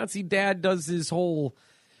dinner. Nazi Dad does his whole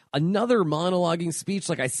another monologuing speech.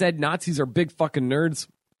 Like I said, Nazis are big fucking nerds.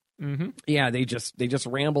 Mm-hmm. Yeah, they just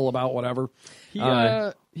ramble about whatever. He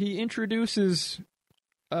introduces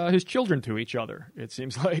his children to each other, it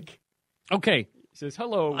seems like. Okay. He says,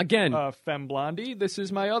 hello, again, Femme Blondie. This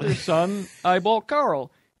is my other son, Eyeball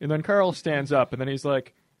Carl. And then Carl stands up, and then he's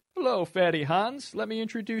like, hello, Fatty Hans. Let me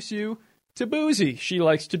introduce you to Boozy. She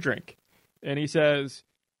likes to drink. And he says,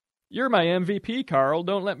 you're my MVP, Carl.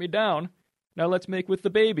 Don't let me down. Now let's make with the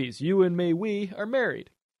babies. You and Mei Wei are married.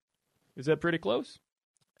 Is that pretty close?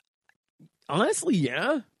 Honestly,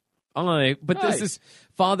 yeah. But Nice. this is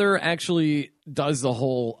father actually does the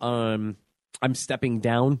whole I'm stepping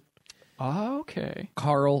down. Okay.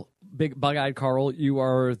 Carl, big bug-eyed Carl, you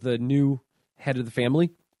are the new head of the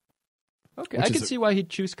family. Okay, Which I is can see why he'd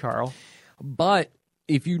choose Carl. But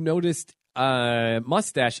if you noticed,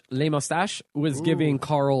 mustache, Le Mustache was giving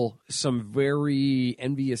Carl some very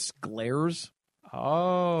envious glares.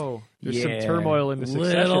 Oh, there's some Yeah. turmoil in the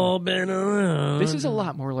succession. Little bit around. This is a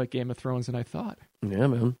lot more like Game of Thrones than I thought. Yeah,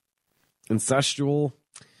 man. Incestual,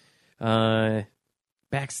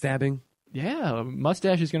 backstabbing. Yeah,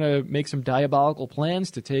 Mustache is going to make some diabolical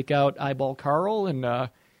plans to take out Eyeball Carl and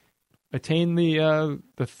attain the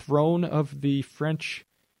throne of the French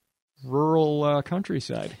rural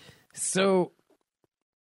countryside. So,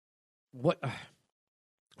 what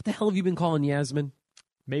the hell have you been calling Yasmin?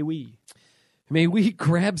 May we? Mei Wei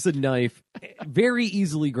grabs a knife, very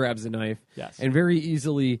easily grabs a knife, Yes. and very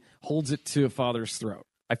easily holds it to father's throat.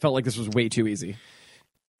 I felt like this was way too easy.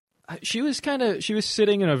 She was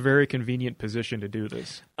sitting in a very convenient position to do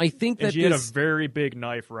this. I think And that she had a very big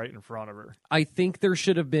knife right in front of her. I think there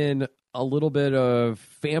should have been a little bit of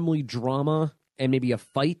family drama and maybe a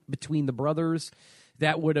fight between the brothers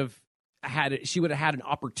that would have she would have had an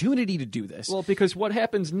opportunity to do this. Well, because what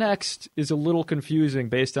happens next is a little confusing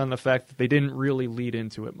based on the fact that they didn't really lead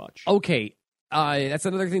into it much. Okay, that's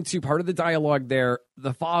another thing too. Part of the dialogue there,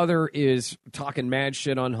 the father is talking mad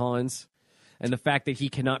shit on Hans and the fact that he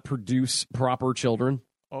cannot produce proper children.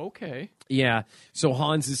 Okay. Yeah, so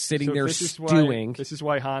Hans is sitting So there this stewing. This is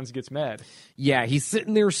why Hans gets mad. Yeah, he's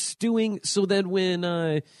sitting there stewing. So then when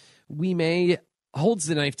Wei Mei holds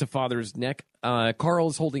the knife to father's neck, Carl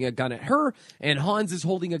is holding a gun at her, and Hans is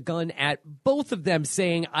holding a gun at both of them,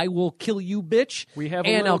 saying, I will kill you, bitch, We have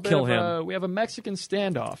and I'll kill him. We have a Mexican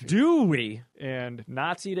standoff. here. Do we? And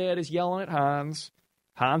Nazi Dad is yelling at Hans.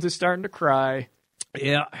 Hans is starting to cry.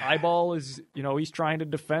 Yeah. Eyeball is, he's trying to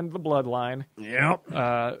defend the bloodline.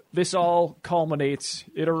 Yep. This all culminates,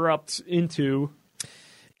 it erupts into,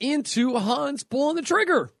 Hans pulling the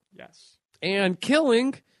trigger yes, and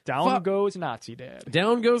killing. down goes Nazi Dad.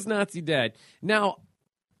 Down goes Nazi Dad. Now,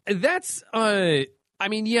 that's, we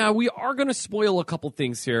are going to spoil a couple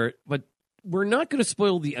things here, but we're not going to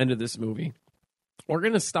spoil the end of this movie. We're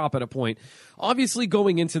going to stop at a point. Obviously,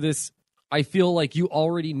 going into this, I feel like you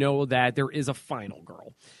already know that there is a final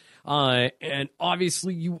girl. And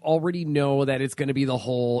obviously, you already know that it's going to be the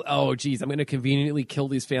whole, oh, geez, I'm going to conveniently kill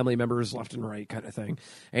these family members left and right kind of thing,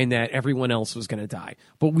 and that everyone else was going to die.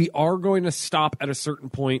 But we are going to stop at a certain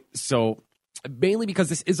point. So, mainly because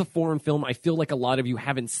this is a foreign film, I feel like a lot of you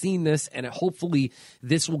haven't seen this, and hopefully,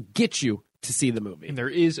 this will get you to see the movie. And there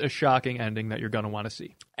is a shocking ending that you're going to want to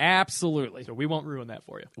see. Absolutely. So we won't ruin that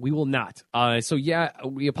for you. We will not.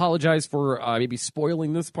 We apologize for maybe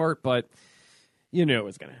spoiling this part, but you know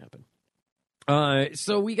what's going to happen.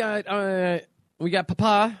 So we got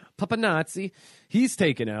Papa Nazi. He's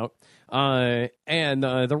taken out, and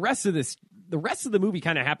the rest of the movie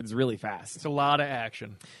kind of happens really fast. It's a lot of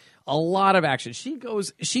action. A lot of action. She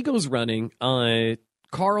goes running.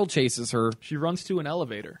 Carl chases her. She runs to an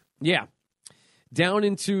elevator. Yeah, down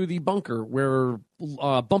into the bunker where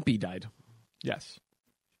Bumpy died. Yes.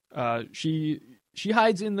 She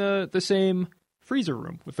hides in the same freezer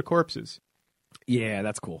room with the corpses. Yeah,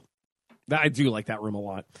 that's cool. I do like that room a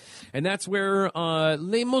lot. And that's where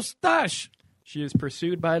Le Mustache. She is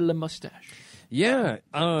pursued by Le Mustache. Yeah.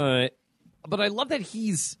 But I love that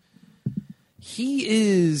he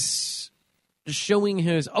is showing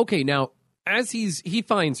his okay, now as he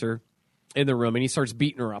finds her in the room and he starts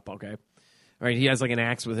beating her up, okay. Right, he has like an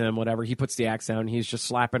axe with him, whatever. He puts the axe down. He's just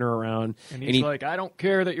slapping her around. And he's like, I don't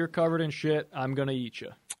care that you're covered in shit. I'm going to eat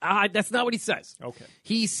you. That's not what he says. Okay.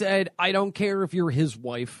 He said, I don't care if you're his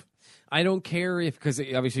wife. I don't care if, because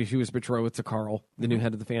obviously she was betrothed to Carl, the new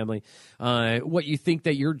head of the family. What you think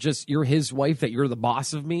that you're his wife, that you're the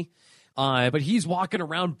boss of me. But he's walking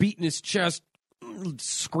around beating his chest,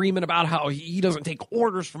 screaming about how he doesn't take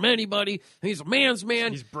orders from anybody. He's a man's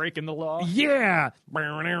man. He's breaking the law. Yeah.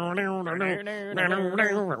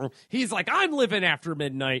 He's like, I'm living after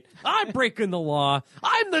midnight. I'm breaking the law.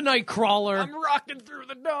 I'm the night crawler. I'm rocking through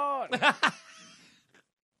the dawn.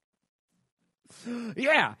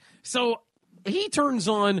 Yeah. So he turns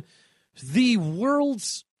on the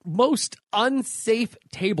world's most unsafe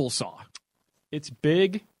table saw. It's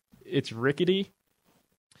big. It's rickety.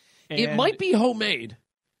 It might be homemade.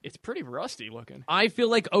 It's pretty rusty looking. I feel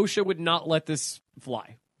like OSHA would not let this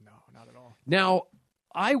fly. No, not at all. Now,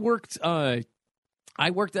 I worked at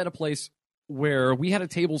a place where we had a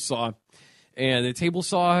table saw, and the table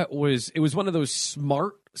saw was one of those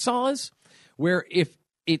smart saws where if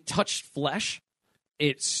it touched flesh,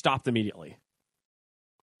 it stopped immediately.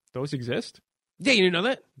 Those exist? Yeah, you didn't know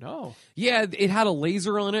that? No. Yeah, it had a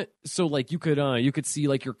laser on it, so like you could see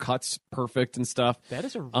like your cuts perfect and stuff. That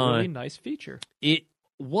is a really nice feature. It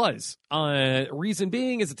was. Reason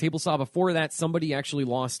being is a table saw before that, somebody actually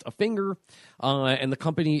lost a finger, and the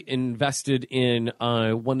company invested in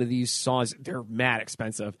one of these saws. They're mad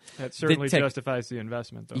expensive. That certainly justifies the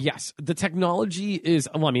investment, though. Yes. The technology is,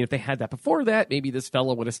 well, I mean, if they had that before that, maybe this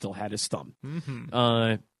fellow would have still had his thumb.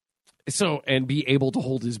 Mm-hmm. So, and be able to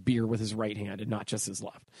hold his beer with his right hand and not just his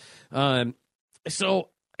left. So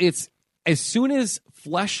it's, as soon as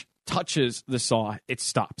flesh touches the saw, it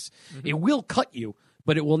stops. Mm-hmm. It will cut you,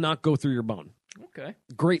 but it will not go through your bone. Okay.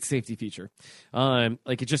 Great safety feature.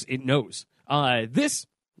 Like it knows. This,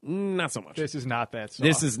 not so much. This is not that saw.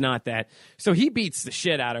 This is not that. So he beats the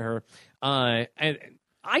shit out of her. And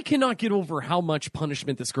I cannot get over how much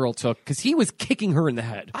punishment this girl took because he was kicking her in the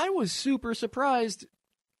head. I was super surprised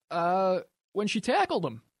when she tackled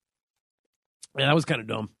him. Yeah, that was kind of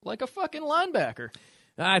dumb. Like a fucking linebacker.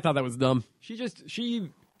 I thought that was dumb. She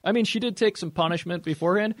did take some punishment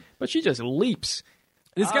beforehand, but she just leaps.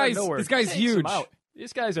 This guy's Takes huge. him out.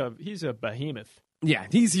 This guy's he's a behemoth. Yeah,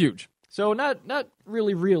 he's huge. So not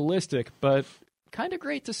really realistic, but kind of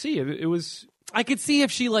great to see. It was. I could see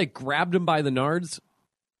if she like grabbed him by the nards.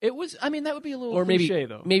 It was. I mean, that would be a little or cliche,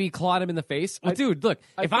 though. Maybe clawed him in the face. Well, dude, look,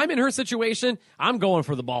 if I'm in her situation, I'm going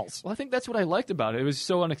for the balls. Well, I think that's what I liked about it. It was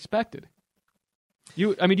so unexpected.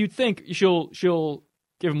 You'd think she'll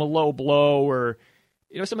give him a low blow or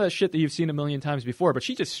some of that shit that you've seen a million times before, but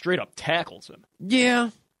she just straight up tackles him. Yeah,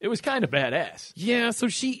 it was kind of badass. Yeah, so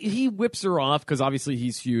he whips her off because obviously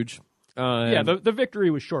he's huge. The victory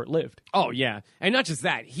was short lived. Oh yeah, and not just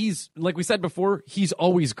that. He's like we said before. He's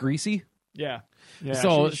always greasy. Yeah.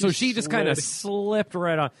 So she just kind of slipped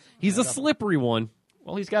right on. He's a slippery one.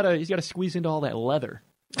 Well, he's got to squeeze into all that leather.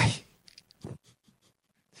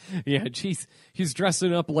 Yeah, he's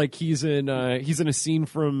dressing up like he's in a scene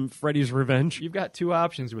from Freddy's Revenge. You've got two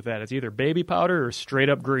options with that. It's either baby powder or straight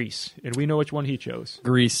up grease, and we know which one he chose.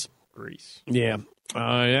 Grease. Yeah.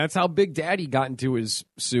 That's how Big Daddy got into his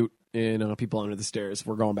suit in People Under the Stairs.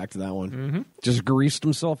 We're going back to that one. Mm-hmm. Just greased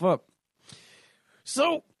himself up.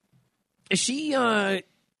 So she's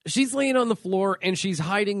laying on the floor and she's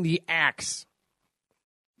hiding the axe.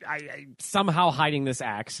 Somehow hiding this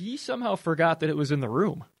axe. He somehow forgot that it was in the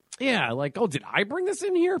room. Yeah, like, oh, did I bring this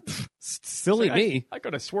in here? Pfft, silly me. I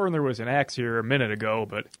could have sworn there was an axe here a minute ago,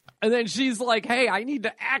 but... And then she's like, hey, I need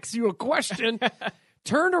to ask you a question.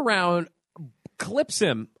 Turned around, clips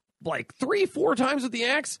him like 3-4 times with the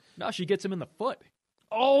axe. No, she gets him in the foot.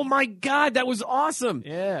 Oh, my God, that was awesome.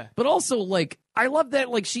 Yeah. But also, like, I love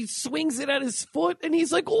that, like, she swings it at his foot, and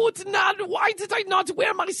he's like, oh, it's not, why did I not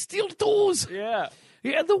wear my steel toes? Yeah.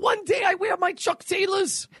 Yeah, the one day I wear my Chuck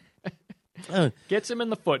Taylors. Gets him in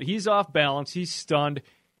the foot. He's off balance. He's stunned.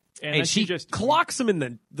 And she just clocks him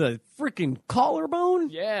in the freaking collarbone.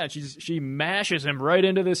 Yeah, she mashes him right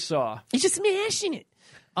into this saw. He's just smashing it.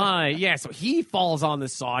 Yeah, so he falls on the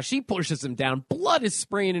saw. She pushes him down. Blood is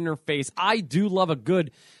spraying in her face. I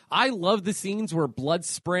love the scenes where blood's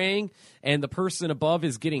spraying and the person above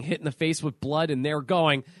is getting hit in the face with blood and they're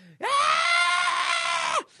going,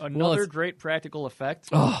 ah! Another great practical effect,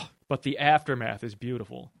 but the aftermath is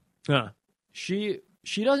beautiful. She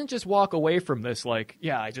doesn't just walk away from this like,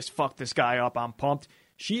 yeah, I just fucked this guy up, I'm pumped.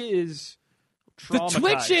 She is traumatized. The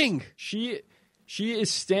twitching! She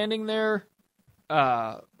is standing there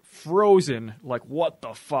frozen, like, what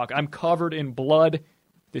the fuck? I'm covered in blood.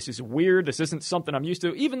 this is weird. This isn't something I'm used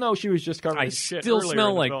to. Even though she was just covered in shit. Still earlier smell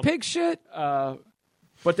in the like film. pig shit.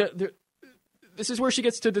 But this is where she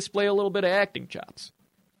gets to display a little bit of acting chops.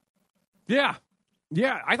 Yeah.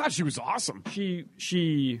 I thought she was awesome.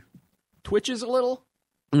 She twitches a little.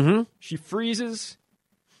 Mm-hmm. She freezes.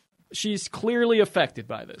 She's clearly affected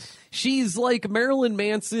by this. She's like Marilyn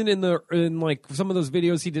Manson in like some of those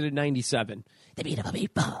videos he did in '97.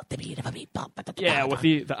 Yeah, with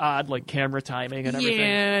the odd like camera timing and everything.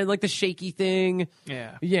 Yeah, like the shaky thing.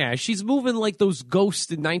 Yeah. She's moving like those ghosts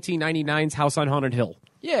in 1999's House on Haunted Hill.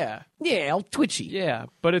 Yeah. Yeah, all twitchy. Yeah.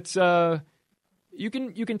 But it's you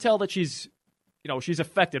can tell that she's she's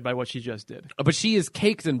affected by what she just did. But she is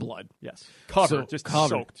caked in blood. Yes. Covered, So- just covered.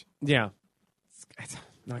 soaked. Yeah. It's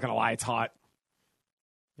not gonna lie, it's hot.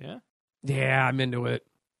 Yeah. Yeah, I'm into it.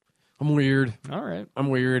 I'm weird. All right. I'm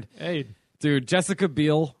weird. Hey, Dude, Jessica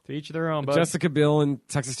Biel. to each their own, bud. Jessica Biel in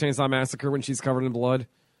Texas Chainsaw Massacre when she's covered in blood.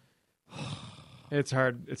 It's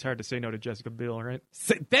hard to say no to Jessica Biel, right?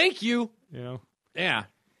 Thank you. You know. Yeah.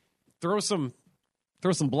 Throw some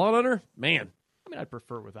blood on her? Man. I mean, I'd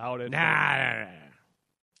prefer without it. Nah.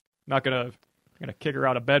 Not gonna kick her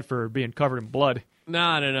out of bed for being covered in blood.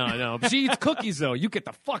 No. She eats cookies, though. You get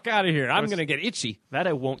the fuck out of here. I'm going to get itchy. That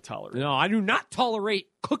I won't tolerate. No, I do not tolerate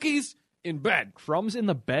cookies in bed. Crumbs in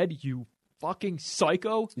the bed, you fucking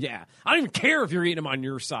psycho. Yeah. I don't even care if you're eating them on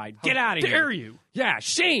your side. Get out of here. Dare you? Yeah,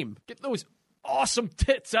 shame. Get those awesome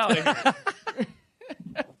tits out of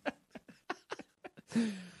here.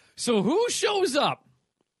 So who shows up?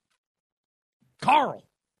 Carl.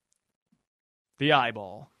 The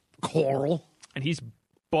eyeball. Carl. And he's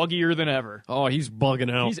buggier than ever. Oh, he's bugging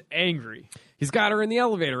out. He's angry. He's got her in the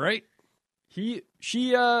elevator, right? She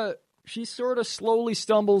sort of slowly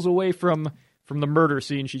stumbles away from the murder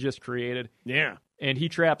scene she just created, Yeah. and he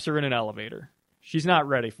traps her in an elevator. She's not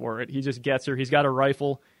ready for it. He just gets her. He's got a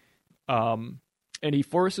rifle, and he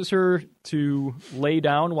forces her to lay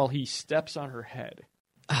down while he steps on her head.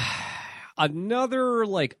 Another,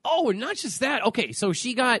 and not just that. Okay, so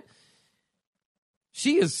she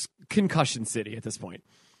is concussion city at this point.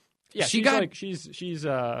 Yeah, She's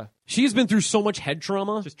she's been through so much head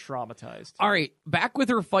trauma. just traumatized. All right, back with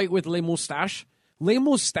her fight with Le Moustache. Le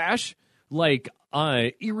Moustache,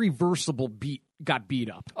 irreversible got beat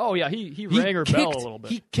up. Oh yeah, he rang her bell a little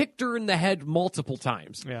bit. He kicked her in the head multiple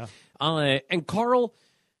times. Yeah. And Carl,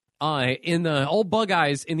 in the old bug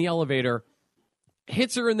eyes in the elevator,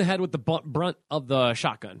 hits her in the head with the brunt of the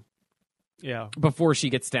shotgun Yeah. before she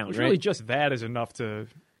gets down. Which right? really just that is enough to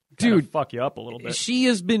Dude, fuck you up a little bit. She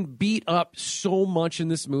has been beat up so much in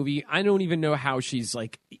this movie. I don't even know how she's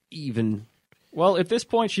even. Well, at this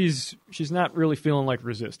point, she's not really feeling like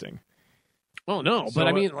resisting. Oh no! So, But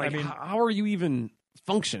I mean, how are you even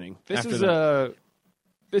functioning? This after is that?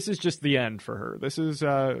 this is just the end for her. This is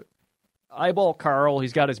eyeball Carl.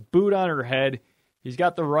 He's got his boot on her head. He's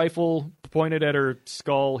got the rifle pointed at her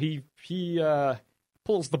skull. He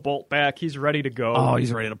pulls the bolt back. He's ready to go. Oh,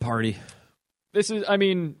 he's ready to party.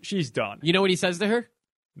 She's done. You know what he says to her?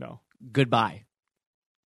 No. Goodbye.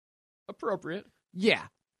 Appropriate. Yeah,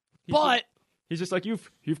 But he's just like, you've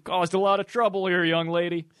caused a lot of trouble here, young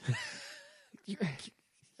lady.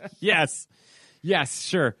 yes,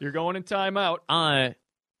 sure. You're going in timeout.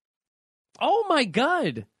 Oh my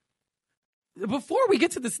God! Before we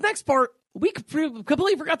get to this next part, we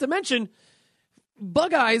completely forgot to mention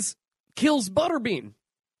Bug Eyes kills Butterbean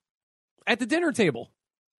at the dinner table.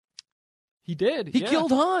 He did. He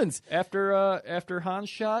killed Hans. After Hans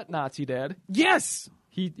shot Nazi Dad. Yes.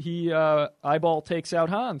 He eyeball takes out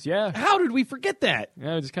Hans. Yeah. How did we forget that?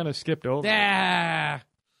 Yeah, I just kind of skipped over. Ah,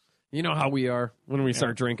 you know how we are when we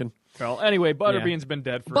start drinking. Well, anyway, Butterbean's been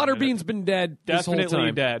dead for a Butterbean's minute. been dead this whole Definitely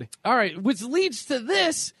time. dead. All right, which leads to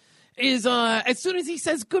this is as soon as he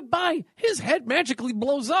says goodbye, his head magically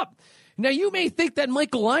blows up. Now, you may think that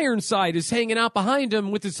Michael Ironside is hanging out behind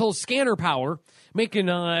him with his whole scanner power, making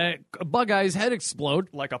Bug Eye's head explode.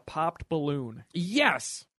 Like a popped balloon.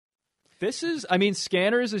 Yes.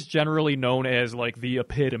 Scanners is generally known as like the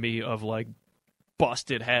epitome of like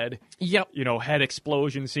busted head. Yep. Head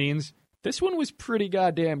explosion scenes. This one was pretty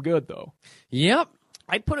goddamn good, though. Yep.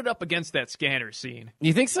 I'd put it up against that scanner scene.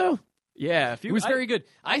 You think so? Yeah, It was very good.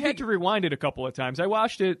 I had to rewind it a couple of times. I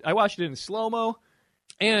watched it in slow-mo.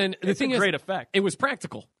 And the It's thing a is, great effect. it was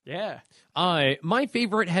practical. Yeah. My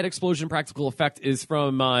favorite head explosion practical effect is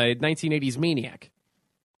from 1980's Maniac.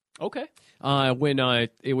 Okay. When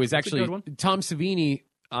it was a actually good one. Tom Savini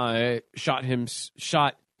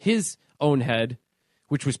shot his own head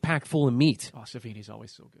which was packed full of meat. Oh, Savini's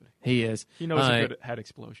always so good. He is. He knows a good head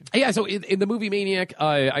explosion. Yeah, so in the movie Maniac,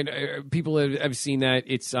 people have seen that.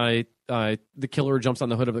 It's the killer jumps on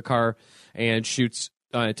the hood of the car and shoots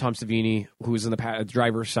Tom Savini, who's in the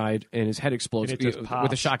driver's side, and his head explodes. And it just with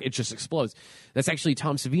pops. a shock. It just explodes. That's actually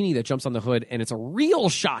Tom Savini that jumps on the hood, and it's a real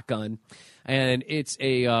shotgun, and it's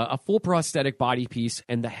a full prosthetic body piece,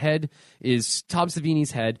 and the head is Tom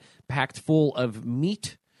Savini's head, packed full of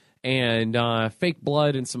meat and fake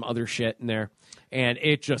blood and some other shit in there, and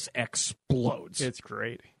it just explodes. It's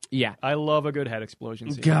great. Yeah. I love a good head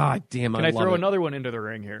explosion scene. God damn, Can I I love throw it. another one into the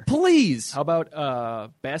ring here? Please. How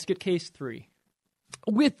about Basket Case 3?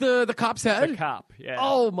 With the cop's head? The cop, yeah.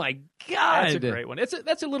 Oh, my God. That's a great one.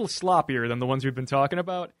 That's a little sloppier than the ones we've been talking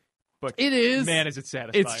about, but It is. man, is it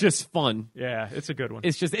satisfying. It's just fun. Yeah, it's a good one.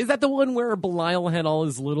 Is that the one where Belial had all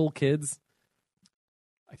his little kids?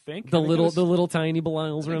 I think. The I think little it was, little tiny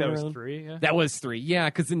Belials I think running that was around? 3, yeah. That was 3. Yeah,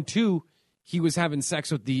 because in 2, he was having sex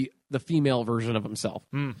with the female version of himself.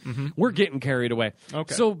 Mm-hmm. We're getting carried away.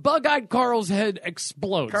 Okay. So Bug-Eyed Carl's head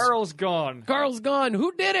explodes. Carl's gone. Carl's gone.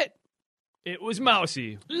 Who did it? It was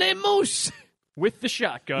Mousy Le Moose. with the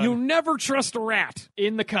shotgun You never trust a rat.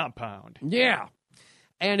 in the compound. Yeah.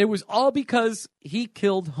 And it was all because he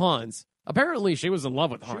killed Hans. Apparently, she was in love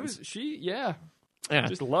with Hans. Yeah. Yeah.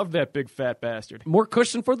 Just loved that big fat bastard. More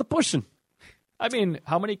cushion for the pushing. I mean,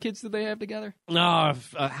 how many kids did they have together? A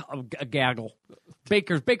gaggle.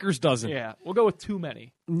 Baker's dozen. Yeah, we'll go with too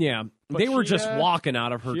many. Yeah. But They were she, just walking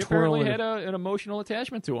out of her, She apparently twirling. had an emotional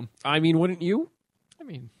attachment to him. I mean, wouldn't you? I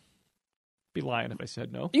mean, be lying if I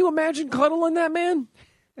said no. You imagine cuddling that man?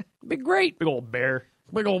 Be great. Big old bear.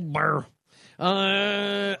 Big old burr.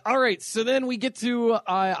 All right, so then we get to,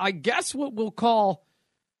 I guess, what we'll call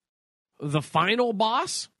the final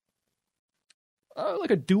boss.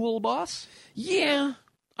 Like a dual boss. Yeah.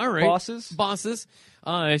 All right. Bosses.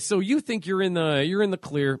 So you think you're in the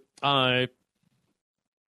clear.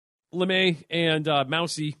 LeMay and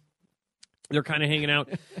Mousy, they're kind of hanging out,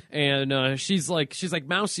 and she's like,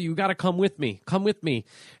 Mousy, you got to come with me. Come with me.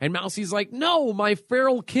 And Mousy's like, no, my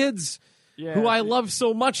feral kids, Yeah, who I she- love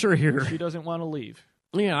so much, are here. She doesn't want to leave.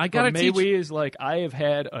 Yeah, I gotta But teach. Maywee is like, I have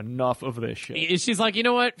had enough of this shit. She's like, you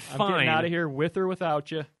know what? I'm Fine. getting out of here with or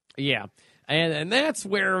without you. Yeah, and that's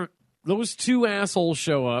where those two assholes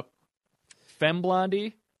show up. Femme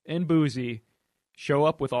Blondie and Boozy show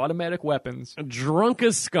up with automatic weapons. Drunk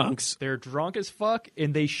as skunks. They're drunk as fuck,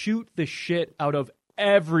 and they shoot the shit out of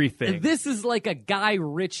everything. This is like a Guy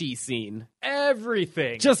Ritchie scene.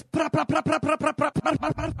 Everything. Just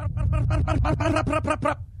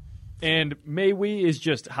And Maywee is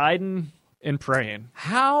just hiding and praying.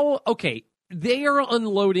 how? Okay, they are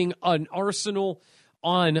unloading an arsenal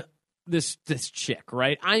on this chick,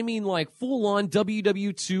 right? I mean, like full on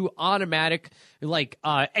WW2 automatic, like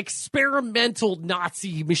experimental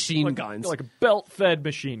Nazi machine guns. Like a belt-fed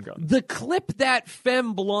machine gun. The clip that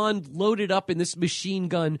Femme Blonde loaded up in this machine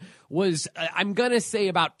gun was, I'm going to say,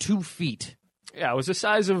 about 2 feet. Yeah, it was the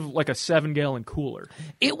size of like a 7-gallon cooler.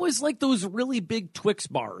 It was like those really big Twix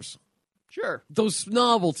bars, Sure. those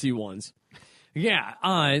novelty ones. Yeah,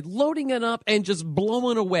 loading it up and just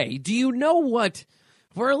blowing away. Do you know what?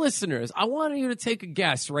 For our listeners, I want you to take a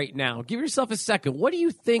guess right now. Give yourself a second. What do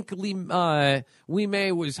you think Wee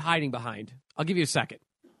May was hiding behind? I'll give you a second.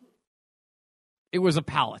 It was a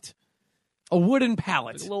pallet. A wooden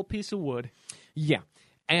pallet. Like a little piece of wood. Yeah.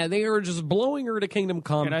 And they were just blowing her to Kingdom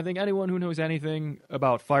Come. And I think anyone who knows anything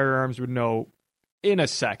about firearms would know in a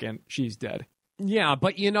second she's dead. Yeah,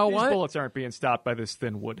 but you know These what? bullets aren't being stopped by this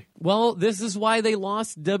thin wood. Well, this is why they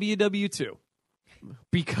lost WW2.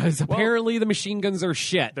 Because apparently the machine guns are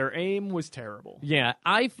shit. Their aim was terrible. Yeah,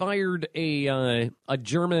 I fired a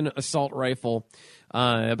German assault rifle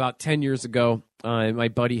about 10 years ago. My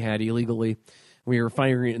buddy had illegally. We were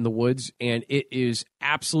firing it in the woods, and it is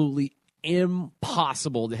absolutely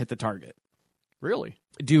impossible to hit the target. Really?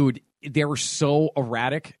 Dude, they were so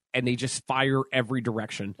erratic, and they just fire every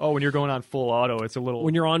direction. Oh, when you're going on full auto, it's a little...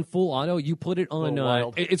 When you're on full auto, you put it on... little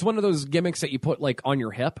wild. It's one of those gimmicks that you put like on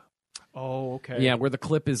your hip. Oh, okay. Yeah, where the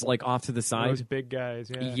clip is like off to the side. Those big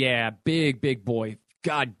guys, yeah. Yeah, big boy.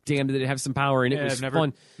 God damn, did it have some power, and it was I've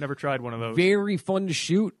fun. never tried one of those. Very fun to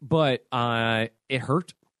shoot, but it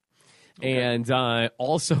hurt. Okay. And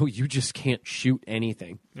also, you just can't shoot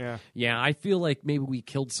anything. Yeah. Yeah, I feel like maybe we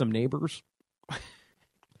killed some neighbors.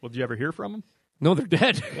 Well, did you ever hear from them? No, they're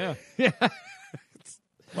dead. Yeah. Yeah.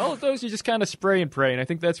 Well, with those, you just kind of spray and pray, and I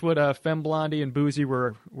think that's what Femme Blondie and Boozy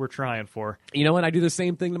were trying for. You know what? I do the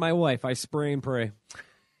same thing to my wife. I spray and pray,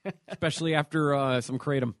 especially after some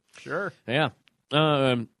kratom. Sure. Yeah.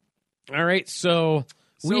 All right. So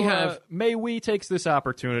we have Mei Wei takes this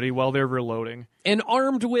opportunity while they're reloading. and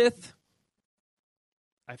armed with.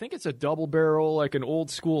 I think it's a double barrel, like an old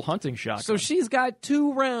school hunting shotgun. So she's got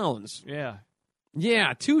 2 rounds. yeah,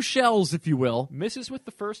 Yeah, 2 shells, if you will. misses with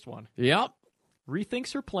the first one, Yep.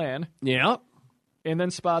 rethinks her plan, Yep. and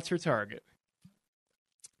then spots her target.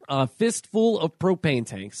 A fistful of propane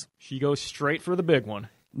tanks. She goes straight for the big one.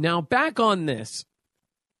 Now, back on this.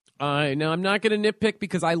 Now, I'm not going to nitpick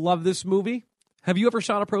because I love this movie. Have you ever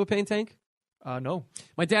shot a propane tank? No,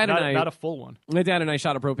 My dad not, and I. not a full one. My dad and I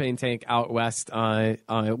shot a propane tank out west. We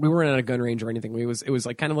weren't at a gun range or anything. It was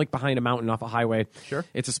like kind of like behind a mountain off a highway. Sure.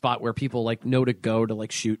 It's a spot where people like know to go to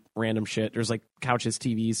like shoot random shit. There's like couches,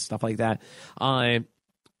 TVs, stuff like that.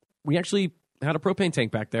 We actually had a propane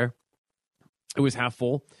tank back there. It was half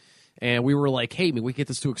full, and we were like, "Hey, maybe we get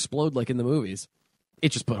this to explode like in the movies." It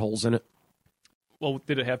just put holes in it. Well,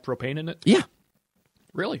 did it have propane in it? Yeah.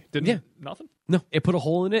 Really? Didn't Yeah. Nothing? No, it put a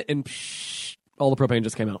hole in it, and all the propane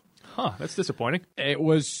just came out. Huh, that's disappointing. It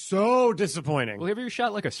was so disappointing. Well, have you ever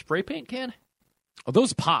shot like a spray paint can? Oh,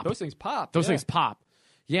 those pop. Those things pop. Those yeah. things pop.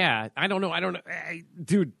 Yeah, I don't know.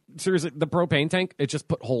 Dude, seriously, the propane tank, it just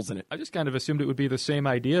put holes in it. I just kind of assumed it would be the same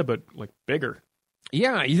idea, but like bigger.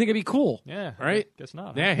 Yeah, you think it'd be cool. Yeah. Right? Guess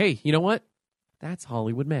not. Yeah, hey, you know what? That's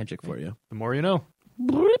Hollywood magic for you. The more you know.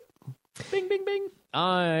 Bing, bing, bing.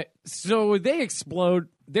 So they explode.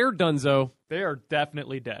 They're donezo. They are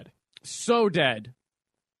definitely dead. So dead.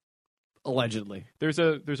 Allegedly. There's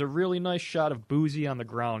a really nice shot of Boozy on the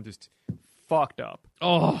ground, just fucked up.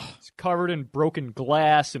 Oh. It's covered in broken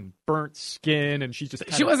glass and burnt skin, and she's just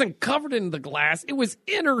She wasn't covered in the glass. It was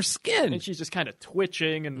in her skin. and she's just kind of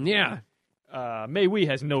twitching. And Yeah. Mei Wei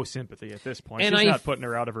has no sympathy at this point. And She's I- not putting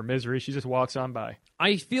her out of her misery. She just walks on by.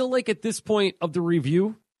 I feel like at this point of the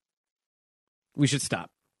review, we should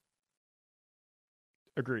stop.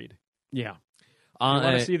 Agreed. Yeah. If you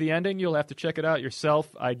want to see the ending, you'll have to check it out yourself.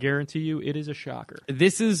 I guarantee you it is a shocker.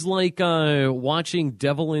 This is like watching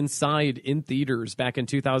Devil Inside in theaters back in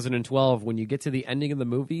 2012 when you get to the ending of the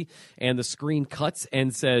movie and the screen cuts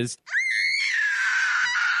and says,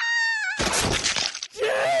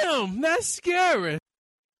 "Damn, that's scary."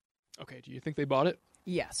 Okay, do you think they bought it?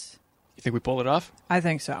 Yes, You think we pull it off? I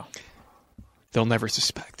think so. They'll never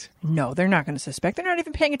suspect. No, they're not going to suspect. They're not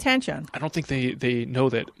even paying attention. I don't think they know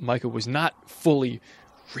that Micah was not fully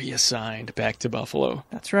reassigned back to Buffalo.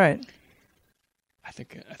 That's right. I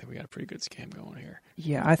think we got a pretty good scam going here.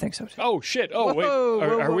 Yeah, I think so too. Oh shit! Oh wait, Whoa,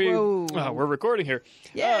 are whoa, we? whoa. Oh, we're recording here.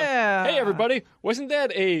 Yeah. Hey everybody! Wasn't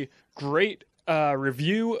that a great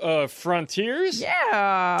review of Frontiers?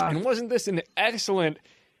 Yeah. And wasn't this an excellent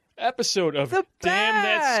episode of The Damn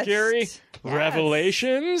That's Scary best. Yes.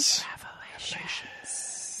 Revelations?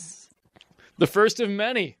 The first of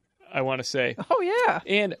many, I want to say. Oh yeah.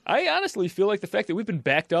 And I honestly feel like the fact that we've been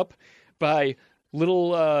backed up by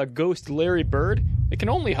little ghost Larry Bird, it can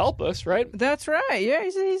only help us, right? That's right. Yeah,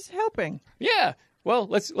 he's helping. Yeah. Well,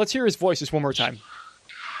 let's hear his voice just one more time.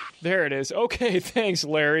 There it is. Okay, thanks,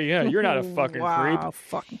 Larry. Yeah, you're not a fucking Wow,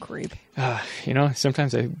 fucking creep. creep.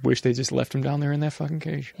 Sometimes I wish they just left him down there in that fucking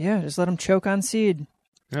cage. Yeah, just let him choke on seed.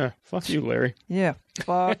 Yeah, fuck you, Larry. Yeah.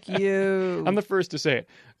 Fuck you. I'm the first to say it.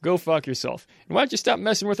 Go fuck yourself. And why don't you stop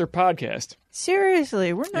messing with our podcast?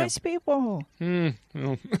 Seriously, we're nice people.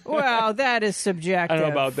 Well, that is subjective. I don't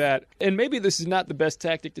know about that. And maybe this is not the best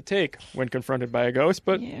tactic to take when confronted by a ghost,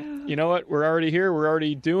 but Yeah. you know what? We're already here. We're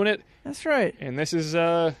already doing it. That's right. And this is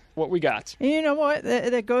what we got. And you know what?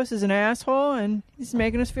 That ghost is an asshole, and he's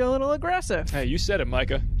making us feel a little aggressive. Hey, you said it,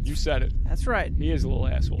 Micah. You said it. That's right. He is a little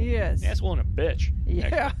asshole. He is. An asshole and a bitch. Yeah.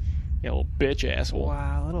 Actually. Yeah, a little bitch asshole.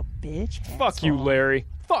 Wow, little bitch. Fuck you, asshole. Larry.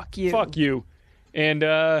 Fuck you. Fuck you. And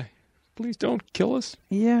please don't kill us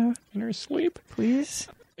Yeah, in our sleep. please.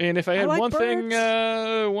 And if I had like one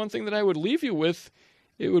birds. one thing that I would leave you with,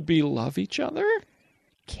 it would be love each other.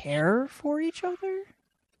 Care for each other.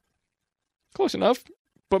 Close enough.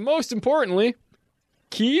 But most importantly,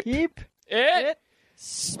 keep Keep it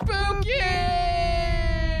spooky.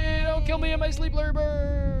 Don't kill me in my sleep, Larry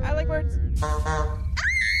Bird. I like birds.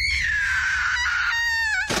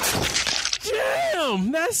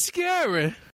 Damn, that's scary.